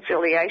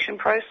reconciliation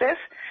process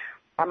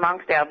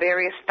amongst our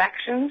various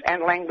factions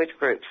and language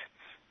groups.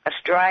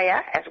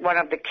 Australia, as one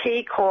of the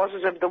key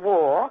causes of the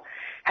war,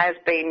 has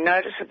been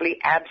noticeably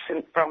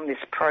absent from this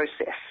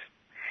process.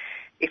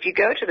 If you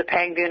go to the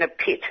Panguna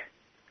pit,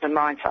 the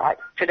mine site,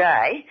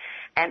 today,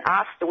 and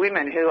ask the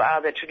women who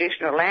are the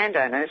traditional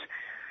landowners,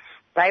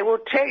 they will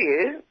tell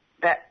you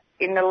that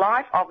in the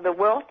life of the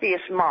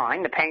wealthiest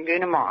mine, the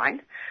Panguna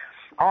mine,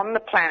 on the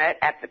planet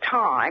at the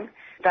time,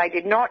 they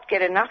did not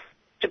get enough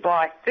to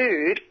buy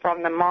food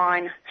from the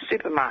mine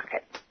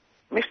supermarket.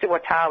 Mr.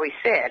 Watawi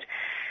said,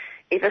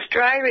 if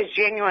Australia is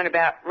genuine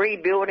about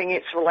rebuilding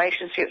its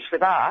relationships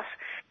with us,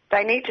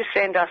 they need to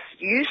send us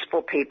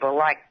useful people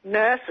like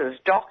nurses,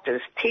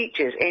 doctors,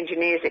 teachers,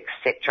 engineers,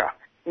 etc.,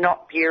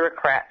 not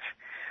bureaucrats.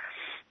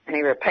 And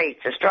he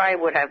repeats, Australia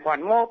would have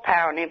won more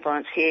power and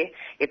influence here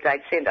if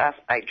they'd sent us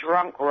a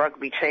drunk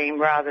rugby team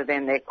rather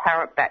than their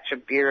current batch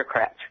of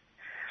bureaucrats.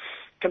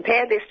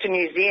 Compare this to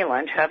New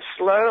Zealand, who have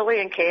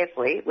slowly and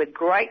carefully, with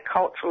great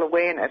cultural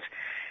awareness,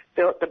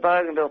 built the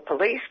Bougainville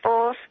Police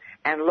Force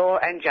and law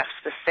and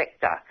justice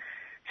sector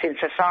since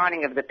the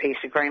signing of the peace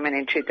agreement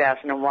in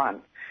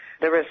 2001,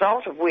 the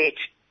result of which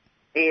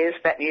is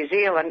that New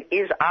Zealand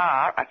is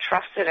a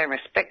trusted and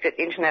respected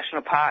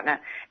international partner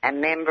and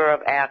member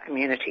of our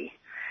community.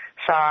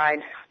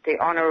 Signed, the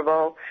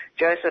Honourable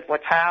Joseph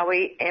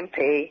Watawi,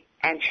 MP,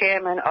 and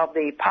Chairman of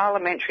the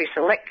Parliamentary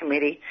Select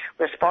Committee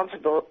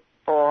responsible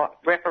for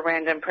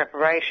referendum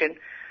preparation,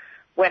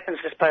 weapons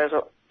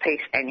disposal,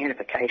 peace and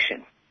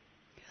unification.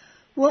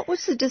 What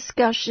was the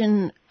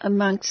discussion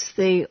amongst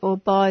by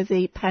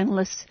the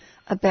panellists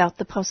about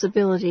the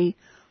possibility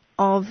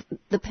of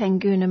the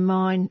Panguna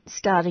mine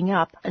starting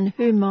up, and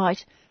who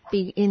might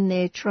be in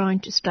there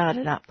trying to start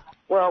it up?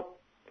 Well,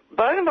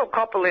 Bougainville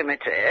Copper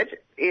Limited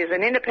is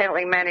an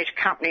independently managed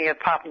company of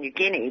Papua New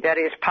Guinea that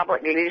is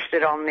publicly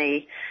listed on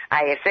the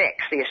ASX,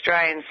 the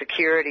Australian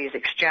Securities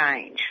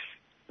Exchange.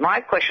 My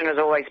question has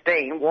always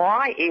been,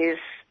 why is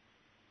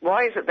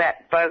it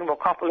that Bougainville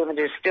Copper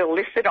Limited is still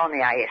listed on the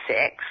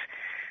ASX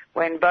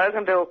when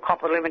Bougainville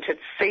Copper Limited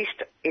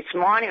ceased its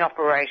mining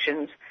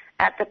operations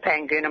at the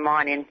Panguna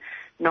mine in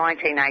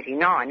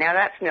 1989? Now,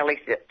 that's nearly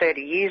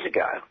 30 years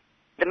ago.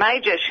 The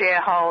major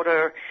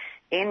shareholder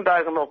in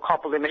Bougainville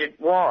Copper Limited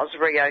was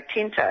Rio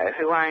Tinto,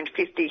 who owned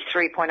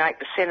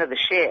 53.8% of the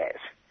shares.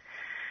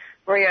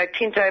 Rio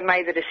Tinto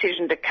made the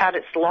decision to cut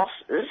its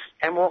losses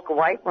and walk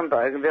away from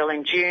Bougainville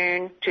in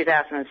June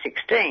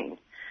 2016,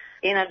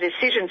 in a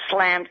decision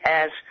slammed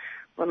as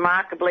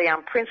remarkably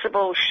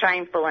unprincipled,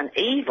 shameful and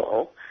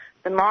evil.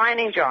 The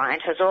mining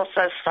giant has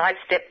also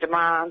sidestepped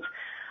demands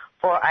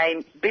for a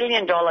 $1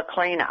 billion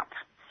clean-up.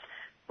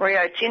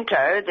 Rio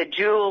Tinto, the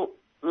dual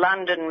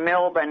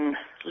London-Melbourne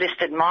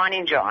listed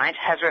mining giant,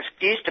 has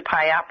refused to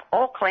pay up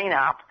or clean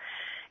up,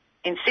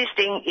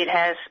 insisting it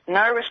has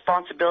no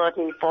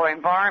responsibility for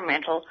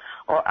environmental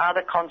or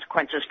other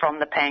consequences from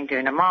the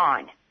Panguna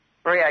mine.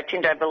 Rio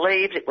Tinto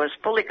believes it was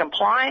fully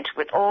compliant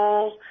with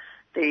all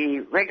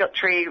the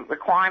regulatory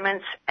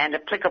requirements and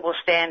applicable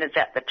standards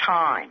at the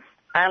time.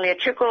 Only a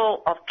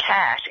trickle of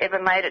cash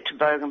ever made it to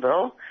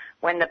Bougainville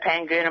when the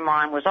Panguna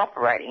mine was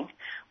operating,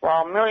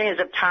 while millions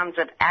of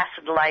tonnes of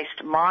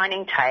acid-laced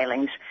mining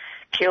tailings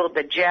killed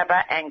the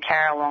Jabba and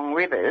Carrawong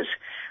rivers,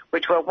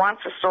 which were once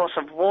a source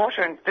of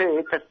water and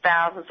food for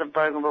thousands of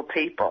Bougainville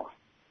people.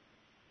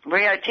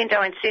 Rio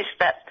Tinto insists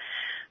that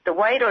the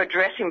way to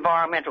address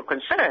environmental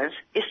concerns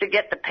is to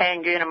get the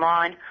Panguna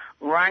mine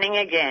running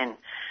again,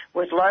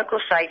 with local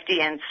safety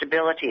and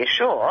stability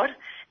assured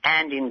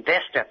and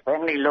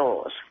investor-friendly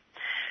laws.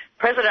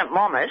 President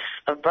Momis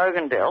of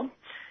Bougainville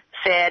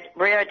said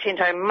Rio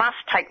Tinto must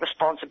take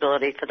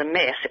responsibility for the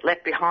mess it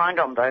left behind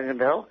on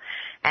Bougainville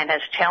and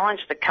has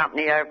challenged the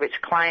company over its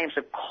claims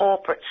of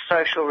corporate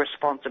social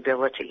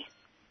responsibility.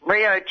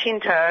 Rio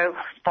Tinto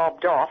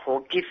fobbed off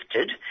or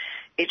gifted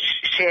its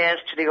shares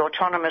to the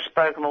autonomous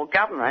Bougainville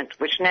government,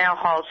 which now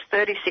holds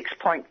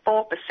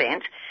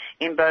 36.4%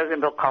 in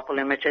Bougainville Copper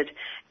Limited,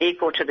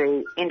 equal to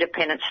the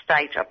independent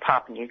state of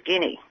Papua New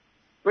Guinea.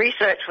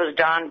 Research was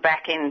done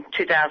back in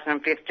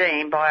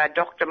 2015 by a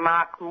Dr.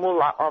 Mark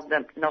Muller of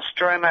the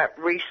Nostromo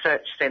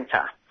Research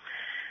Centre.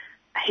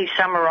 He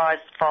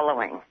summarised the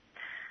following.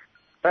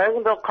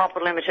 Bougainville Copper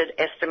Limited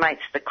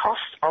estimates the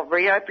cost of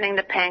reopening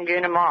the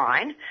Panguna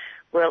mine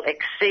will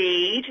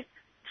exceed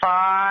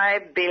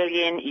 $5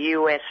 billion.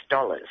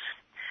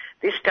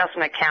 This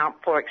doesn't account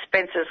for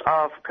expenses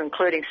of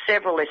concluding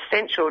several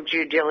essential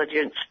due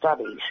diligence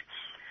studies.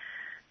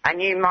 A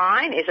new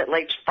mine is at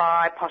least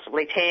 5,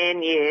 possibly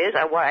 10 years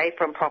away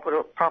from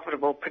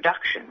profitable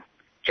production.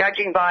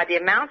 Judging by the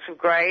amounts of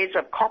grades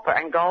of copper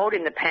and gold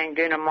in the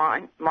Panguna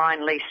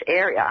mine lease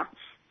area,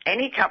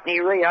 any company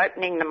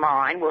reopening the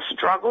mine will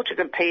struggle to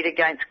compete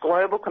against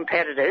global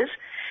competitors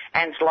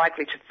and is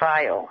likely to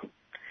fail.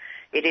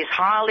 It is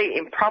highly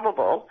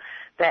improbable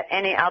that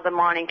any other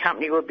mining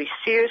company would be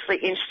seriously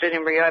interested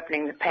in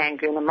reopening the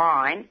Panguna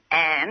mine,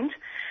 and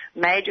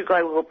major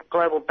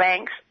global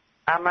banks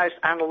are most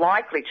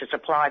unlikely to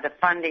supply the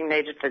funding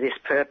needed for this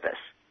purpose.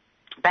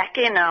 Back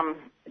in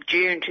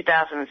June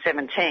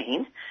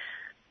 2017,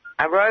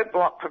 a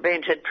roadblock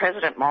prevented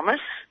President Momis,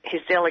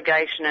 his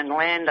delegation and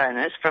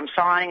landowners from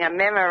signing a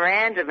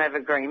memorandum of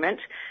agreement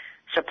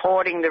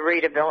supporting the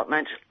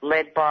redevelopment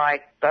led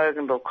by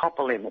Bougainville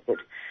Copper Limited.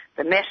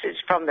 The message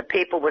from the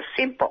people was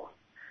simple.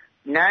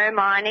 No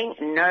mining,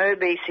 no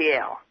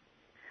BCL.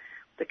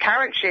 The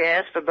current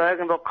shares for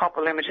Bougainville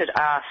Copper Limited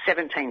are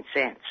 17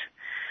 cents.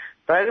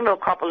 Bougainville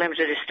Copper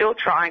Limited is still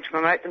trying to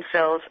promote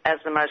themselves as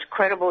the most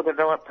credible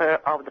developer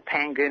of the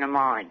Panguna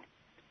mine.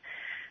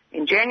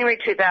 In January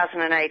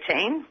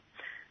 2018,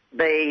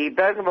 the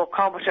Bougainville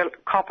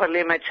Copper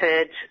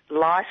Limited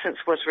licence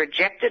was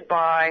rejected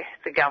by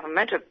the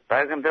government of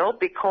Bougainville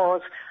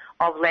because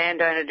of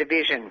landowner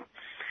division.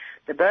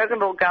 The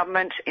Bougainville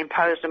government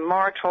imposed a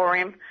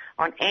moratorium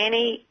on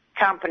any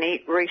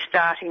company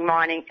restarting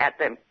mining at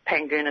the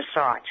Panguna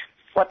site.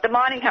 What the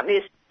mining company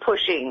is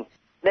pushing,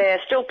 they're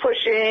still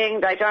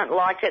pushing. They don't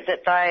like it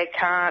that they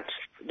can't,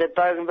 that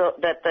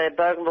the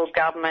Bougainville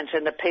government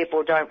and the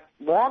people don't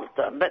want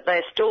them, but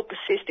they're still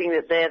persisting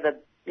that they're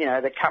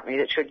the company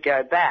that should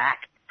go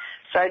back.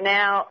 So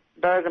now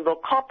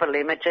Bougainville Copper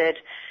Limited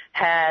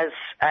has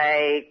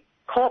a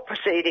court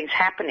proceedings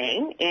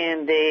happening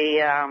in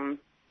the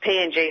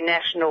PNG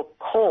National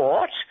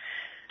Court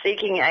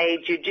seeking a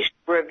judicial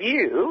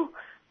review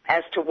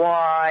as to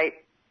why,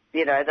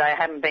 they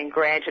haven't been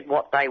granted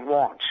what they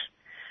want.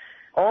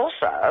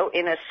 Also,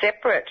 in a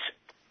separate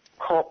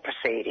court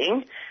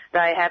proceeding,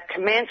 they have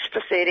commenced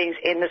proceedings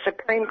in the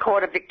Supreme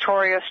Court of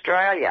Victoria,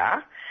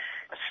 Australia,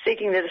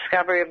 seeking the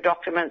discovery of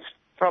documents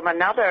from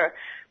another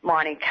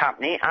mining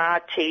company,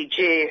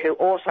 RTG, who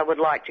also would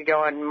like to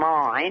go and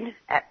mine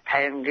at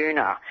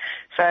Panguna.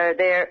 So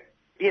they're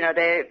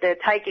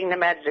taking the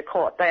matter to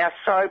court. They are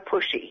so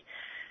pushy,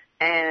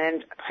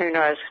 and who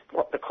knows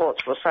what the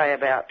courts will say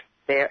about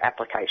their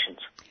applications.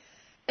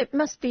 It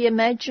must be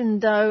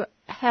imagined, though,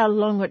 how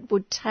long it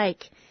would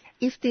take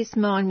if this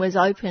mine was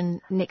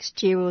open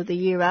next year or the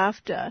year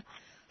after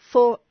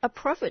for a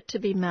profit to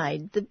be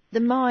made. The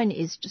mine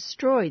is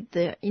destroyed,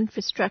 the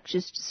infrastructure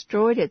is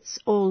destroyed, it's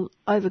all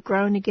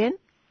overgrown again?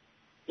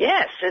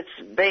 Yes,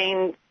 it's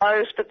been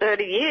closed for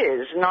 30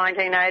 years,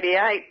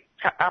 1988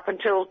 up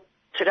until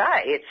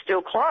today. It's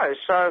still closed.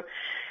 So,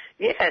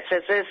 yes,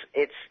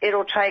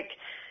 it'll take,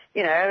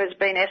 it's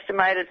been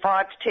estimated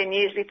 5 to 10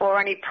 years before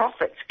any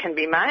profits can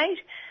be made.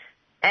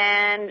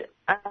 And,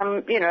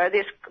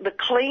 the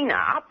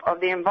clean-up of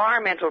the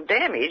environmental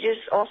damage is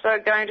also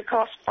going to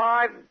cost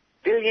 $5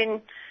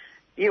 billion.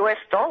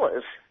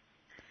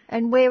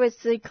 And where is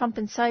the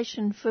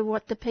compensation for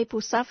what the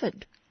people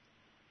suffered?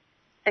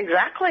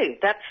 Exactly.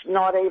 That's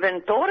not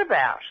even thought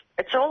about.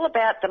 It's all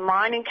about the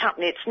mining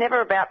company. It's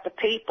never about the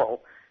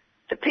people.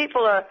 The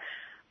people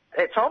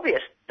it's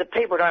obvious the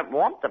people don't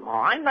want the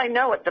mine. They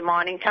know what the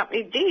mining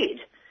company did.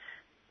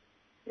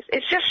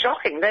 It's just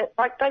shocking that,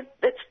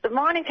 the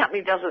mining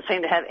company doesn't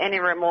seem to have any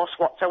remorse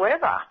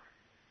whatsoever.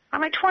 I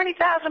mean,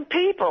 20,000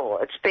 people,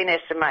 it's been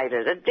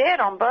estimated, are dead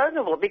on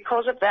Bougainville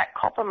because of that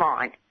copper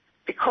mine,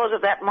 because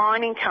of that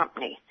mining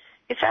company.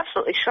 It's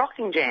absolutely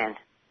shocking, Jan.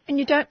 And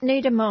you don't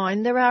need a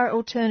mine. There are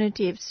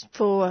alternatives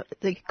for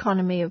the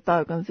economy of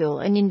Bougainville,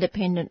 an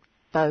independent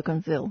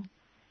Bougainville.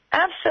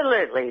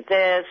 Absolutely.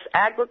 There's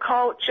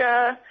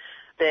agriculture,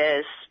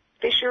 there's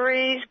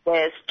fisheries,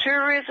 there's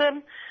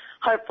tourism,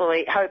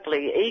 hopefully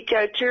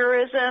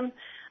ecotourism.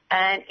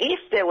 And if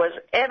there was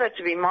ever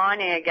to be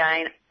mining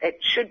again, it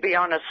should be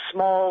on a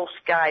small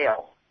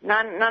scale.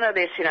 None of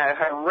this,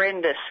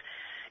 horrendous,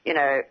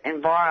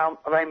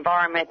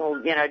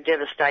 environmental,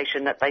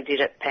 devastation that they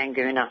did at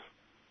Panguna.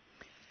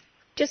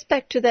 Just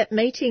back to that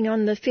meeting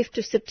on the 5th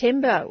of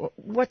September,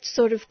 what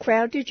sort of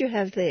crowd did you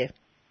have there?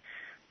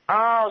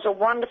 Oh, it was a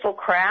wonderful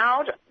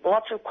crowd.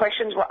 Lots of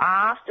questions were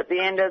asked at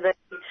the end of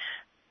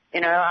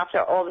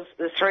after all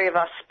the three of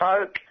us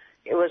spoke.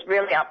 It was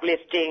really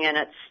uplifting, and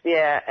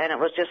and it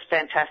was just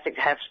fantastic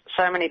to have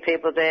so many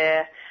people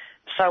there,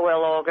 so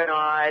well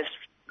organised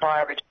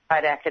by a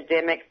retired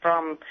academic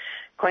from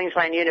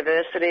Queensland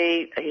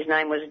University. His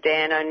name was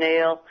Dan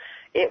O'Neill.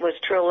 it was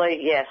truly,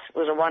 yes, it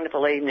was a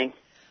wonderful evening.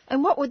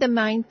 And what were the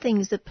main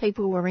things that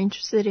people were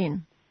interested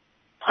in?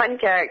 One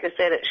character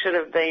said it should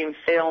have been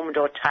filmed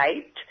or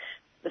taped,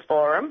 the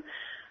forum.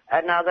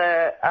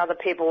 Other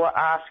people were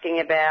asking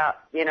about,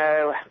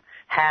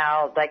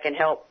 how they can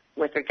help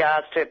with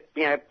regards to,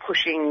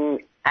 pushing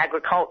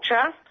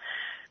agriculture.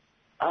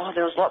 Oh,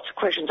 there was lots of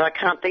questions. I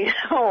can't think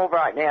of all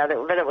right now,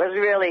 but it was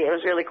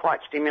really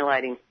quite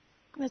stimulating.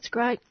 That's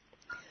great.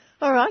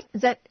 All right,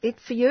 is that it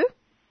for you?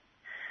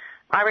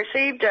 I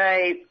received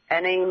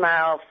an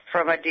email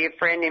from a dear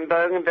friend in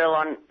Bougainville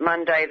on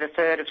Monday the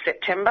 3rd of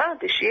September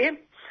this year,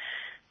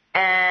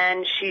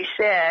 and she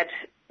said,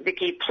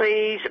 Vicky,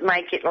 please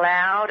make it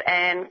loud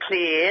and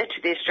clear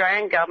to the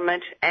Australian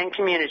government and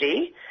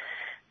community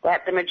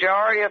that the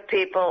majority of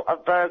people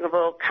of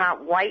Bougainville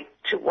can't wait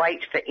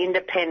for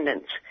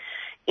independence.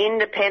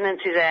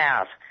 Independence is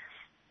ours.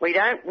 We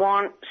don't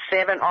want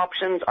 7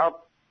 options of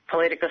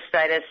political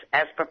status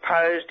as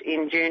proposed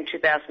in June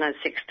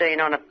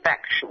 2016 on a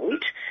fact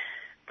sheet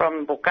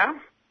from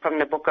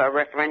the Booker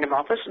Referendum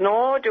Office,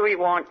 nor do we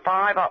want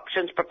 5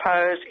 options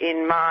proposed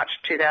in March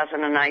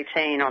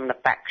 2018 on the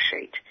fact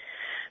sheet.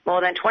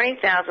 More than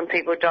 20,000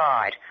 people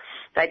died.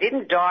 They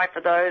didn't die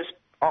for those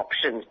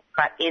options,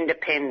 but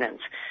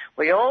independence.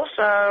 We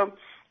also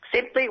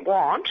simply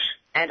want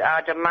and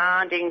are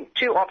demanding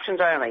 2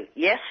 options only,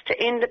 yes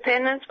to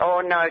independence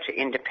or no to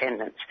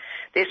independence.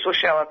 This will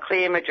show a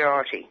clear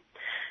majority.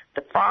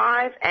 The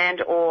 5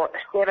 and or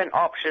 7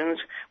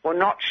 options will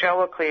not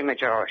show a clear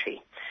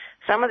majority.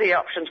 Some of the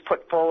options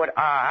put forward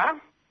are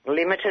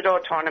limited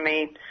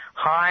autonomy,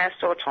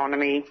 highest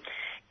autonomy,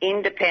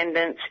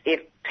 independence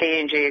if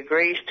PNG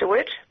agrees to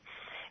it,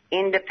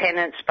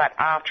 independence but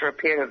after a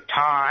period of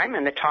time,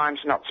 and the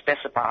time's not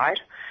specified,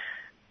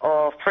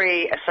 or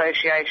free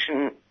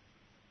association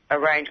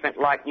arrangement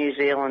like New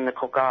Zealand and the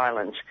Cook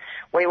Islands.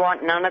 We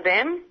want none of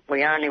them.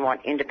 We only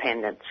want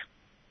independence.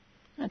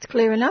 That's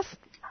clear enough?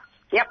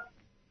 Yep.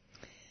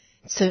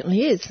 It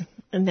certainly is.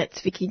 And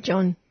that's Vicky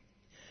John,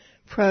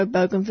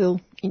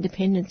 pro-Bougainville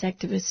independence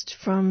activist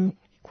from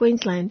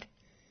Queensland.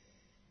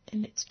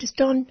 And it's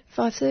just on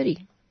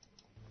 5:30.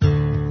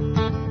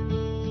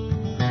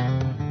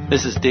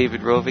 This is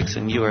David Rovix,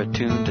 and you are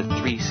tuned to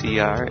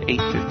 3CR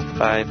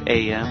 8:55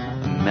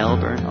 AM,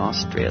 Melbourne,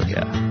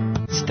 Australia.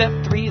 Step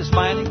 3 is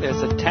finding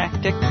there's a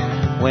tactic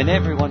when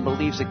everyone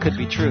believes it could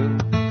be true.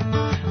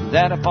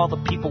 That if all the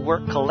people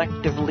work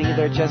collectively,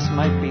 there just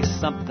might be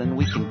something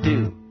we can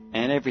do,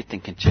 and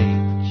everything can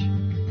change.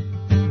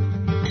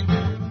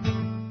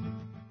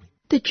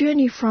 The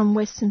journey from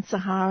Western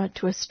Sahara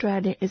to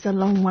Australia is a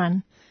long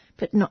one,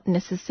 but not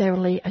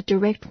necessarily a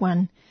direct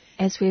one,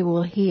 as we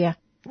will hear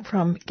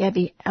from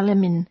Gabby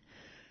Alamin,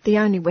 the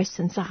only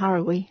Western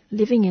Sahrawi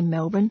living in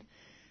Melbourne,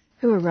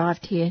 who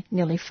arrived here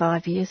nearly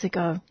 5 years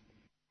ago.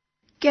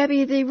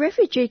 Gabby, the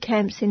refugee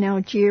camps in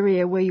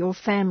Algeria where your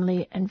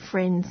family and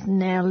friends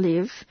now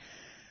live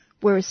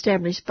were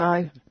established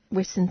by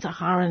Western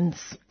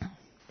Saharans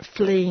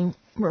fleeing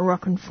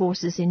Moroccan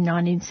forces in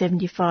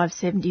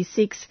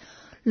 1975-76,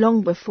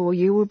 long before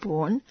you were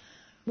born.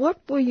 What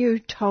were you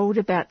told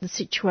about the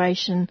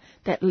situation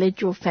that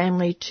led your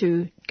family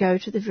to go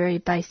to the very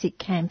basic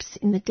camps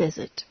in the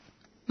desert?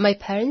 My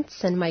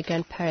parents and my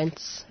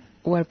grandparents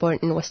were born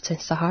in Western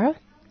Sahara,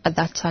 at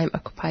that time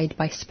occupied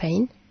by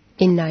Spain.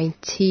 In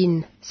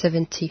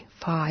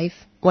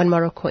 1975, when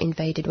Morocco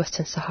invaded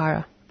Western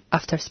Sahara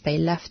after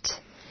Spain left,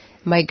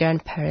 my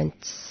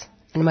grandparents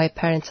and my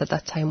parents at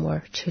that time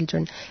were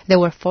children. They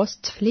were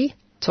forced to flee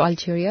to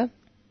Algeria.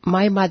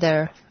 My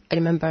mother, I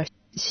remember,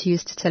 she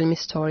used to tell me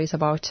stories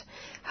about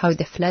how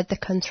they fled the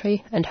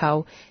country and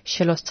how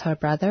she lost her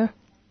brother.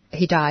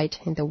 He died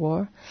in the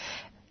war.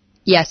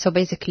 Yeah, so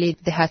basically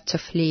they had to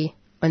flee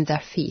on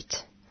their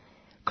feet,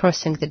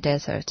 crossing the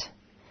desert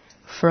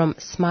from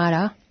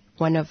Smara,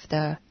 one of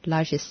the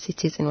largest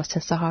cities in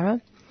Western Sahara,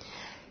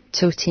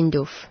 to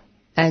Tindouf.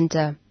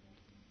 And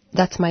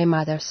that's my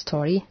mother's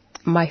story.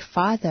 My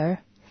father,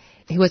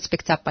 he was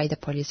picked up by the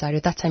Polisario.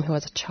 At that time he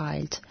was a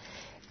child,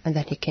 and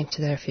then he came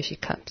to the refugee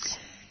camps.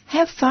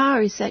 How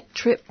far is that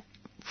trip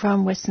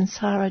from Western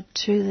Sahara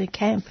to the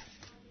camp?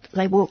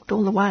 They walked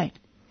all the way?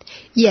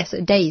 Yes,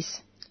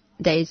 days.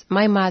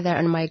 My mother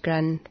and my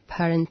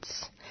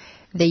grandparents,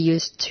 they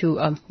used to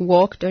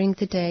walk during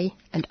the day,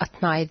 and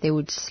at night they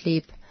would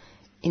sleep,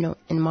 in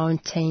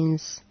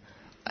mountains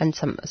and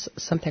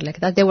something like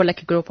that. They were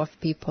like a group of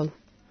people.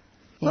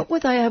 Yeah. What were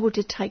they able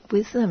to take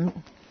with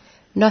them?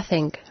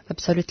 Nothing,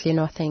 absolutely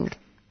nothing.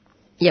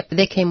 Yep,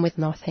 they came with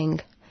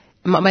nothing.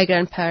 My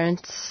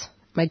grandparents,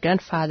 my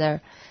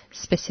grandfather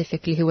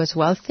specifically, he was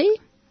wealthy,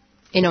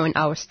 in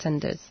our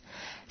standards.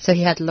 So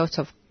he had lots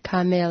of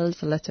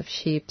camels, a lot of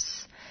sheep.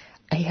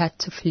 He had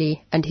to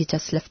flee, and he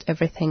just left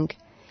everything,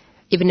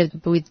 even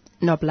with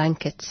no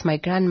blankets. My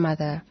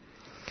grandmother,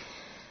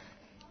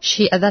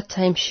 at that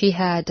time, she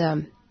had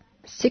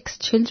 6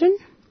 children,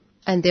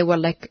 and they were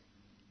like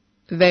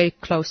very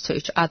close to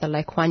each other,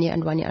 like 1 year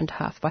and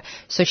 1.5 years.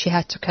 So she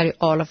had to carry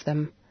all of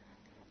them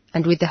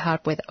and with the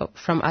help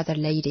from other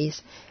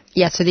ladies.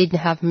 Yeah, so they didn't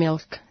have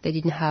milk, they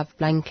didn't have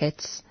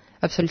blankets,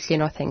 absolutely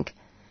nothing.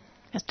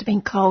 Must have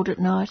been cold at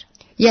night.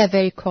 Yeah,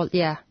 very cold.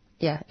 Yeah,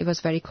 it was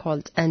very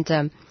cold.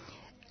 And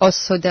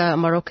also the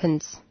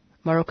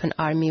Moroccan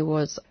army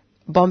was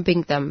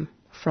bombing them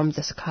from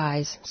the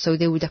skies. So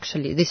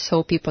they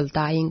saw people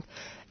dying,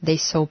 they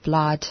saw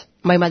blood.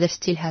 My mother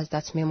still has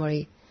that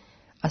memory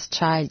as a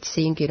child,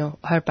 seeing,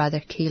 her brother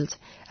killed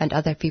and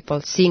other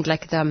people, seeing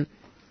like the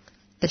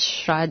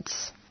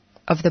shreds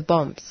of the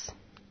bombs.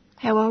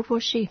 How old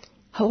was she?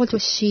 How old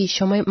was she?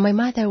 So my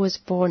mother was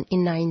born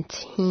in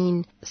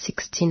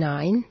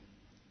 1969.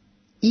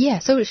 Yeah,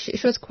 so she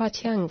was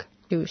quite young.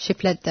 She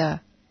fled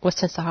the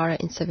Western Sahara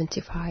in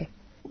 1975.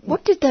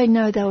 What did they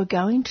know they were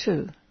going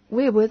to?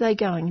 Where were they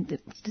going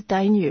that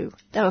they knew?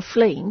 They were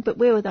fleeing, but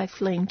where were they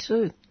fleeing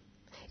to?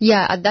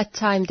 Yeah, at that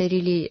time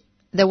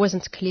there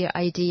wasn't a clear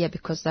idea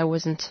because there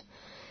wasn't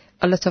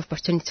a lot of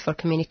opportunity for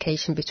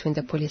communication between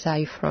the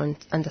Polisario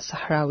Front and the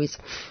Sahrawis.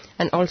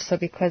 And also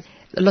because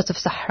a lot of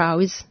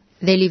Sahrawis,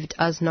 they lived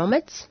as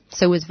nomads,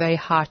 so it was very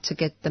hard to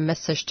get the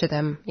message to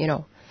them,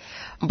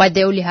 But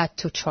they only had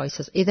two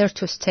choices, either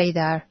to stay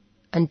there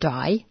and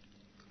die,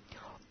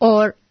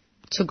 or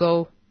to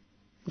go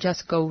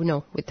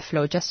with the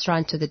flow, just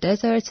run to the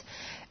desert.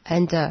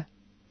 And, so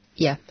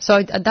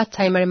at that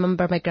time I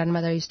remember my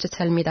grandmother used to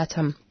tell me that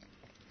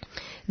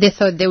they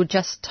thought they were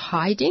just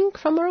hiding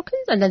from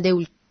Moroccans, and then they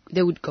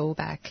would go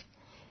back,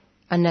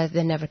 and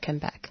they never came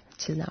back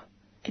till now.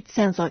 It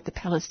sounds like the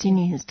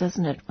Palestinians,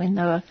 doesn't it, when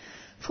they were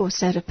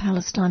forced out of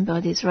Palestine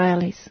by the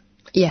Israelis?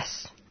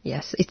 Yes,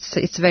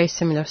 it's a very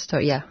similar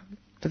story, a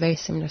very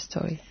similar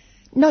story.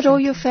 Not all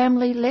your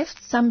family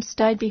left? Some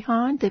stayed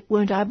behind that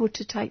weren't able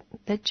to take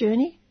that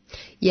journey?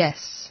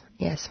 Yes.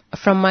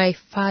 From my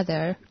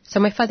father.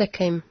 So my father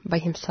came by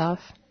himself.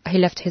 He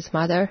left his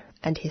mother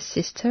and his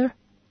sister,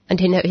 and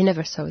he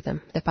never saw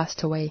them. They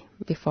passed away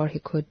before he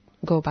could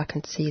go back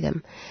and see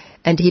them.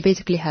 And he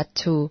basically had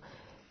to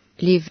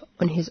live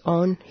on his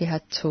own. He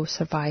had to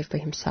survive by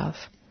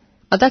himself.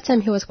 At that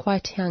time, he was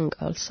quite young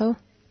also.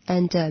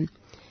 And,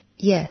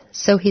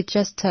 so he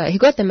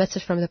got the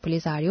message from the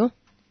Polisario.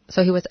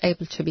 So he was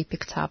able to be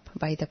picked up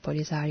by the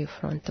Polisario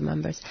Front, the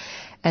members.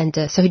 And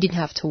so he didn't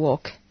have to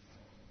walk.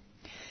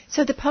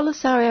 So the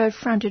Polisario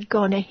Front had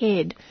gone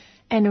ahead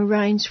and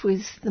arranged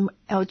with the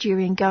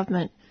Algerian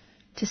government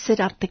to set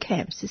up the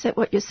camps. Is that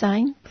what you're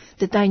saying?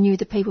 That they knew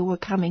the people were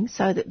coming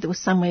so that there was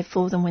somewhere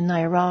for them when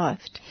they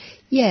arrived?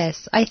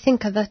 Yes, I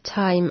think at that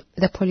time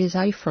the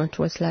Polisario Front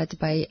was led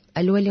by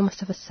Al-Wali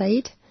Mustafa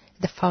Said,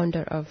 the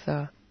founder of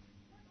the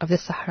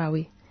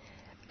Sahrawi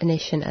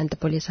nation and the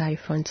Polisario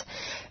Front.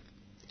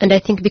 And I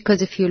think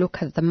because if you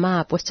look at the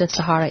map, Western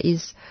Sahara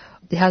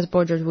has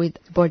borders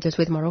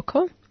with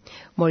Morocco,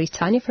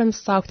 Mauritania from the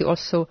south.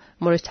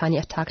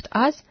 Mauritania attacked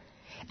us.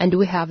 And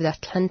we have the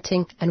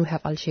Atlantic and we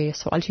have Algeria.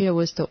 So Algeria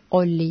was the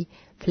only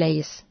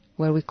place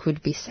where we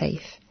could be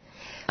safe.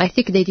 I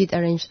think they did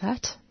arrange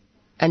that.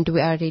 And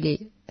we are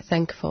really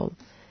thankful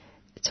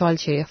to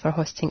Algeria for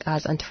hosting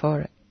us and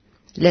for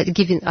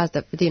giving us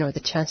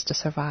the chance to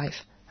survive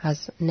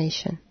as a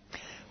nation.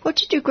 What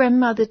did your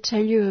grandmother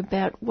tell you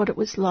about what it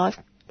was like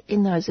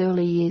in those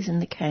early years in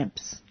the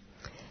camps?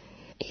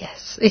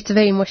 Yes, it's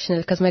very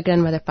emotional because my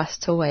grandmother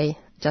passed away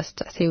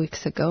just 3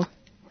 weeks ago.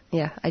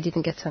 Yeah, I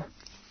didn't get a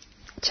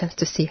chance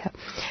to see her.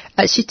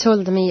 She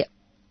told me,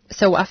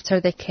 so after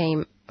they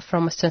came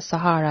from Western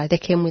Sahara, they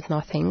came with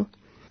nothing.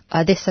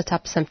 They set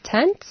up some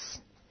tents,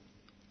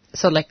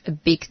 so like a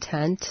big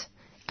tent,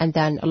 and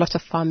then a lot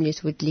of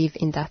families would live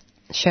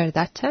share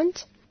that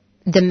tent.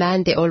 The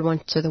men, they all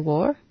went to the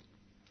war.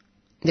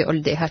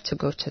 They had to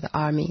go to the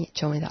army,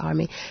 join the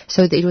army.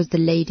 So it was the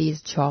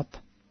ladies' job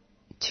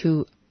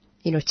to,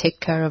 take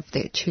care of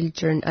the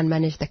children and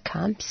manage the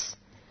camps,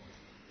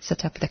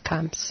 set up the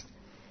camps.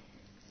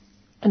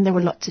 And there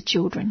were lots of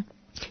children?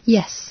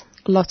 Yes,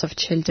 a lot of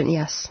children,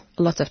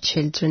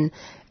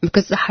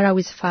 because the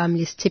Sahrawi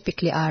families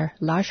typically are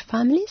large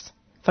families.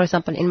 For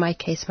example, in my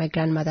case, my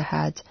grandmother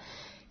had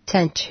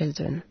 10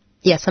 children.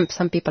 Yeah,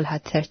 some people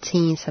had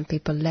 13, some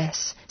people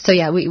less. So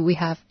yeah, we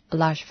have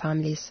large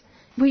families.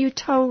 Were you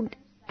told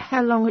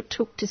how long it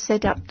took to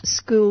set up the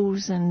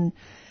schools and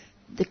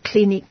the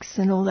clinics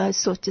and all those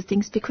sorts of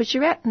things? Because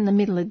you're out in the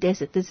middle of the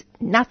desert. There's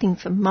nothing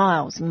for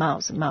miles and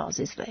miles and miles,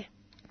 is there?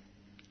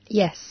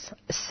 Yes.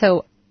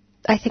 So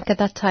I think at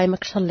that time,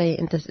 actually,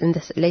 in the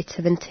late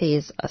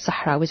 70s,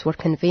 Sahrawis were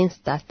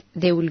convinced that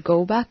they will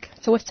go back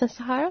to Western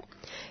Sahara.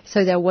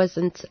 So there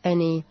wasn't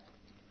any,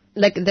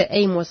 the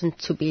aim wasn't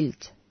to build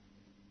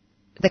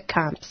the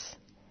camps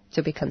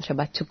to be country,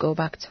 but to go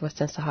back to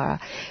Western Sahara.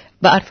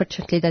 But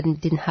unfortunately, that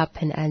didn't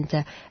happen,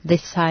 and they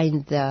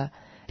signed the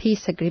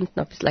peace agreement,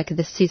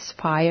 the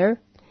ceasefire,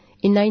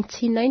 in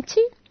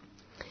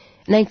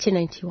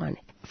 1991.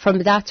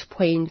 From that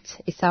point,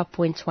 it's that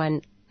point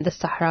when the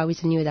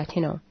Sahrawis knew that,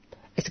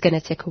 it's going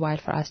to take a while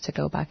for us to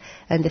go back,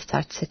 and they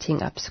started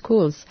setting up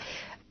schools.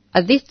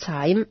 At this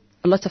time,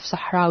 a lot of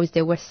Sahrawis,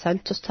 they were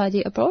sent to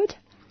study abroad,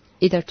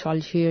 either to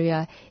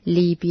Algeria,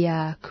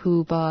 Libya,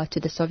 Cuba, to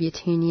the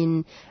Soviet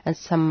Union, and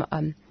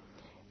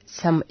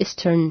some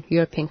Eastern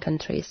European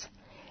countries.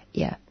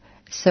 Yeah.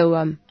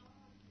 So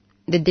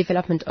the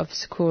development of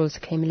schools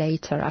came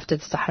later after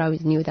the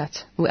Sahrawis knew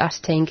that we are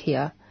staying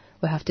here.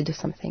 We have to do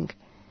something.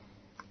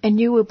 And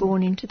you were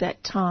born into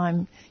that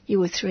time. You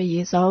were 3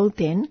 years old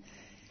then.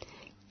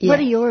 Yes. What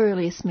are your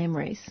earliest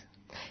memories?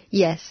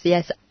 Yes.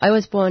 I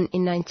was born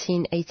in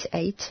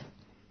 1988.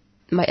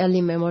 My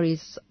early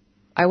memories,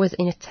 I was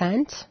in a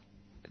tent.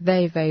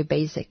 Very, very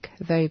basic.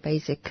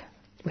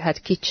 We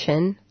had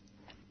kitchen.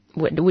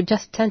 We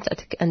just tent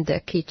and the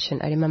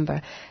kitchen, I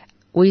remember.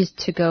 We used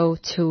to go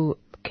to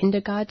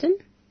kindergarten.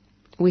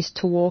 We used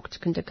to walk to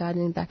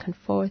kindergarten back and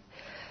forth.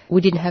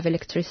 We didn't have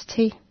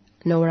electricity,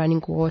 no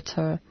running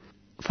water.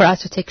 For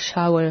us to take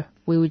shower,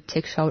 we would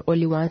take shower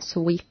only once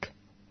a week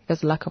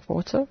because of lack of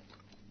water.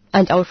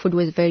 And our food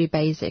was very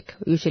basic,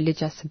 usually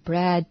just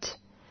bread,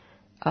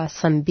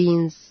 some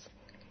beans.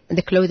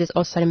 The clothes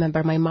also, I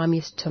remember my mom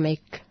used to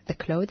make the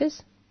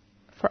clothes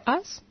for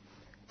us.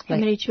 How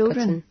many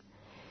children?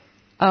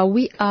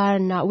 We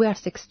are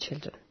 6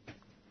 children.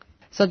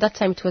 So that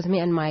time it was me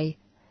and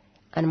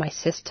my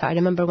sister. I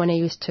remember when I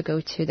used to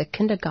go to the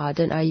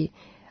kindergarten, I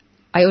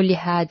only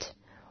had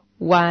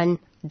one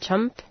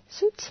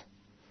jumpsuit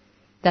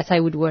that I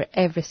would wear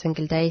every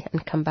single day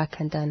and come back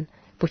and then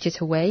put it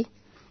away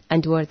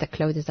and wear the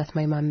clothes that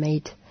my mom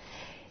made.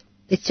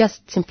 It's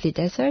just simply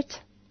desert.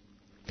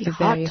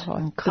 Very hot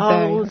and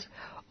cold.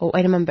 Oh,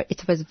 I remember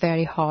it was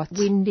very hot.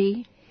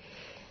 Windy.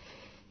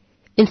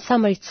 In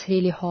summer it's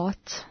really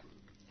hot,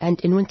 and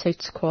in winter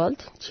it's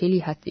cold.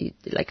 Chilly,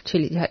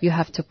 you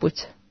have to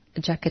put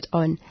a jacket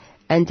on.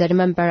 And I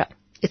remember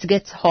it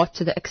gets hot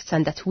to the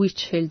extent that we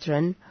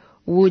children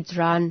would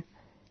run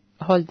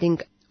holding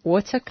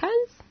water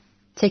cans,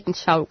 taking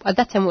shower. At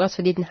that time we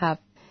also didn't have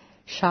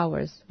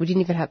showers. We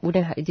didn't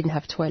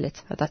have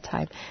toilet at that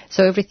time.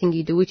 So everything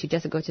you do, you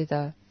just go to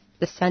the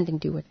sand and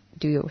do what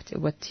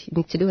you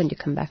need to do, and you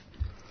come back.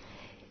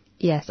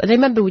 Yes, and I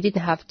remember we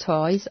didn't have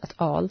toys at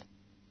all.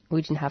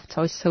 We didn't have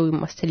toys, so we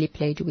mostly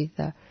played with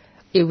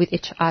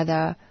each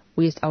other,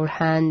 with our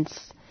hands.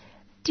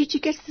 Did you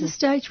get to the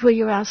stage where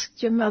you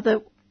asked your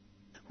mother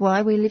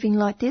why we're living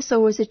like this, or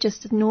was it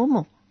just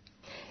normal?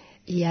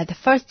 Yeah, the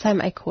first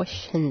time I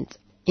questioned,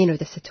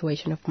 the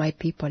situation of my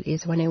people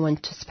is when I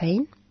went to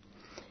Spain.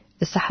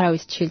 The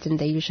Sahrawi children,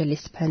 they usually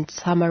spend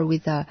summer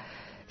with the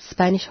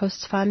Spanish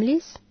host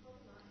families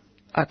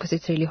because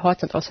it's really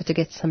hot, and also to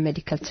get some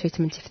medical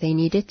treatment if they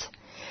need it.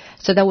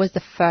 So that was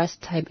the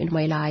first time in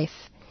my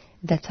life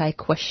that I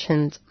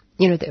questioned,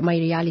 my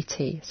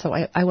reality. So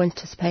I went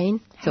to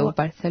Spain, to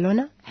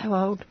Barcelona. How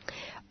old?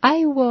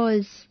 I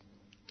was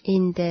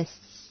in the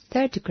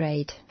 3rd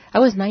grade. I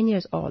was 9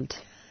 years old.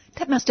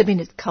 That must have been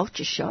a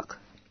culture shock.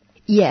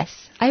 Yes.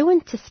 I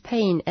went to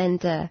Spain,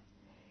 and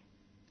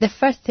the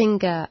first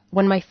thing,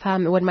 when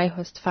my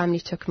host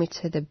family took me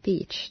to the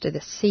beach, to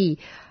the sea,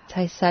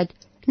 I said,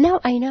 "No,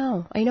 I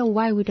know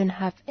why we don't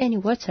have any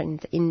water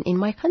in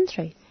my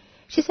country."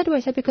 She said, "Well,"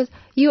 I said, "because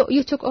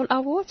you took all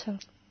our water."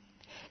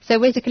 So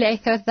basically I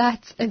thought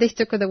that they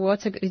took all the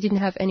water, we didn't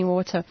have any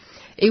water.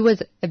 It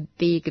was a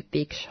big,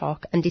 big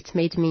shock, and it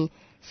made me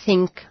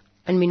think,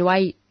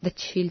 why the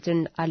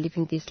children are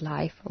living this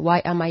life?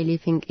 Why am I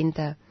living in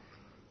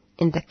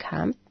the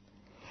camp?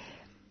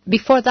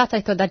 Before that,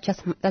 I thought that's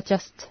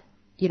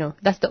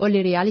the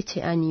only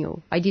reality I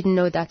knew. I didn't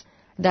know that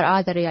there are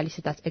other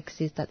realities that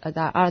exist, that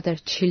there are other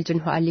children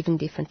who are living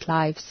different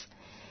lives.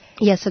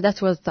 Yeah, so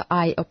that was the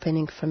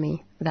eye-opening for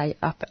me, the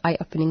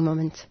eye-opening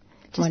moment.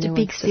 Just a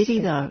big city,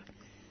 though.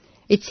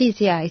 It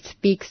is, yeah. It's a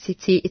big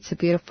city. It's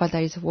beautiful.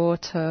 There is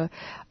water,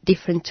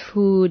 different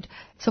food.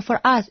 So for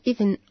us,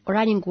 even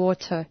running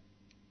water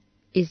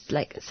is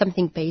like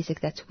something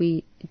basic that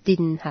we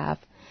didn't have.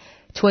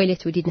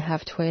 Toilet, we didn't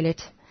have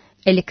toilet.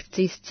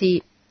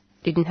 Electricity,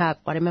 didn't have.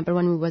 I remember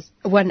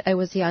when I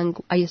was young,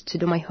 I used to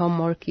do my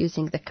homework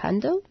using the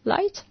candle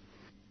light.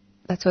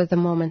 That was the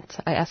moment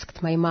I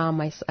asked my mom.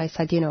 I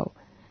said,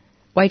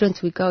 why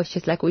don't we go?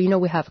 She's like, well,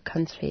 we have a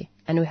country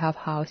and we have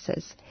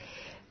houses,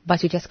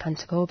 but we just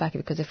can't go back,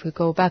 because if we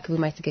go back, we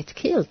might get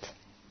killed.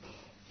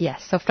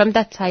 Yes. So from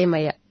that time,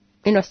 I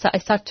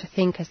start to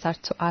think. I start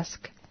to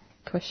ask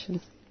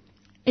questions.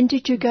 And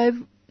did you go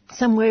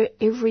somewhere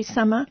every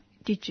summer?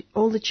 Did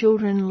all the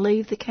children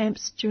leave the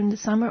camps during the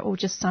summer, or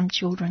just some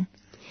children?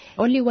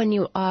 Only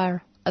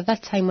at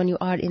that time when you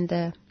are in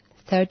the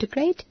 3rd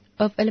grade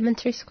of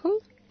elementary school.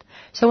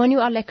 So when you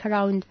are like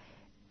around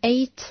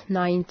 8,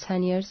 9,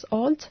 10 years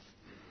old,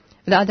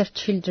 the other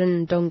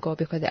children don't go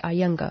because they are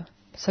younger.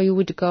 So you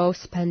would go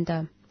spend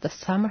the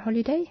summer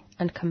holiday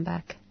and come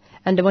back.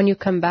 And when you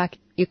come back,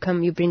 you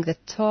bring the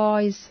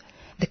toys,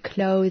 the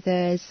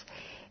clothes,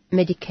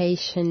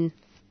 medication.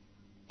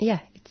 Yeah,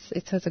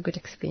 it was a good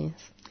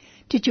experience.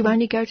 Did you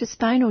only go to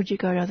Spain, or did you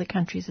go to other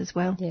countries as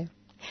well? Yeah.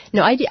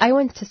 No, I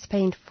went to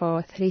Spain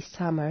for 3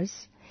 summers,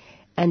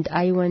 and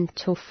I went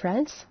to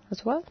France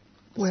as well.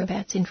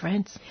 Whereabouts in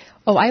France?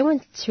 Oh, I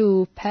went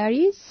to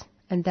Paris,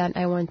 and then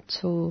I went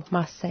to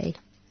Marseille.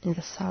 in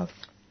the south.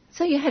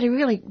 So you had a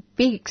really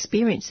big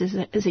experience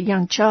as a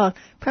young child,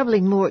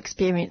 probably more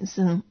experience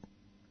than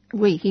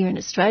we here in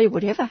Australia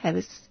would ever have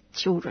as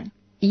children.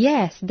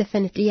 Yes,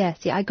 definitely, yes.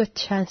 Yeah, I got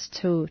a chance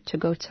to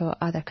go to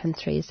other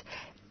countries.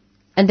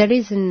 And the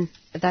reason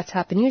that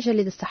happened,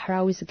 usually the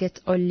Sahrawis get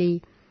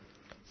only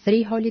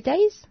 2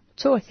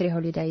 or 3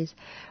 holidays.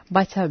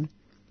 But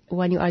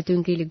when you are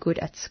doing really good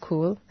at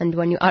school and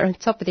when you are on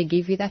top, they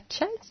give you that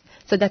chance.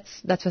 So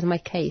that was my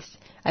case.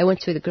 I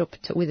went with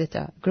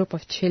a group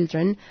of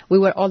children. We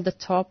were all the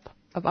top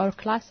of our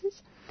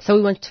classes. So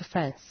we went to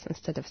France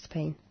instead of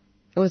Spain.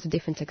 It was a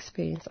different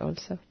experience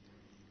also.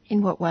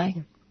 In what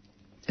way?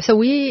 So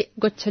we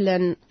got to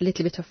learn a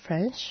little bit of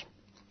French.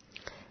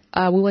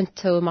 We went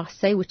to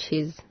Marseille, which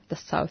is the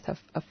south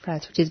of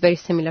France, which is very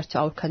similar to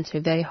our country,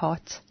 very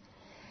hot.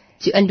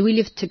 And we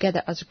lived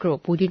together as a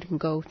group. We didn't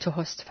go to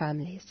host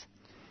families.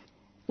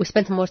 We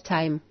spent more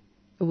time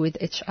with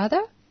each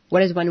other,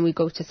 whereas when we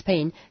go to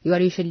Spain, you are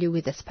usually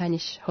with a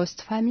Spanish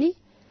host family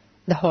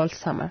the whole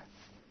summer.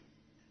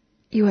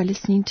 You are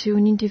listening to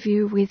an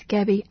interview with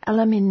Gabby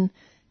Alamin,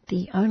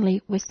 the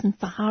only Western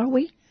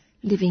Sahrawi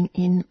living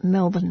in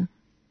Melbourne.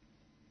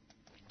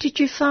 Did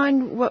you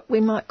find what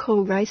we might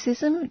call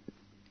racism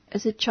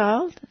as a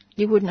child?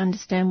 You wouldn't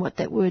understand what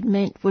that word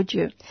meant, would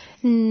you?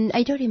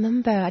 I don't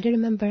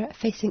remember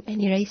facing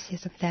any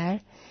racism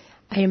there.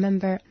 I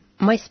remember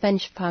my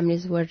Spanish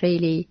families were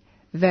really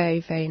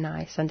very, very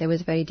nice, and I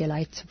was very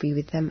delighted to be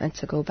with them and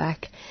to go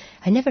back.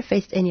 I never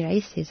faced any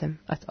racism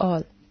at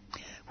all.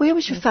 Where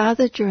was your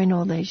father during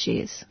all these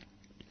years?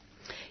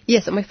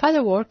 Yes, my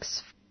father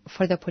works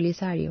for the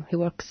Polisario. He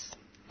works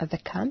at the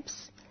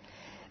camps.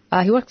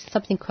 He works in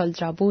something called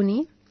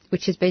Rabuni,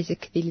 which is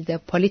basically the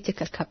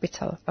political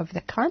capital of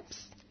the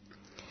camps.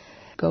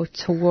 Go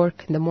to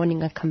work in the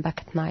morning and come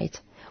back at night.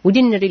 We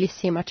didn't really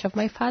see much of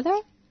my father.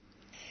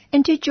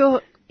 And did you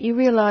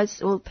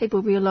realise, or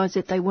people realised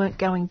that they weren't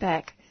going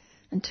back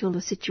until the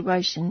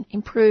situation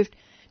improved?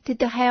 Did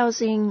the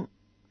housing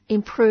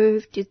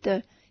improve? Did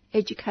the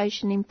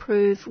education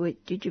improve?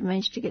 Did you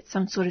manage to get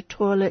some sort of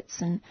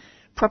toilets and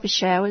proper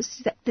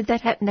showers? Did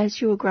that happen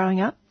as you were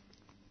growing up?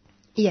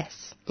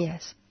 Yes.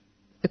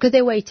 Because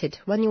they waited.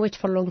 When you wait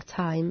for a long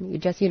time, you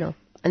just, and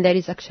there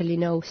is actually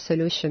no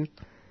solution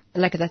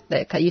like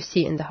that you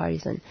see in the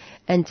horizon.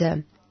 And,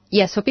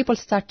 so people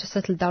start to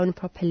settle down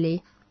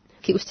properly.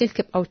 We still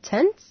keep our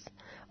tents,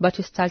 but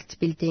we start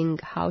building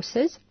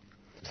houses.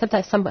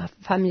 Sometimes some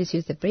families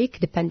use the brick,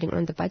 depending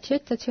on the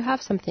budget that you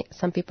have. Some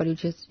people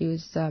just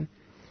use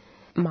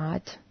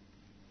mud.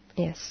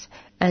 Yes.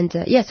 And,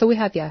 so we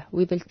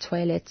built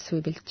toilets, we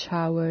built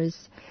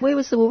showers. Where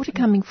was the water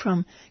coming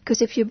from?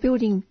 Because if you're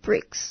building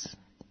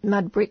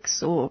mud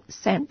bricks or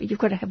sand, you've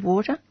got to have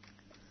water?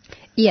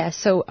 Yeah,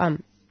 so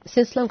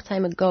since long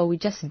time ago, we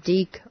just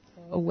dig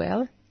a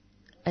well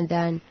and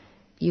then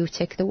you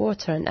take the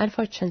water. And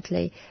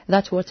unfortunately,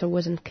 that water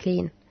wasn't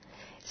clean.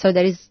 So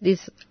there is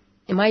this,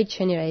 in my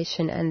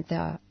generation and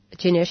the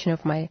generation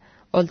of my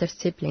older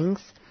siblings,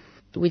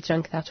 we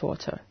drank that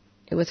water.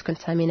 It was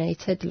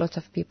contaminated. A lot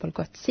of people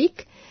got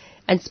sick.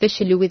 And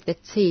especially with the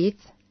teeth,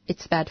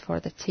 it's bad for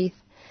the teeth.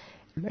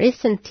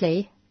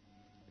 Recently,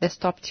 they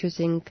stopped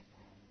using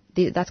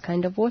that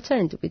kind of water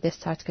and they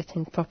start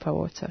getting proper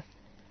water.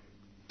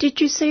 Did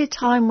you see a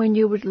time when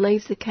you would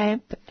leave the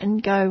camp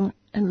and go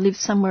and live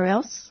somewhere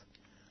else?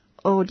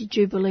 Or did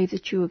you believe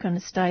that you were going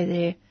to stay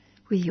there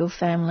with your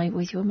family,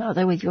 with your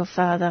mother, with your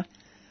father?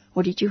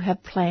 Or did you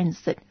have plans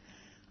that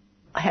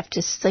I have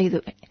to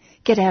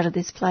get out of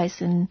this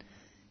place and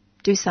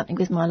do something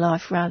with my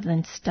life rather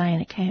than stay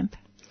in a camp?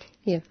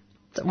 Yeah.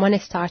 So when I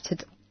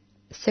started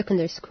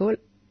secondary school,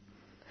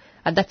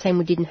 at that time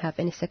we didn't have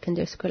any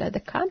secondary school at the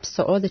camp,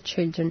 so all the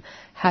children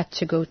had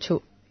to go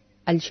to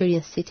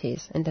Algerian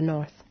cities in the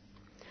north.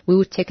 We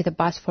would take the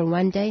bus for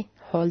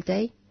whole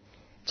day,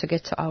 to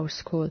get to our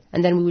school,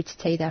 and then we would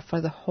stay there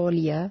for the whole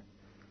year,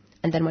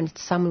 and then when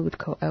it's summer we would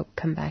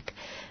come back.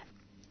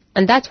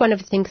 And that's one of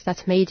the things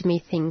that made me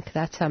think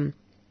that,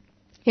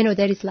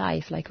 there is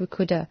life. Like we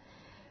could,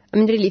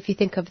 really, if you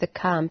think of the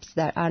camps,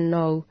 there are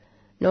no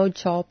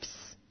jobs,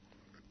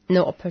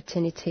 no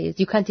opportunities.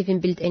 You can't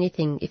even build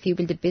anything. If you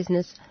build a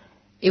business,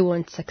 it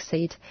won't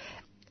succeed.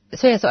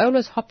 So I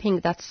was hoping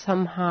that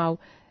somehow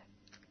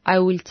I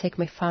will take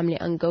my family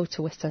and go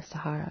to Western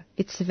Sahara.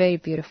 It's very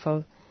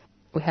beautiful.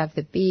 We have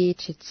the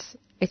beach.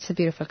 It's a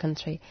beautiful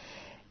country.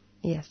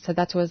 Yes, so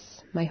that was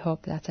my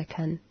hope, that I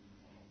can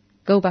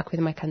go back with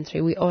my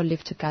country. We all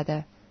live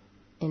together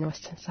in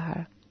Western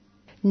Sahara.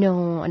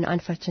 No, and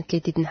unfortunately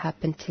it didn't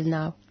happen till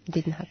now. It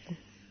didn't happen.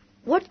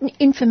 What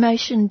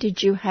information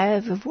did you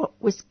have of what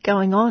was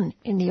going on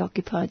in the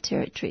occupied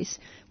territories?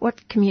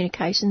 What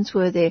communications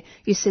were there?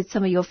 You said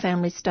some of your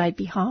family stayed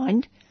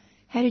behind.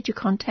 How did you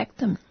contact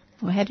them?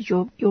 Or how did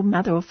your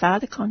mother or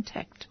father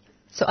contact?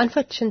 So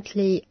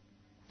unfortunately,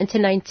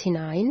 until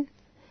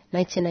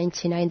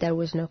 1999, there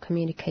was no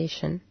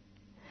communication.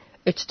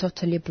 It's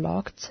totally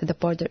blocked. The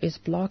border is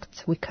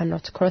blocked. We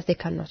cannot cross. They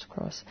cannot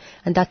cross.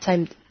 And that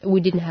time,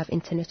 we didn't have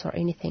internet or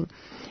anything.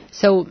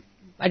 So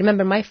I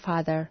remember my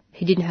father,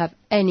 he didn't have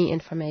any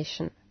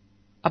information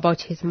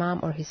about his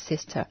mom or his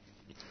sister.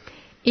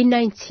 In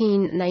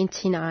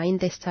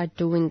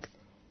 1999,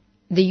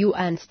 the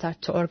UN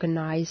started to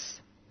organize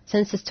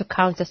census to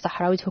count the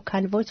Sahrawis who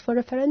can vote for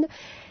referendum.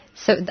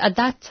 So at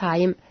that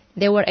time,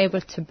 they were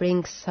able to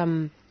bring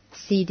some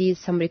CDs,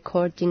 some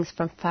recordings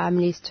from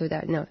families to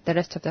the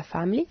rest of the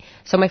family.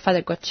 So my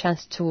father got a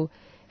chance to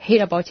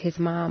hear about his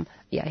mom.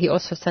 Yeah, he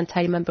also sent,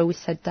 I remember we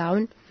sat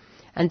down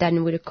and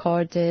then we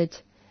recorded.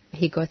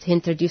 He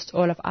introduced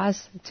all of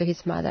us to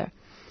his mother.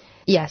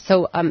 Yeah,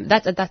 so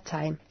that's at that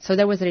time. So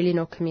there was really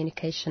no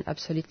communication,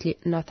 absolutely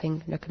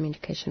nothing, no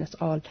communication at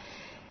all.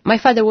 My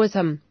father was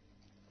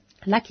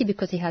lucky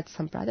because he had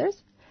some brothers.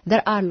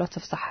 There are lots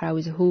of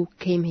Sahrawis who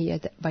came here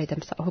by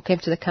themselves, who came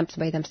to the camps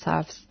by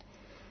themselves.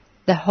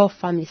 The whole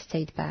family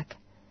stayed back,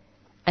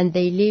 and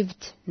they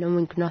lived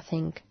knowing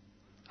nothing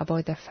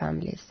about their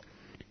families.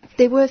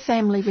 There were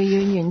family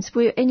reunions.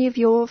 Were any of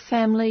your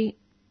family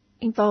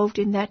involved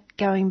in that,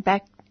 going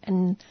back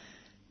and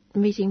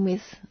meeting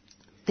with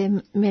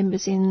their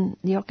members in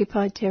the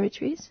occupied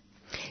territories?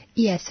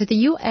 Yes, so the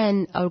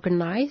UN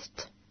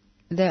organized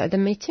the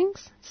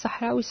meetings,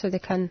 Sahrawi, so they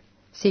can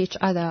see each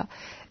other.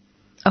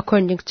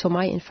 According to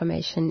my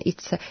information,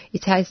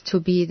 it has to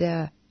be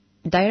the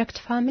direct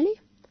family.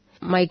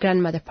 My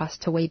grandmother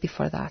passed away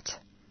before that.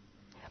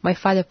 My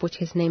father put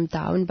his name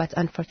down, but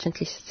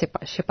unfortunately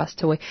she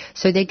passed away.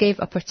 So they gave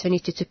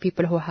opportunity to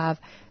people who have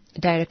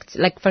direct,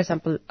 like for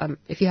example,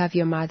 if you have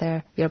your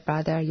mother, your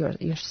brother,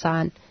 your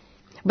son.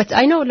 But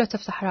I know a lot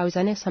of Sahrawis.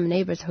 I know some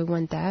neighbors who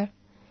went there.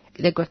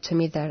 They got to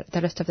meet the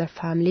rest of their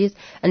families,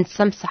 and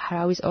some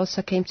Sahrawis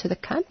also came to the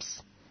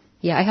camps.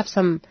 Yeah, I have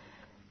some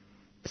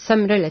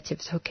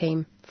relatives who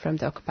came from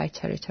the occupied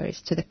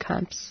territories to the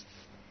camps.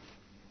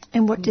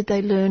 And what did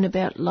they learn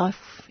about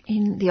life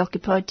in the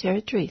occupied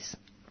territories?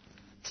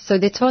 So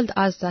they told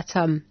us that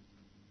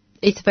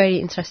it's very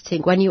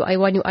interesting when you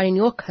are in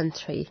your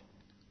country,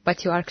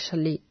 but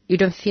you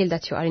don't feel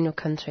that you are in your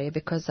country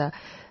because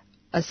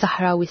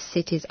Sahrawi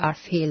cities are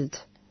filled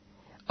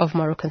of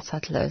Moroccan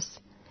settlers.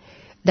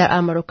 There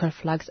are Moroccan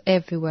flags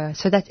everywhere.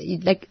 So that,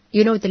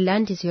 the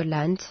land is your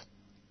land,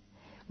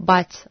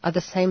 but at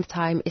the same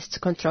time it's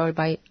controlled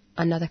by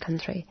another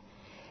country.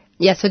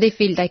 Yeah, so they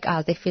feel like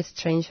us, they feel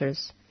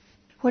strangers.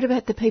 What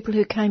about the people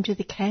who came to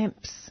the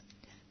camps?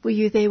 Were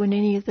you there when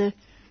any of the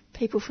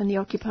people from the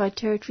occupied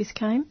territories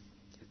came?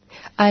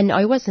 And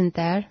I wasn't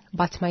there,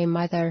 but my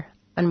mother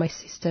and my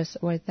sisters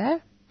were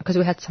there because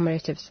we had some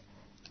relatives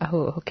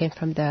who came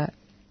from the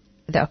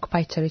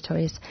occupied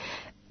territories.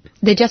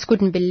 They just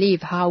couldn't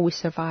believe how we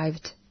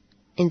survived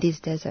in this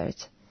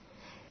desert.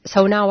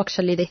 So now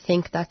actually they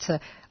think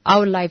that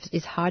our lives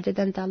is harder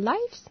than their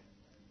lives,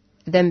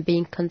 them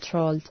being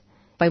controlled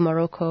by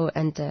Morocco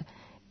and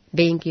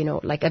being,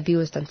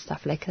 abused and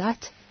stuff like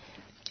that.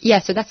 Yeah,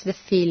 so that's the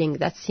feeling.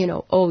 That's,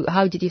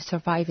 how did you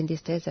survive in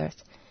this desert?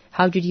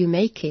 How did you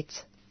make it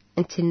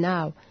until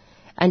now?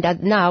 And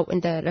now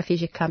in the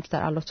refugee camps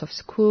there are a lot of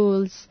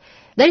schools.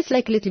 There is a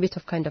little bit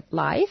of kind of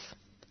life.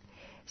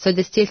 So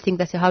they still think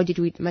that how did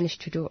we manage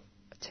to do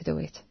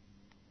it?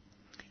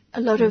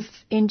 A lot of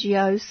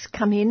NGOs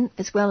come in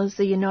as well as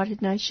the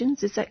United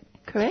Nations, is that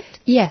correct?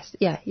 Yes,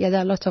 yeah. There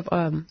are a lot of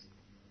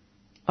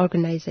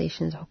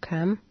organizations who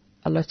come,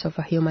 a lot of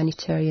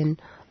humanitarian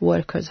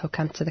workers who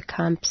come to the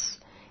camps.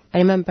 I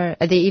remember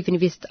they even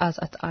visit us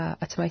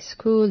at my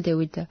school. They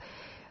would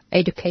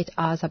educate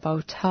us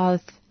about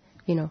health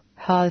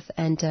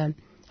and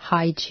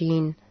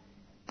hygiene.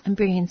 And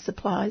bring in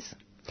supplies.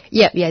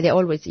 Yeah, they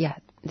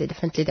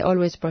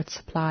always brought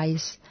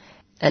supplies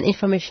and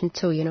information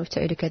too,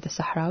 to educate the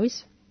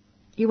Sahrawis.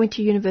 You went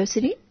to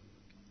university?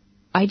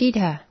 I did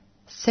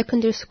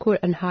secondary school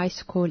and high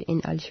school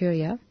in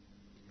Algeria.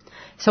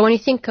 So when you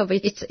think of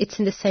it, it's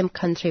in the same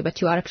country,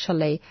 but you are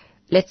actually,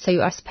 let's say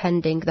you are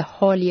spending the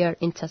whole year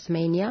in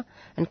Tasmania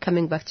and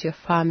coming back to your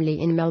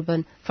family in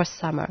Melbourne for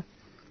summer.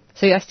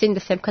 So you are still in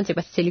the same country,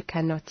 but still you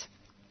cannot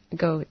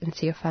go and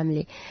see your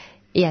family.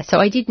 Yeah, so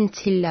I did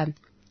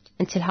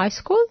until high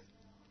school.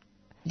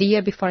 The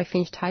year before I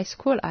finished high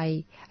school,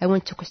 I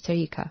went to Costa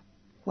Rica.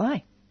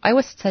 Why? I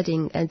was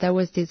studying, and there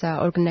was this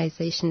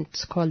organization,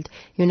 it's called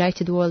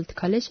United World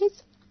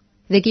Colleges.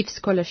 They give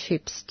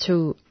scholarships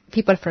to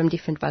people from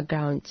different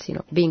backgrounds,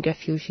 being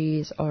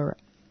refugees or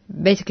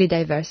basically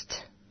diverse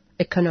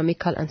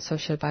economical and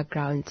social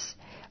backgrounds.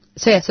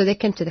 So they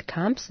came to the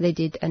camps, they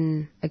did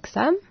an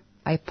exam.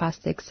 I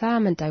passed the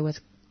exam, and I was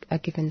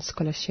given a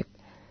scholarship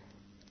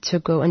to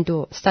go and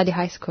study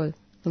high school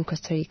in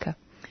Costa Rica.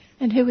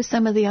 And who were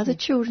some of the other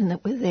children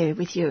that were there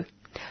with you?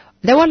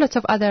 There were lots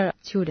of other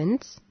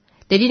students.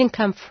 They didn't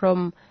come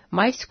from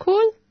my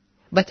school,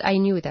 but I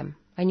knew them.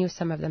 I knew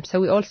some of them.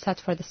 So we all sat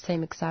for the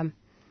same exam.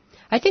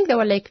 I think there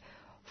were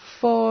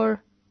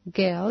 4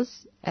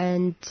 girls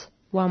and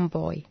 1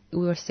 boy. We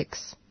were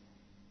 6.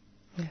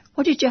 Yeah.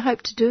 What did you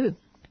hope to do?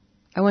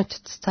 I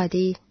wanted to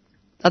study.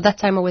 At that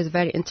time I was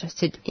very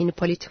interested in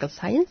political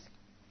science.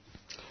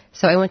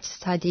 So I wanted to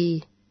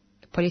study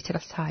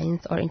political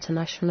science or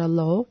international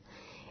law.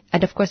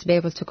 and of course be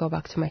able to go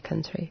back to my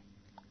country.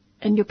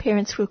 And your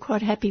parents were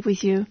quite happy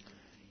with you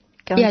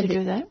going to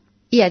do that?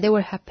 Yeah, they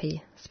were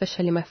happy.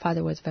 Especially my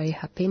father was very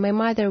happy. My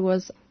mother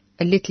was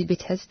a little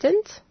bit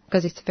hesitant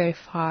because it's very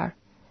far.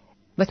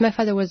 But my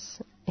father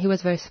was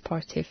very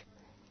supportive.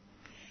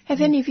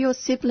 Have any of your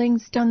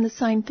siblings done the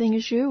same thing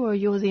as you, or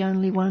you're the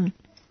only one?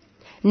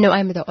 No,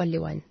 I'm the only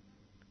one.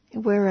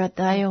 Where are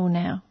they all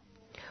now?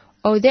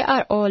 Oh, they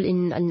are all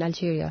in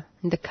Algeria,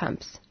 in the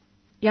camps.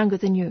 Younger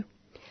than you?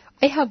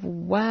 I have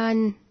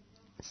one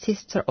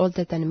sister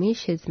older than me.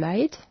 She's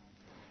married.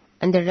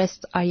 And the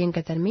rest are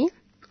younger than me.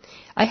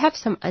 I have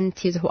some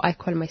aunties who I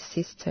call my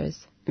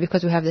sisters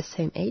because we have the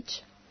same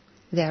age.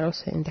 They are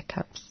also in the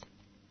camps.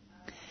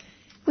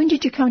 When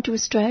did you come to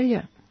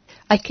Australia?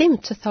 I came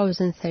in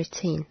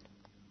 2013.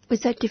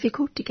 Was that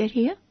difficult to get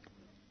here?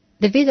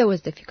 The visa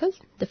was difficult,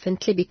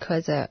 definitely,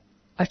 because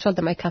I told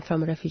them I come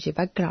from a refugee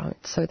background.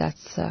 So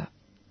that's,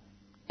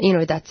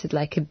 that's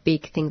like a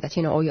big thing that,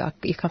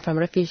 you come from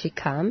a refugee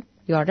camp,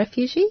 you are a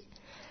refugee.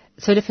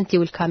 So definitely you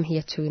will come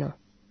here to,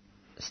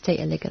 stay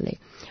illegally.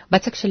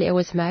 But actually I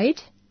was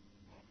married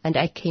and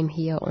I came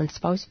here on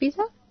spouse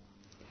visa.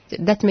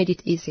 That made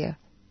it easier.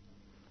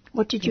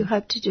 What did you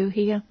hope to do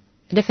here?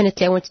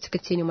 Definitely I wanted to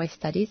continue my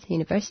studies,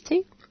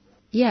 university.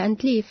 Yeah,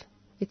 and live.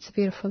 It's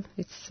beautiful.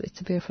 It's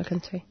a beautiful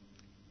country.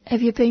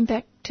 Have you been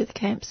back to the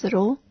camps at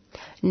all?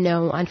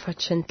 No,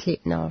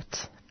 unfortunately not.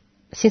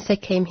 Since I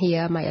came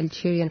here, my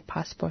Algerian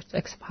passport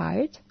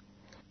expired.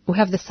 We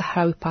have the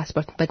Sahrawi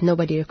passport, but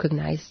nobody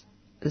recognized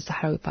the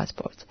Sahrawi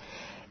passport.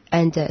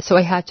 And so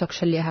I have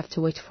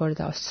to wait for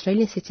the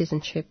Australian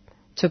citizenship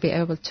to be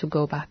able to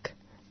go back.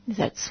 Is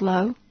that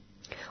slow?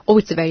 Oh,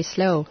 it's very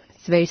slow.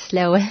 It's very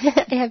slow.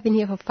 I have been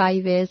here for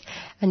 5 years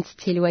and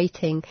still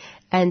waiting.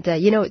 And,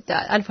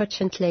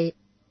 unfortunately,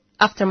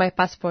 after my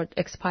passport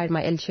expired,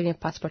 my Algerian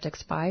passport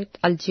expired,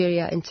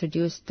 Algeria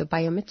introduced the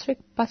biometric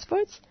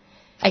passports.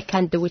 I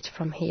can't do it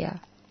from here.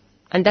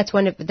 And that's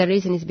one of the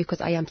reasons is because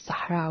I am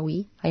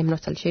Sahrawi. I am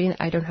not Algerian.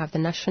 I don't have the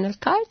national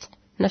card,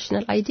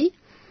 national ID.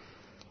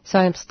 So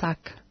I'm stuck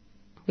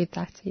with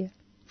that here.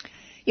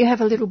 You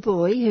have a little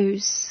boy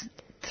who's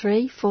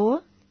 3,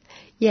 4?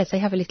 Yes, I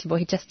have a little boy.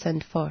 He just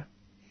turned 4.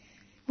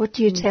 What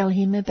do you tell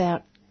him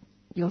about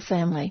your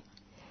family?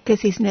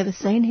 Because he's never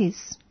seen his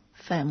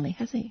family,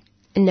 has he?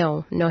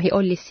 No, he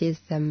only sees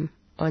them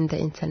on the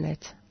internet,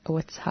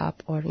 WhatsApp,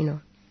 or,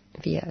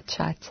 via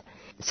chat.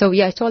 So,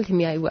 yeah, I told him,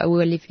 we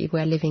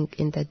are living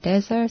in the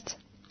desert.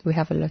 We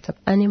have a lot of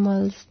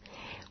animals.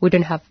 We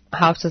don't have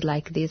houses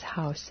like these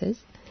houses.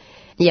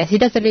 Yes, he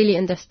doesn't really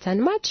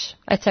understand much.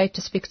 I tried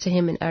to speak to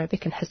him in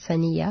Arabic and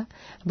Hassaniya,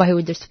 but he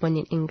would respond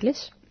in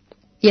English.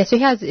 Yes,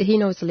 he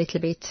knows a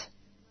little bit,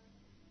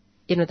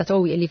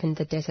 that, we live in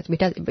the desert.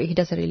 But he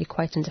doesn't really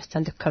quite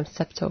understand the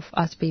concept of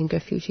us being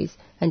refugees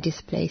and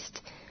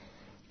displaced.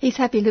 He's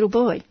a happy little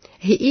boy.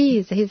 He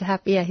is. He's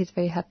happy. Yeah, he's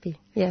very happy.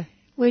 Yeah.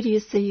 Where do you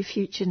see your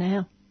future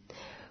now?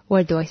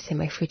 Where do I see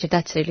my future?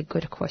 That's a really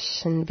good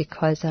question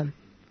because...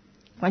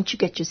 once you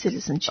get your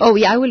citizenship. Oh,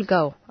 yeah, I will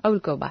go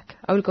back.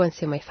 I will go and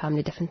see my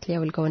family, definitely. I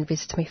will go and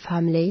visit my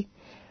family.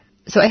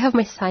 So I have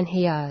my son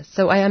here.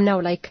 So I am now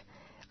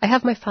I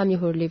have my family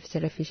who lives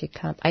in a refugee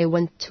camp. I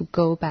want to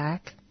go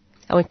back.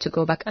 I want to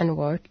go back and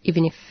work,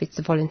 even if it's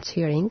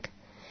volunteering.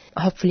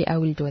 Hopefully I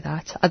will do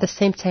that. At the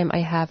same time,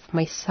 I have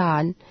my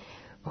son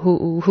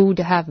who would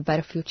have a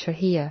better future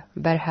here,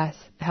 better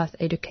health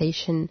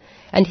education,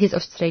 and he's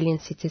Australian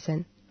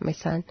citizen, my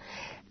son.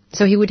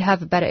 So he would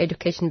have better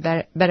education,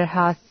 better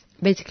health,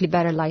 basically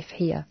better life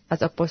here,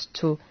 as opposed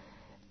to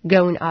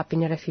growing up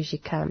in a refugee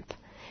camp.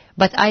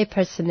 But I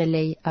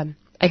personally,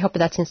 I hope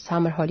that in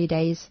summer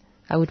holidays,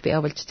 I would be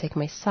able to take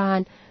my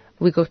son.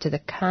 We go to the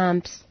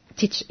camps,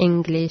 teach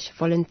English,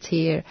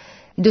 volunteer,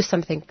 do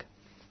something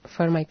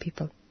for my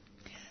people.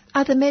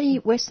 Are there many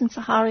Western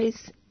Saharis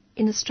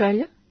in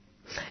Australia?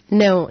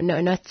 No,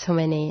 not so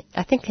many.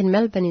 I think in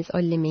Melbourne is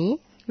only me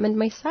and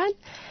my son.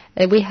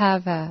 We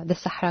have the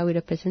Sahrawi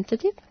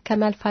representative,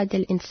 Kamal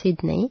Fadil, in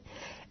Sydney.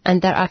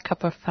 And there are a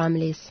couple of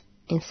families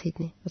in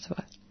Sydney as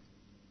well.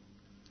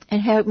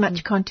 And how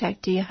much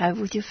contact do you have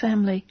with your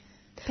family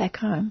back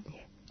home?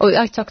 Oh,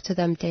 I talk to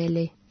them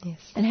daily, yes.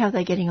 And how are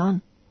they getting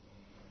on?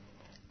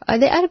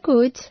 They are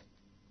good.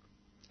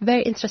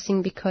 Very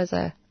interesting because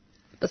a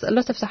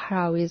lot of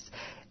Sahrawis,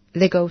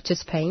 they go to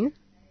Spain,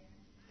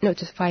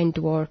 to find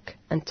work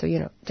and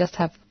to, just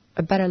have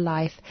a better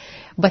life.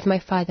 But my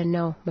father,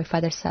 no. My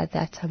father said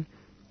that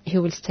he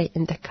will stay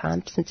in the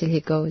camps until he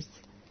goes...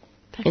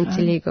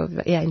 Until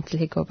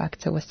he go back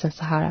to Western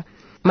Sahara.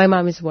 My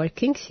mom is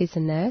working. She's a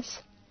nurse.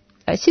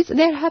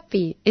 They're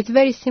happy. It's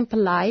very simple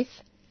life.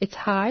 It's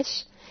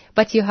harsh,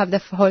 but you have the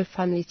whole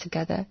family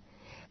together.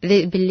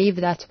 They believe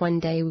that one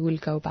day we will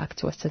go back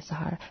to Western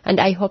Sahara, and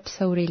I hope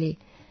so. Really,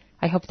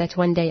 I hope that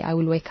one day I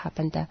will wake up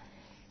and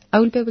I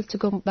will be able to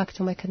go back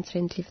to my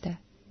country and live there.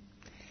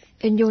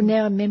 And you're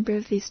now a member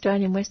of the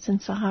Australian Western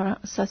Sahara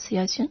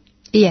Association?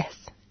 Yes.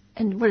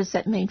 And what does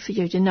that mean for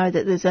you to know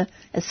that there's an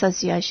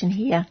association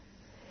here?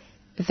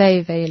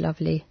 Very, very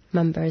lovely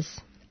members.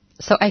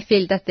 So I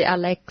feel that they are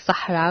like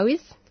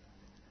Sahrawis,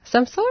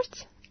 some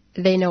sort.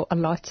 They know a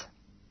lot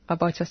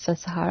about Western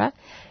Sahara.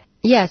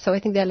 Yeah, so I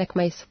think they're like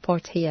my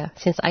support here,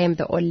 since I am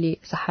the only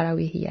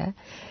Sahrawi here.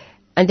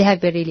 And they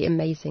have been really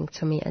amazing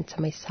to me and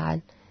to my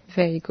son.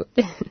 Very good.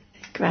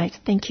 Great,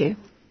 thank you.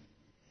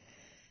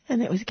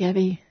 And that was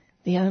Gabby,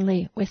 the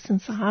only Western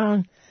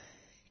Saharan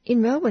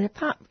in Melbourne,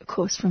 apart, of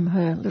course, from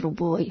her little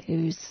boy,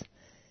 who's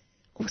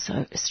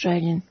also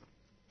Australian.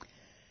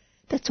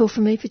 That's all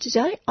from me for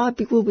today.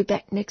 We'll be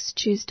back next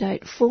Tuesday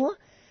at 4.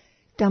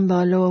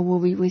 Dunbar Law will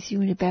be with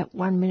you in about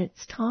 1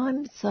 minute's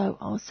time, so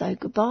I'll say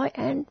goodbye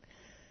and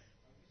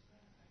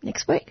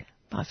next week.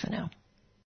 Bye for now.